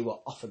 and they were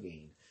off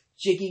again,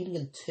 jigging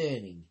and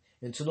turning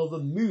into another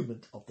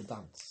movement of the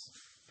dance.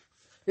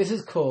 This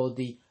is called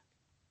the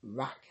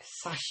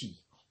Raksashi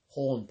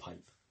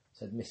hornpipe,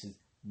 said Mrs.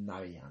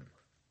 Narayan.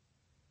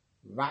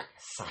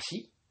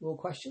 Raksashi? Will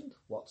questioned.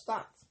 What's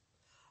that?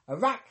 A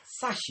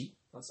Raksashi,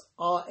 that's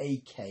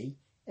Raksasi.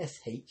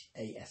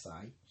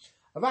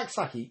 A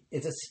Raksashi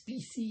is a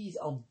species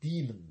of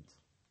demon,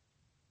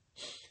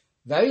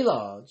 very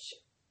large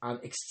and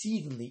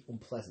exceedingly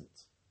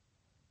unpleasant.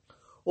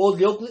 All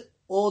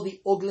the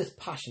ugliest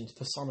passions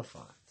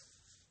personified.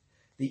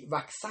 The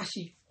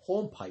Raksashi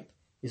hornpipe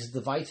is a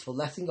device for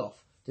letting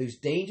off those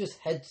dangerous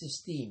heads of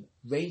steam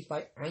raised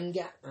by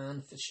anger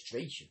and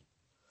frustration.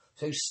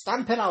 So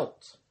stamp it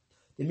out.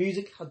 The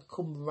music had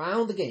come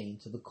round again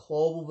to the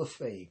choral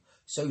refrain.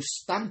 So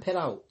stamp it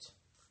out.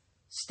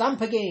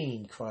 Stamp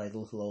again, cried the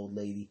little old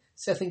lady,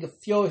 setting a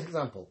furious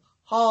example.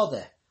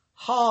 Harder,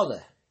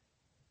 harder.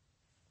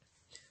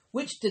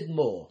 Which did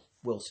more,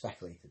 Will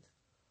speculated,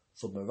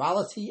 for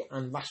morality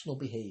and rational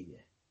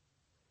behaviour?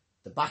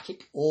 The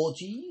Bacchic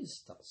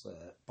orgies, that's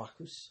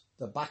Bacchus,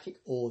 the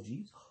Bacchic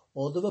orgies,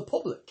 or the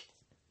Republic?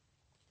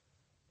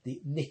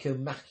 The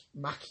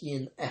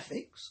Nicomachean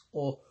ethics,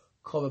 or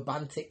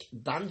Corybantic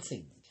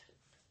dancing?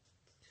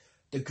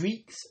 The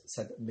Greeks,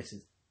 said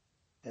Mrs.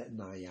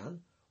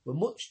 Narayan, were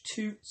much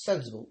too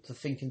sensible to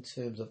think in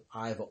terms of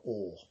either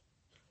or.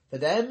 For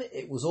them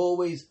it was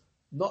always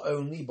not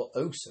only but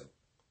also,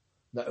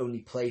 not only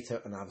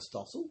Plato and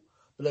Aristotle,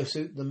 but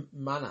also the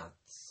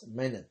Maenads,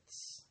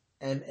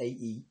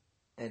 M-A-E-N-A-D-S.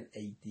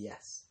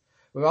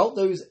 Without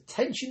those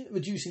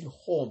tension-reducing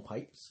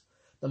hornpipes,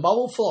 the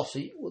moral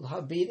philosophy would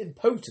have been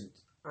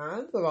impotent,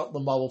 and without the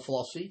moral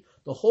philosophy,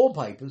 the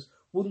hornpipers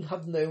wouldn't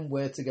have known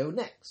where to go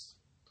next.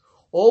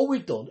 All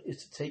we've done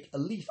is to take a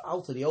leaf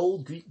out of the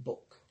old Greek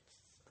book.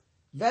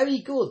 Very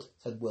good,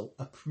 said Will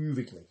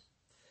approvingly.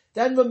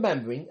 Then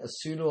remembering, as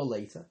sooner or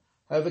later,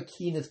 however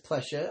keen his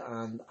pleasure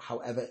and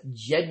however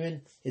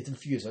genuine his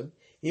enthusiasm,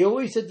 he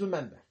always did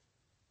remember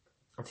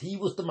that he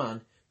was the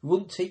man who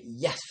wouldn't take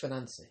yes for an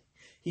answer.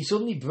 He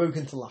suddenly broke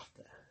into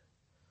laughter.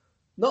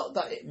 Not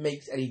that it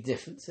makes any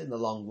difference in the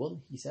long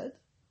run, he said.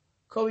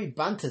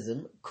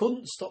 Corybantism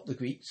couldn't stop the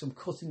Greeks from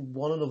cutting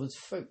one another's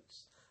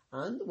throats,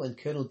 and when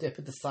Colonel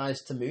Dipper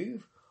decides to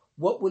move,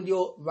 what will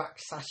your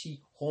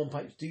Raksashi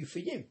hornpipes do for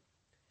you?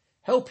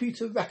 Help you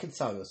to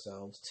reconcile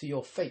yourselves to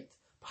your fate.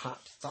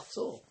 Perhaps that's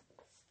all.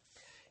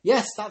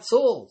 Yes, that's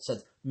all,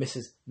 said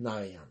Mrs.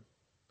 Narayan.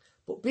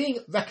 But being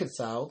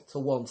reconciled to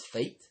one's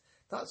fate,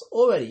 that's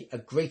already a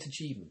great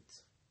achievement.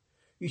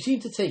 You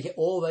seem to take it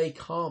all very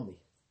calmly.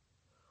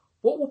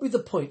 What would be the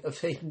point of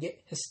taking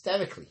it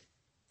hysterically?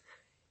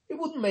 It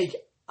wouldn't make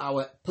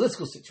our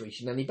political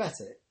situation any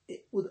better.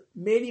 It would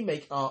merely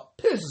make our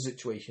personal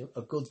situation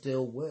a good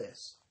deal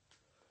worse.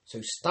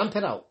 So stamp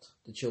it out,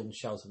 the children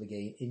shouted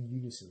again in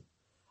unison,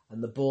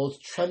 and the boards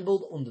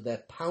trembled under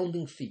their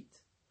pounding feet.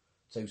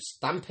 So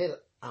stamp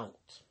it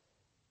out.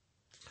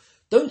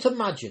 Don't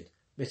imagine,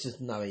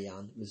 Mrs.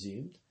 Narayan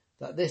resumed,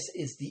 that this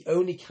is the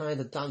only kind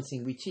of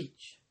dancing we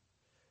teach.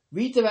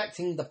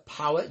 Redirecting the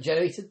power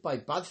generated by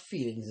bad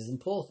feelings is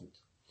important,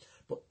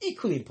 but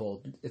equally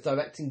important is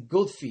directing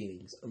good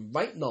feelings and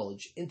right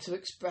knowledge into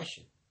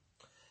expression.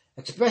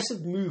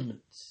 Expressive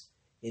movements,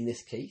 in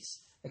this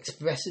case,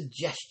 expressive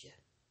gesture.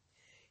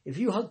 If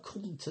you had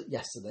come to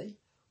yesterday,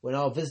 when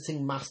our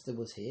visiting master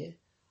was here,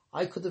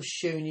 I could have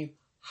shown you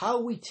how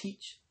we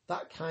teach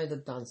that kind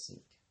of dancing.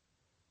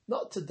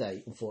 Not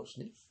today,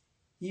 unfortunately.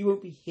 He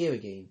won't be here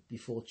again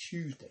before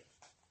Tuesday.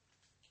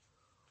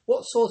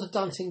 What sort of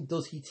dancing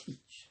does he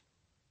teach?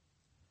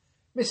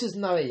 Mrs.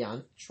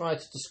 Narayan tried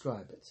to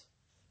describe it.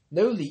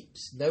 No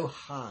leaps, no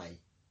high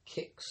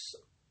kicks,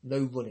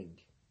 no running.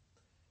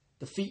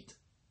 The feet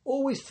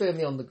always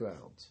firmly on the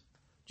ground.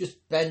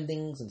 Just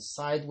bendings and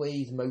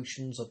sideways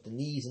motions of the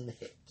knees and the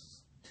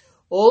hips.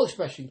 all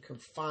expression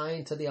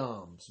confined to the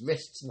arms,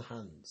 wrists and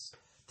hands,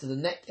 to the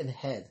neck and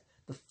head,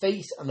 the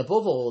face and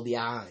above all the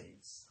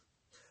eyes.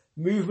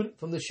 Movement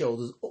from the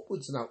shoulders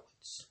upwards and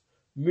outwards.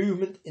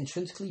 Movement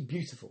intrinsically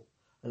beautiful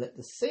and at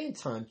the same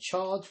time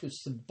charged with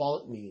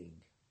symbolic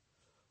meaning.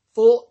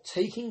 Thought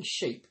taking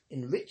shape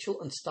in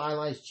ritual and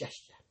stylized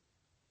gesture.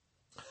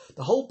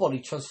 The whole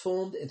body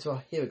transformed into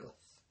a hieroglyph,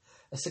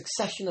 a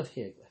succession of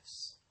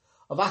hieroglyphs,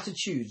 of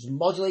attitudes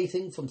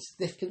modulating from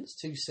significance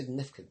to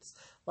significance,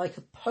 like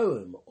a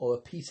poem or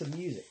a piece of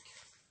music.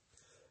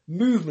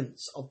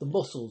 Movements of the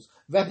muscles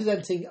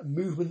representing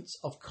movements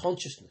of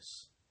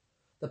consciousness.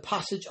 The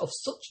passage of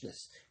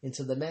suchness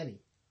into the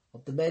many,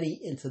 of the many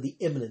into the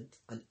immanent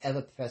and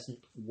ever-present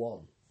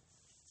one.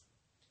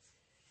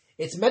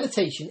 It's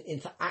meditation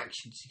into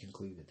action, she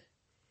concluded.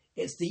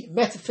 It's the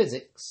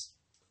metaphysics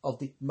of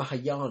the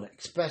Mahayana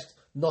expressed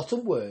not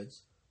in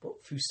words,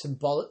 but through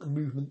symbolic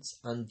movements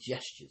and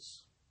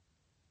gestures.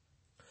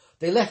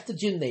 They left the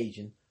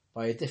gymnasium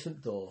by a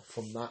different door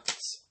from that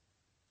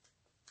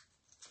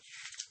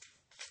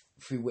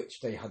through which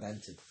they had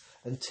entered,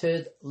 and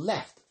turned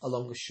left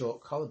along a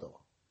short corridor.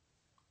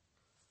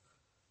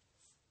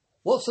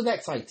 "What's the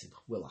next item?"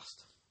 Will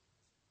asked.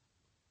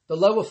 "The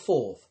lower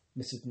fourth,"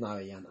 Mrs.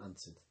 Narayan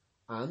answered,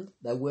 "and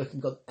they're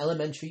working on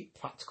elementary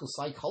practical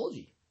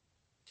psychology."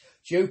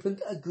 She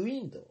opened a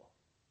green door.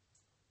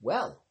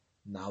 "Well,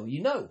 now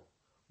you know,"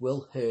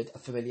 Will heard a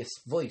familiar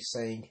voice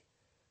saying.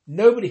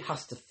 "Nobody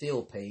has to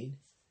feel pain.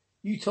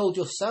 You told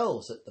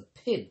yourselves that the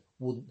pin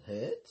wouldn't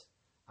hurt,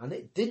 and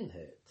it didn't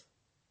hurt."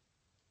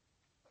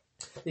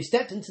 They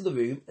stepped into the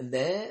room, and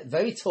there,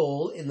 very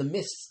tall, in the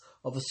midst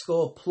of a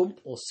score of plump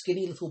or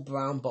skinny little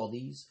brown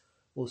bodies,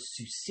 was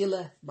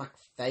Susila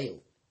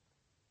MacPhail.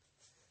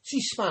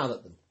 She smiled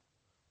at them,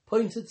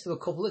 pointed to a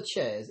couple of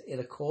chairs in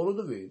a corner of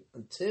the room,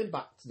 and turned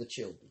back to the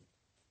children.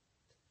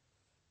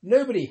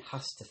 "Nobody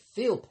has to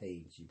feel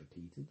pain," she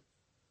repeated,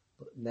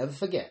 "but never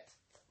forget,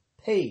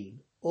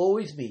 pain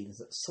always means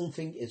that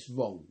something is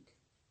wrong.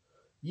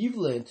 You've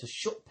learned to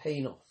shut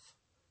pain off,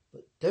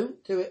 but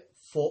don't do it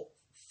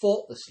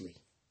thoughtlessly.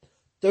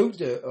 Don't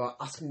do it without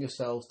asking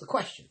yourselves the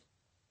question,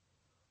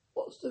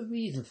 what's the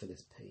reason for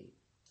this pain?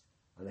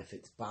 And if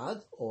it's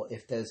bad, or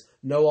if there's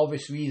no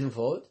obvious reason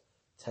for it,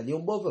 tell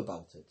your mother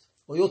about it,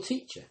 or your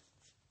teacher,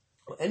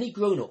 or any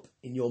grown-up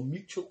in your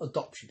mutual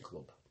adoption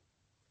club.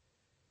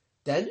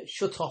 Then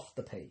shut off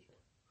the pain.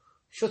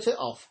 Shut it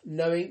off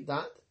knowing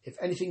that if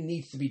anything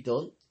needs to be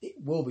done,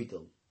 it will be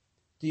done.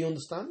 Do you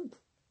understand?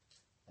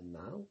 And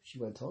now," she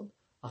went on,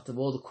 after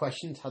all the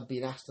questions had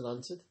been asked and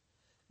answered,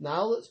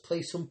 "now let's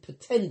play some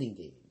pretending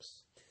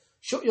games.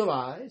 Shut your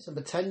eyes and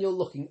pretend you're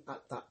looking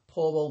at that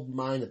poor old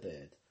miner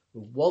bird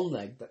with one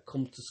leg that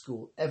comes to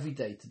school every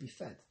day to be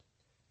fed.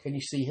 Can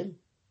you see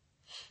him?"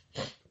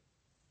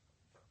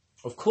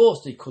 Of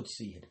course they could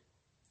see him.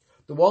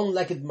 The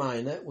one-legged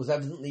miner was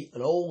evidently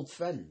an old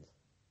friend.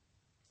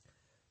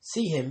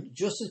 See him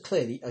just as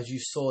clearly as you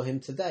saw him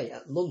today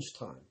at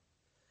lunchtime.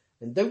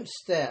 And don't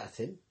stare at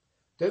him.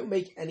 Don't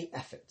make any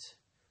effort.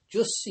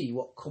 Just see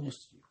what comes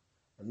to you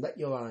and let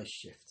your eyes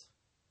shift.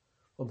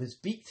 From his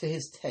beak to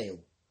his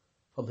tail,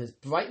 from his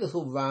bright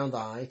little round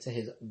eye to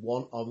his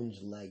one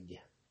orange leg.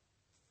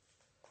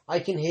 "I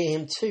can hear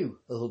him too,"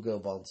 the little girl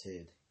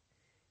volunteered.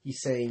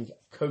 "He's saying,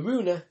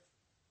 'Karuna,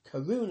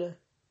 Karuna.'"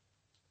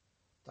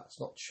 "That's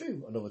not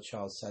true," another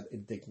child said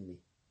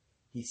indignantly.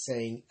 "He's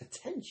saying,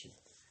 'Attention.'"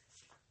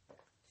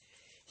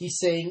 "He's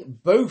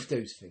saying both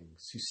those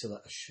things,"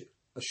 Susila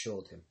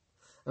assured him,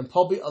 "and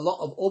probably a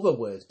lot of other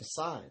words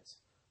besides.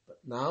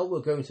 But now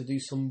we're going to do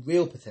some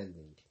real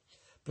pretending.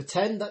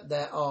 Pretend that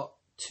there are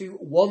 2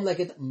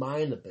 one-legged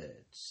miner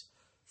birds,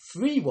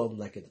 3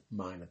 one-legged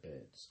miner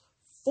birds,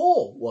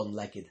 4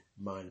 one-legged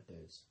miner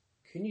birds.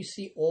 Can you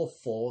see all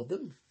 4 of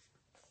them?"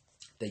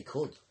 They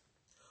could.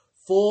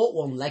 4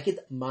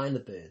 one-legged miner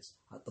birds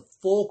at the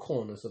 4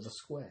 corners of a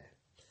square,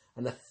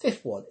 and a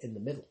 5th one in the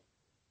middle.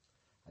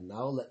 And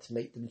now let's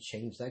make them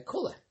change their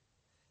colour.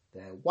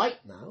 They're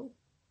white now.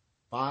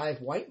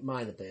 5 white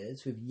miner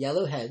birds with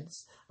yellow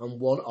heads and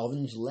 1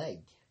 orange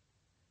leg.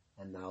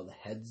 And now the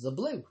heads are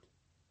blue.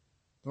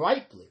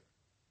 Bright blue.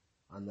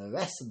 And the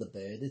rest of the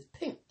bird is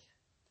pink.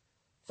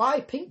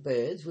 5 pink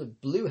birds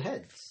with blue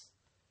heads.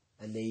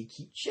 And they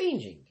keep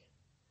changing.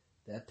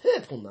 They're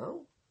purple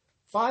now.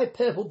 5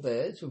 purple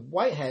birds with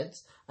white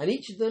heads, and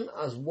each of them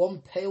has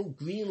 1 pale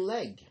green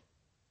leg.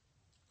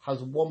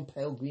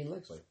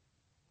 Sorry.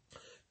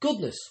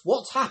 Goodness,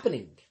 what's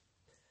happening?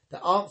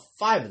 There aren't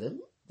 5 of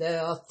them.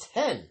 There are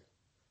 10.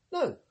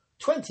 No,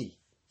 20,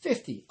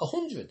 50,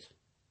 100.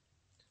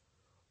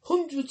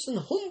 Hundreds and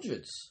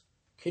hundreds.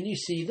 Can you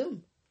see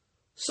them?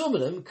 Some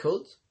of them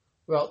could,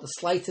 without the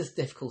slightest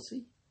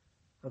difficulty.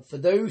 And for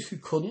those who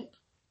couldn't,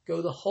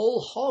 go the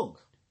whole hog.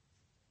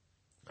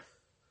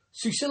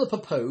 Susila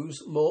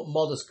proposed more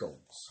modest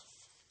goals.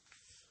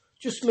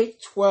 "Just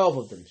make 12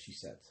 of them," she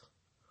said.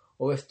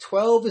 "Or if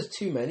 12 is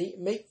too many,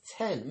 make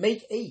 10,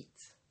 make 8.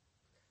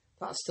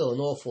 That's still an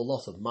awful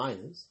lot of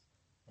miners."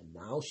 And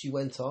now she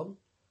went on,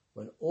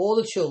 when all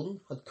the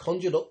children had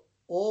conjured up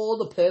all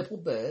the purple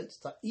birds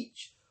that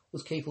each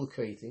was capable of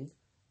creating.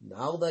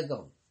 Now they're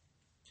gone.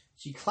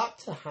 She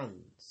clapped her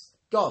hands.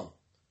 Gone.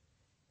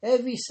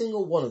 Every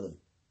single one of them.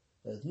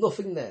 There's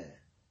nothing there.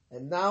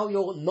 And now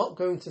you're not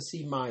going to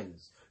see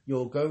miners.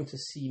 You're going to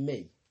see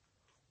me.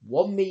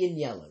 1 me in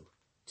yellow.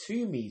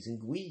 2 me's in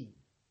green.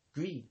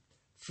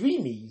 3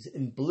 me's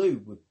in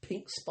blue with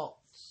pink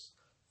spots.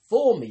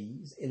 4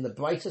 me's in the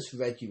brightest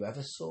red you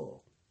ever saw.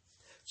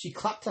 She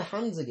clapped her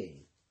hands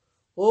again.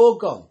 All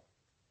gone.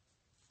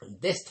 And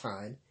this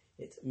time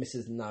it's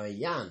Mrs.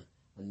 Narayan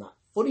and that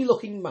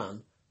funny-looking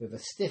man with a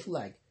stiff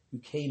leg who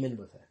came in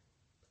with her.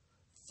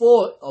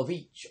 4 of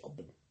each of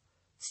them,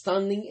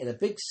 standing in a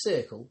big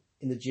circle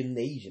in the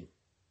gymnasium.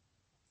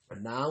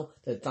 And now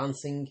they're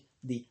dancing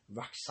the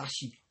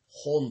Raksashi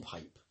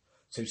hornpipe.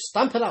 So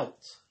stamp it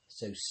out.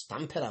 So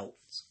stamp it out.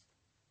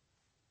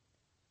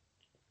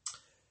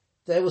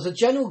 There was a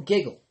general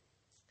giggle.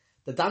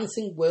 The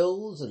dancing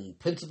wills and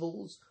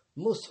principals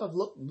must have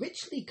looked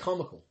richly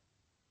comical.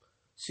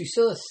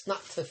 Susilla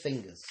snapped her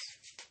fingers.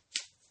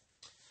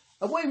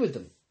 Away with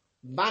them.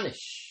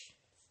 Vanish.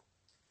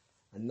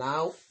 And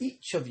now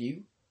each of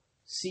you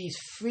sees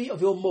 3 of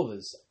your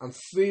mothers and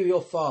 3 of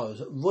your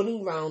fathers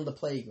running round the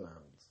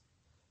playground.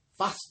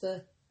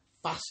 Faster,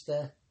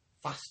 faster,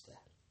 faster.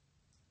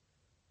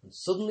 And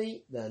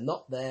suddenly they're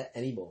not there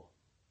anymore.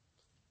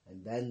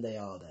 And then they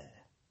are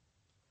there.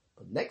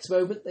 But next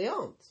moment they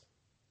aren't.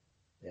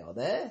 They are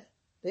there,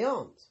 they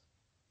aren't.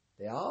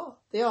 They are,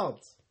 they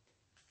aren't.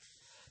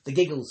 The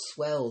giggles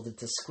swelled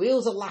into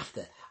squeals of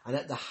laughter, and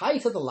at the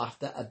height of the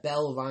laughter a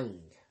bell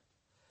rang.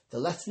 The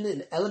lesson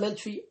in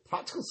elementary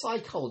practical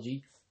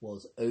psychology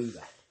was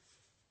over.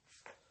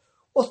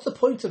 What's the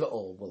point of it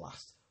all, Will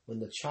asked, when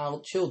the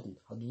children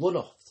had run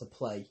off to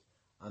play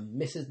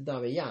and Mrs.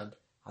 Narayan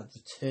had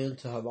returned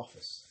to her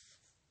office.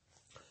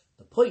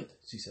 The point,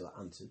 Susilla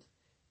answered,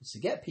 is to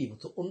get people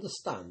to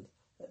understand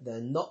that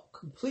they're not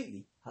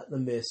completely at the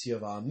mercy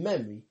of our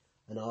memory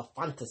and our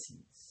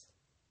fantasies.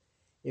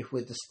 If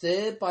we're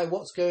disturbed by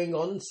what's going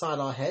on inside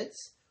our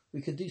heads,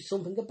 we can do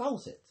something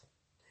about it.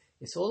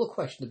 It's all a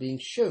question of being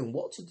shown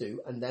what to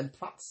do and then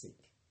practicing.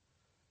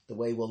 The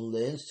way one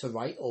learns to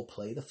write or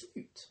play the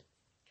flute.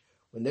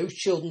 What those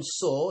children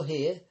saw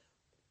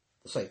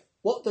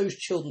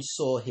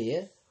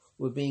here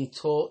were being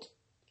taught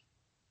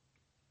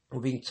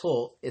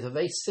is a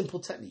very simple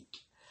technique.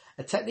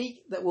 A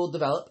technique that will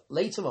develop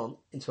later on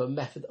into a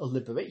method of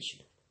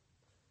liberation.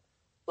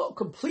 Not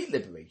complete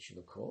liberation,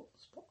 of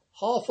course, but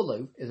half a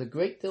loaf is a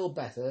great deal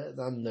better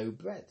than no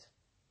bread.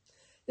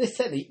 This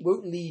technique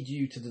won't lead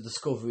you to the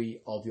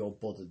discovery of your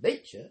Buddha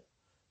nature,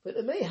 but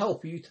it may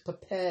help you to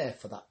prepare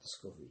for that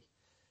discovery.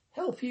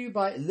 Help you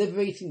by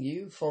liberating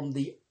you from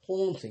the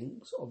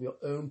hauntings of your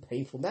own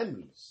painful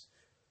memories,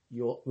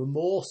 your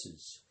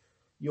remorses,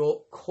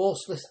 your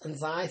causeless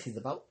anxieties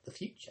about the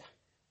future.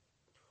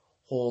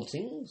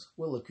 Hauntings,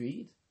 Will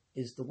agreed,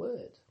 is the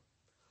word.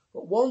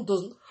 But one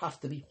doesn't have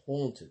to be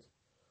haunted.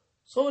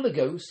 Some of the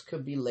ghosts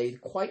can be laid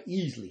quite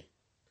easily.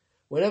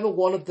 Whenever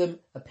one of them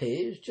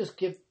appears, just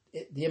give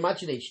it the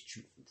imagination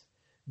treatment.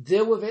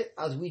 Deal with it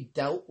as we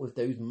dealt with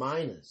those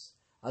miners,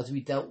 as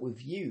we dealt with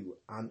you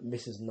and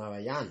Mrs.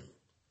 Narayan.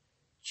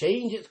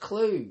 Change its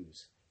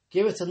clothes,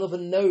 give it another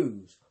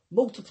nose,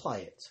 multiply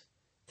it,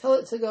 tell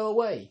it to go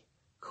away,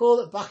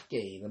 call it back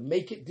again and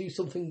make it do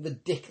something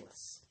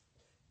ridiculous.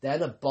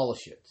 Then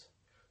abolish it.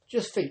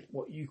 Just think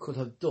what you could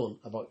have done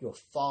about your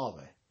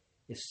father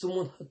if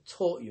someone had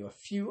taught you a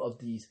few of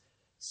these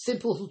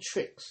simple little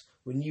tricks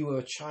when you were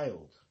a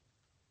child.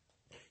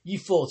 You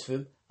thought of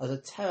him as a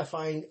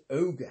terrifying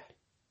ogre,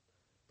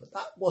 but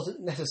that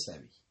wasn't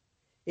necessary.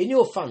 In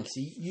your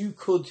fancy, you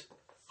could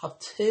have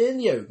turned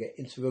the ogre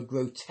into a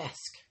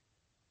grotesque,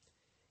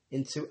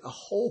 into a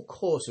whole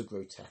course of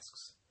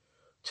grotesques.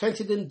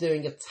 20 of them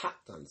doing a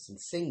tap dance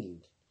and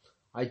singing.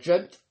 I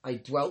dreamt I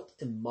dwelt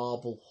in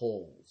marble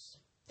halls.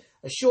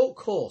 A short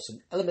course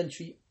in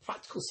elementary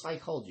practical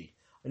psychology,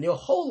 and your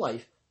whole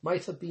life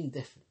might have been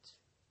different.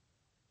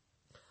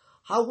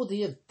 How would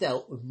he have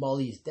dealt with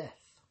Molly's death?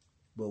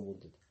 Will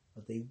wondered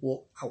as they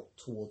walked out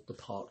toward the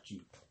park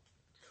jeep.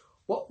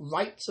 What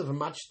rites of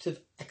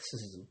imaginative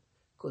exorcism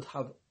could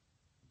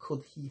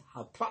he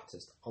have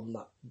practiced on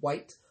that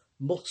white,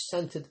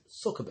 much-scented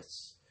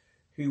succubus,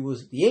 who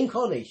was the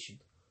incarnation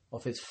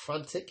of his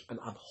frantic and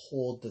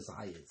abhorred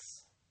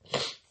desires?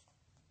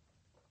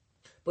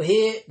 But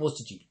here was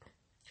the jeep.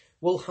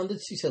 Will handed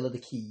Susilla the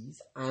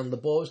keys and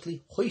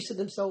laboriously hoisted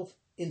himself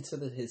into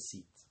his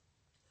seat.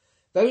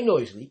 Very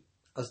noisily,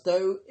 as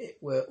though it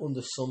were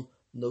under some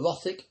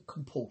neurotic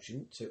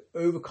compulsion to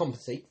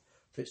overcompensate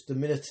for its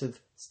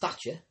diminutive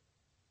stature,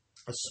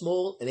 a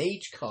small and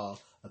aged car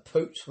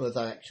approached from the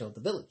direction of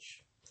the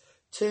village,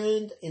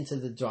 turned into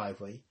the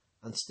driveway,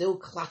 and still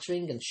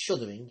clattering and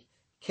shuddering,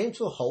 came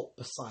to a halt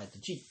beside the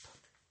jeep.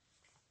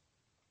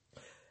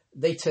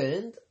 They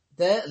turned.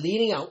 There,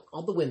 leaning out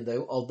of the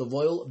window of the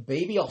Royal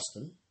Baby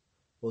Austin,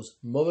 was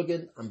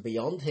Mulligan, and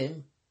beyond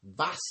him,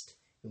 vast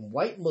in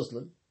white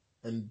muslin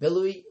and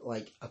billowy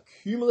like a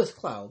cumulus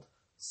cloud,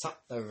 sat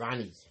the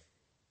Rani.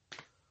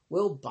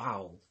 Will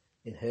bowed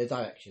in her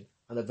direction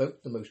and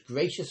evoked the most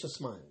gracious of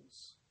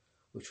smiles,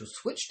 which was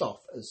switched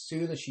off as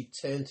soon as she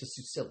turned to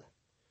Susilla,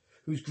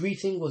 whose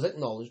greeting was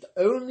acknowledged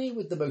only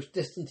with the most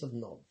distant of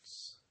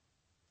nods.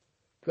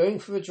 Going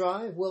for a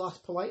drive? Will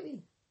asked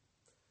politely.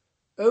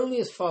 Only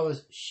as far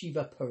as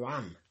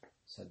Shivapuram,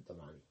 said the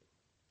Rani.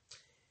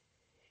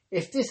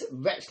 If this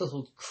wretched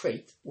little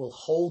crate will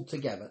hold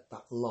together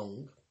that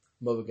long,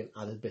 Mulligan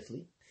added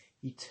bitterly.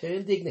 He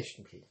turned the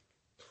ignition key.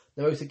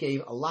 The motor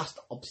gave a last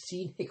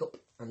obscene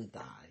hiccup and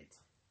died.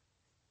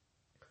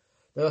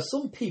 There are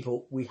some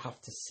people we have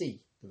to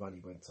see, the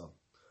Rani went on.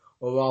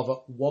 Or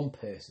rather, one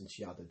person,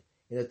 she added,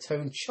 in a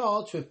tone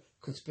charged with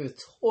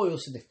conspiratorial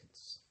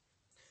significance.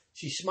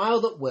 She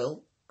smiled at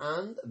Will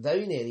and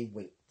very nearly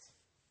winked.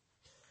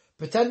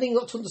 Pretending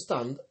not to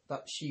understand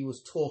that she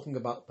was talking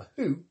about the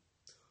who,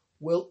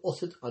 Will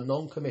uttered a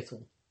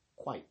non-committal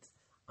quite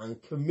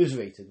and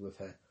commiserated with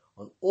her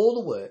on all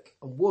the work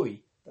and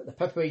worry that the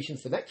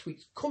preparations for next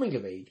week's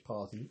coming-of-age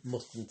party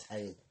must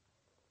entail.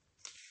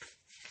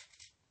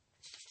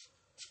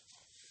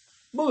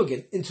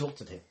 Mulligan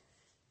interrupted him.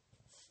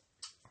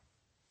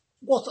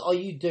 What are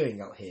you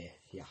doing out here?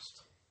 He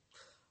asked.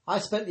 I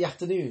spent the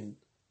afternoon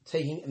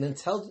taking an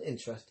intelligent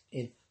interest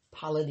in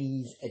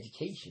Palanese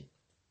education.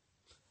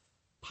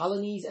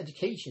 Palanese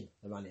education,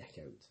 the man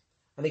echoed.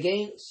 And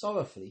again,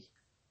 sorrowfully,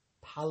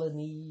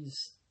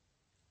 Palanese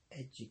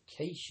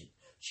education.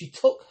 She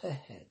took her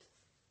head.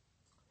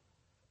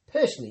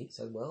 Personally,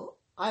 said Will,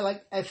 I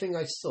liked everything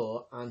I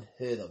saw and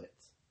heard of it.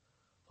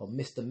 From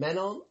Mr.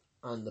 Menon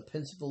and the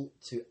principal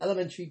to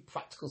elementary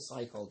practical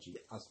psychology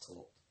as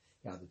taught,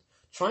 he added,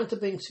 trying to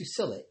bring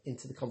Susilla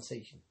into the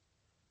conversation.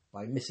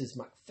 By Mrs.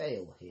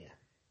 MacPhail here.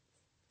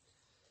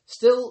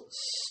 Still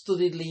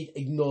studiedly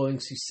ignoring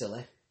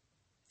Susilla,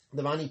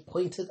 the Rani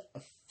pointed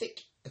a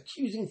thick,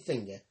 accusing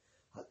finger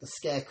at the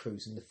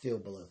scarecrows in the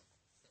field below.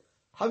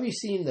 Have you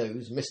seen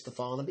those, Mr.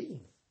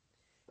 Farnaby?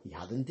 He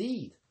had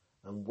indeed.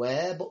 And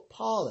where but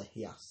parlour,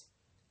 he asked,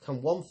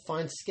 can one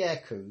find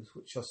scarecrows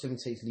which are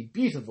simultaneously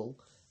beautiful,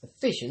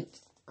 efficient,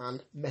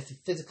 and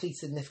metaphysically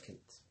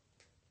significant?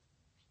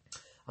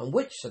 And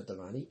which, said the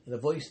Rani, in a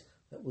voice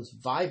that was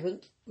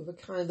vibrant with a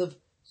kind of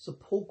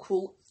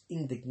sepulchral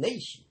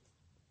indignation,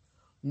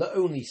 not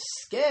only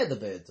scare the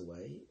birds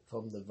away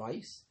from the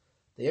vice,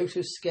 they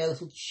also scare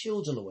little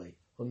children away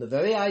from the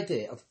very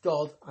idea of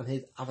God and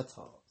his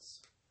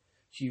avatars.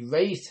 She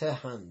raised her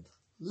hand.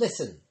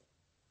 Listen.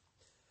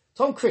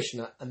 Tom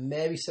Krishna and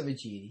Mary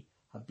Sarojini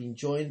had been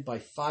joined by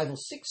 5 or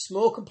 6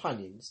 small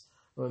companions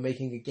and were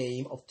making a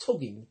game of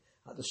tugging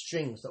at the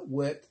strings that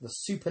worked the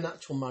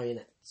supernatural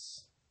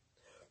marionettes.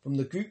 From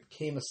the group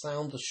came a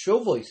sound of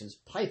shrill voices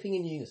piping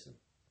in unison.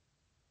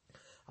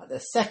 At their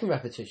second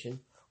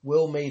repetition,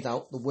 Will made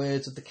out the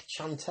words of the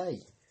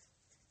chanté.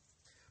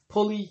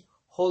 Pulley,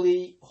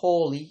 Hully,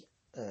 Hawley,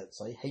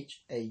 Hauly,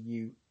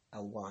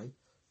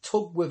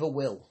 tug with a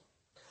will.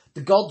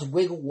 The gods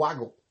wiggle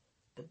waggle,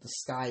 but the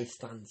sky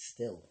stands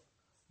still.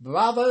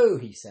 Bravo,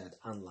 he said,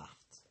 and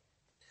laughed.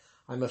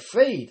 I'm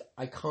afraid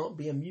I can't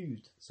be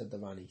amused, said the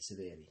Rani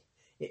severely.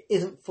 It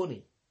isn't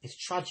funny. It's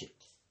tragic.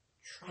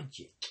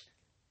 Tragic.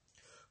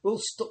 Will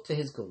stuck to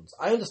his guns.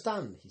 I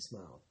understand, he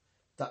smiled,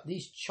 that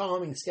these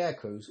charming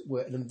scarecrows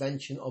were an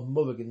invention of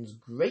Mulligan's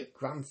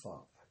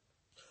great-grandfather.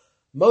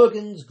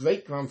 Mulligan's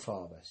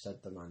great-grandfather,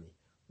 said the Rani,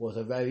 was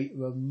a very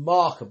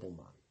remarkable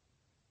man.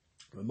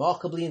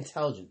 Remarkably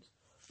intelligent,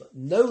 but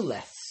no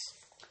less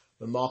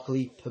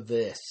remarkably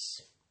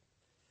perverse.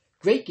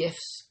 Great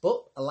gifts,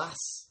 but,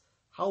 alas,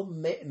 how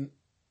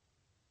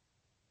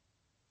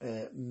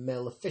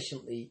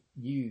maleficently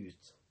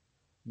used.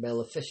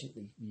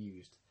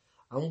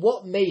 And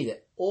what made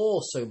it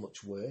all so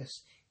much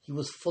worse, he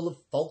was full of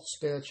false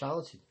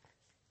spirituality.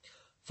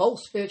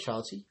 False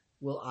spirituality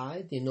will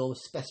eyed the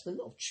enormous specimen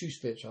of true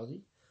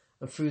spirituality,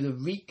 and through the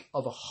reek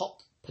of a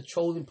hot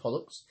petroleum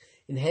products,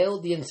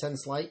 inhaled the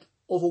incense-like,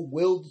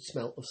 overwhelming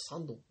smell of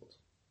sandalwood.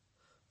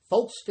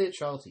 False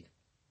spirituality.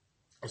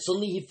 And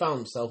suddenly he found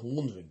himself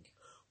wondering,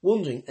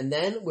 and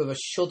then with a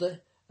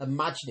shudder,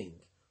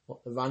 imagining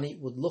what the Rani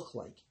would look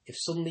like if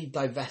suddenly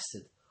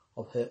divested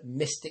of her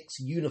mystic's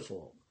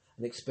uniform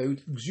and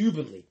exposed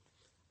exuberantly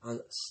and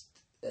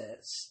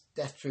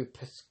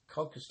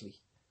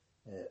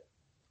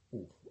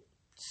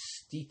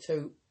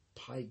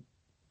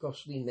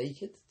steatopygously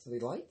naked to the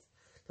light.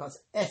 That's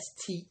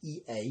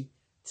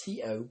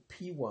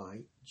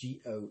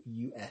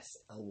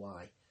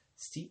Steatopygously.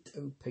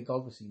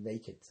 Steatopygously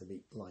naked to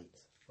the light.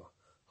 Well,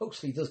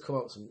 Huxley does come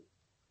out with some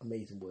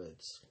amazing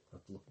words. I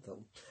have to look at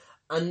them.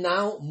 And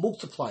now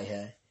multiply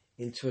her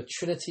into a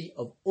trinity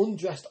of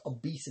undressed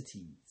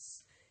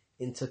obesities,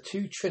 into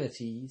 2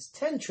 trinities,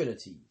 10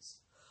 trinities.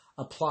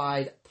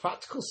 Applied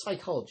practical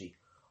psychology.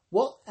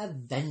 What a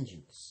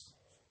vengeance.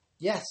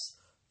 Yes,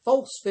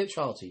 false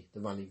spirituality, the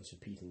Rani was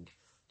repeating,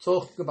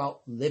 talking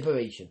about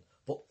liberation,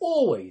 but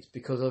always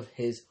because of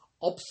his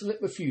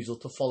obstinate refusal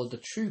to follow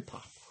the true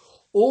path,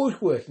 always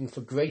working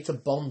for greater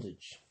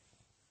bondage.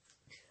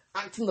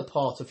 Acting the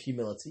part of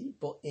humility,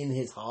 but in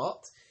his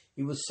heart,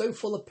 he was so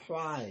full of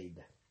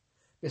pride.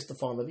 Mr.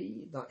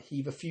 Farnaby that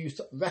he refused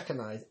to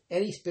recognise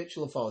any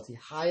spiritual authority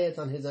higher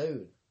than his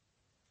own.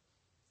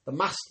 The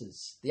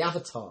masters, the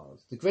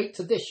avatars, the great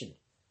tradition,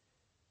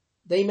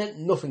 they meant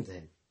nothing to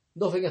him,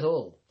 nothing at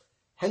all.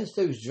 Hence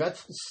those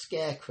dreadful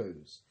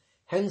scarecrows,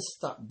 hence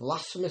that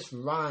blasphemous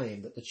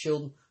rhyme that the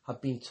children had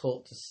been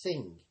taught to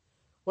sing.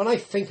 When I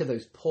think of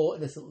those poor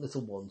innocent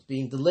little ones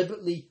being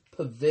deliberately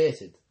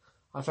perverted,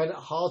 I find it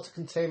hard to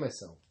contain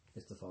myself,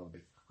 Mr.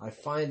 Farnaby. I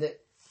find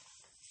it...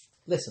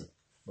 Listen,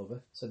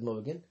 Mother, said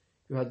Mulligan,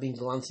 who had been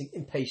glancing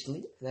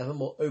impatiently and ever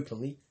more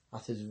openly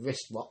at his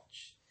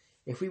wristwatch.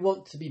 If we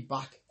want to be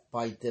back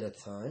by dinner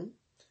time,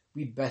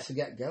 we'd better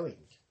get going.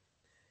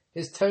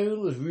 His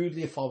tone was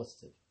rudely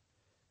authoritative.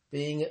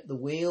 Being at the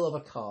wheel of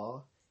a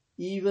car,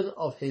 even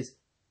of this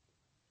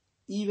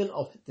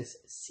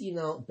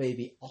senile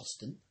baby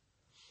Austin,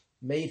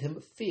 made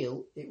him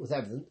feel, it was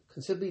evident,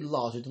 considerably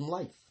larger than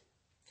life.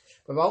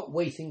 Without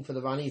waiting for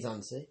the Rani's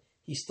answer,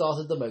 he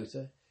started the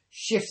motor,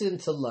 shifted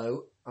into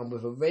low, and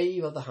with a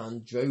wave of the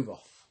hand drove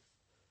off.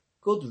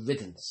 Good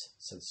riddance,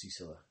 said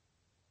Susilla.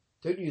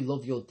 Don't you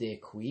love your dear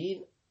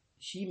queen?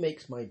 She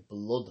makes my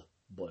blood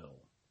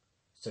boil.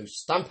 So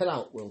stamp it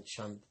out, Will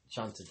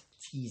chanted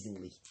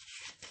teasingly.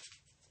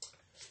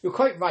 You're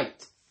quite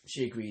right,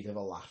 she agreed with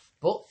a laugh.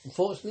 But,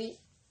 unfortunately,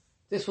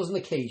 this was an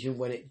occasion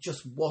when it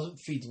just wasn't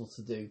feasible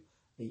to do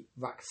a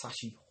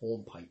Raksashi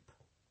hornpipe.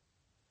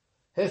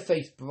 Her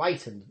face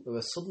brightened with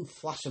a sudden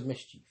flash of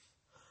mischief,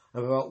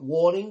 and without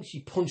warning she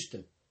punched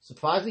him,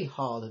 surprisingly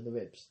hard in the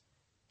ribs.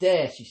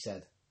 There, she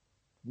said.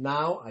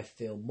 Now I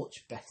feel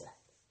much better.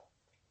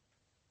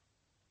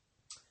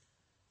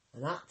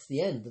 And that's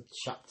the end of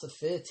chapter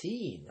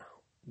 13.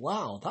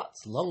 Wow,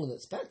 that's longer than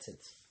expected.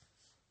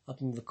 I've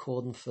been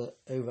recording for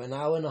over an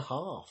hour and a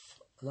half,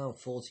 an hour and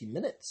 40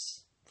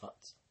 minutes, in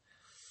fact.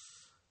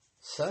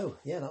 So,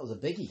 yeah, that was a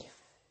biggie.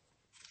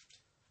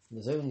 And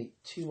there's only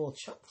 2 more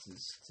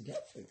chapters to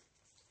get through.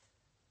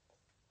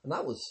 And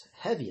that was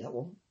heavy, that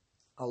one.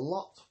 A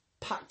lot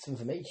packed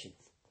information.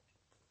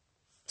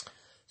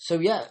 So,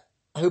 yeah,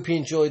 I hope you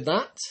enjoyed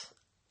that.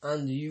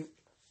 And you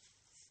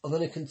are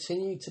going to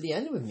continue to the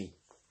end with me,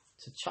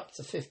 to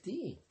chapter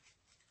 15.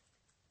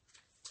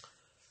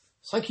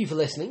 Thank you for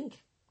listening.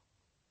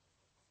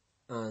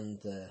 And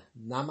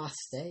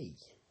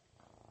namaste.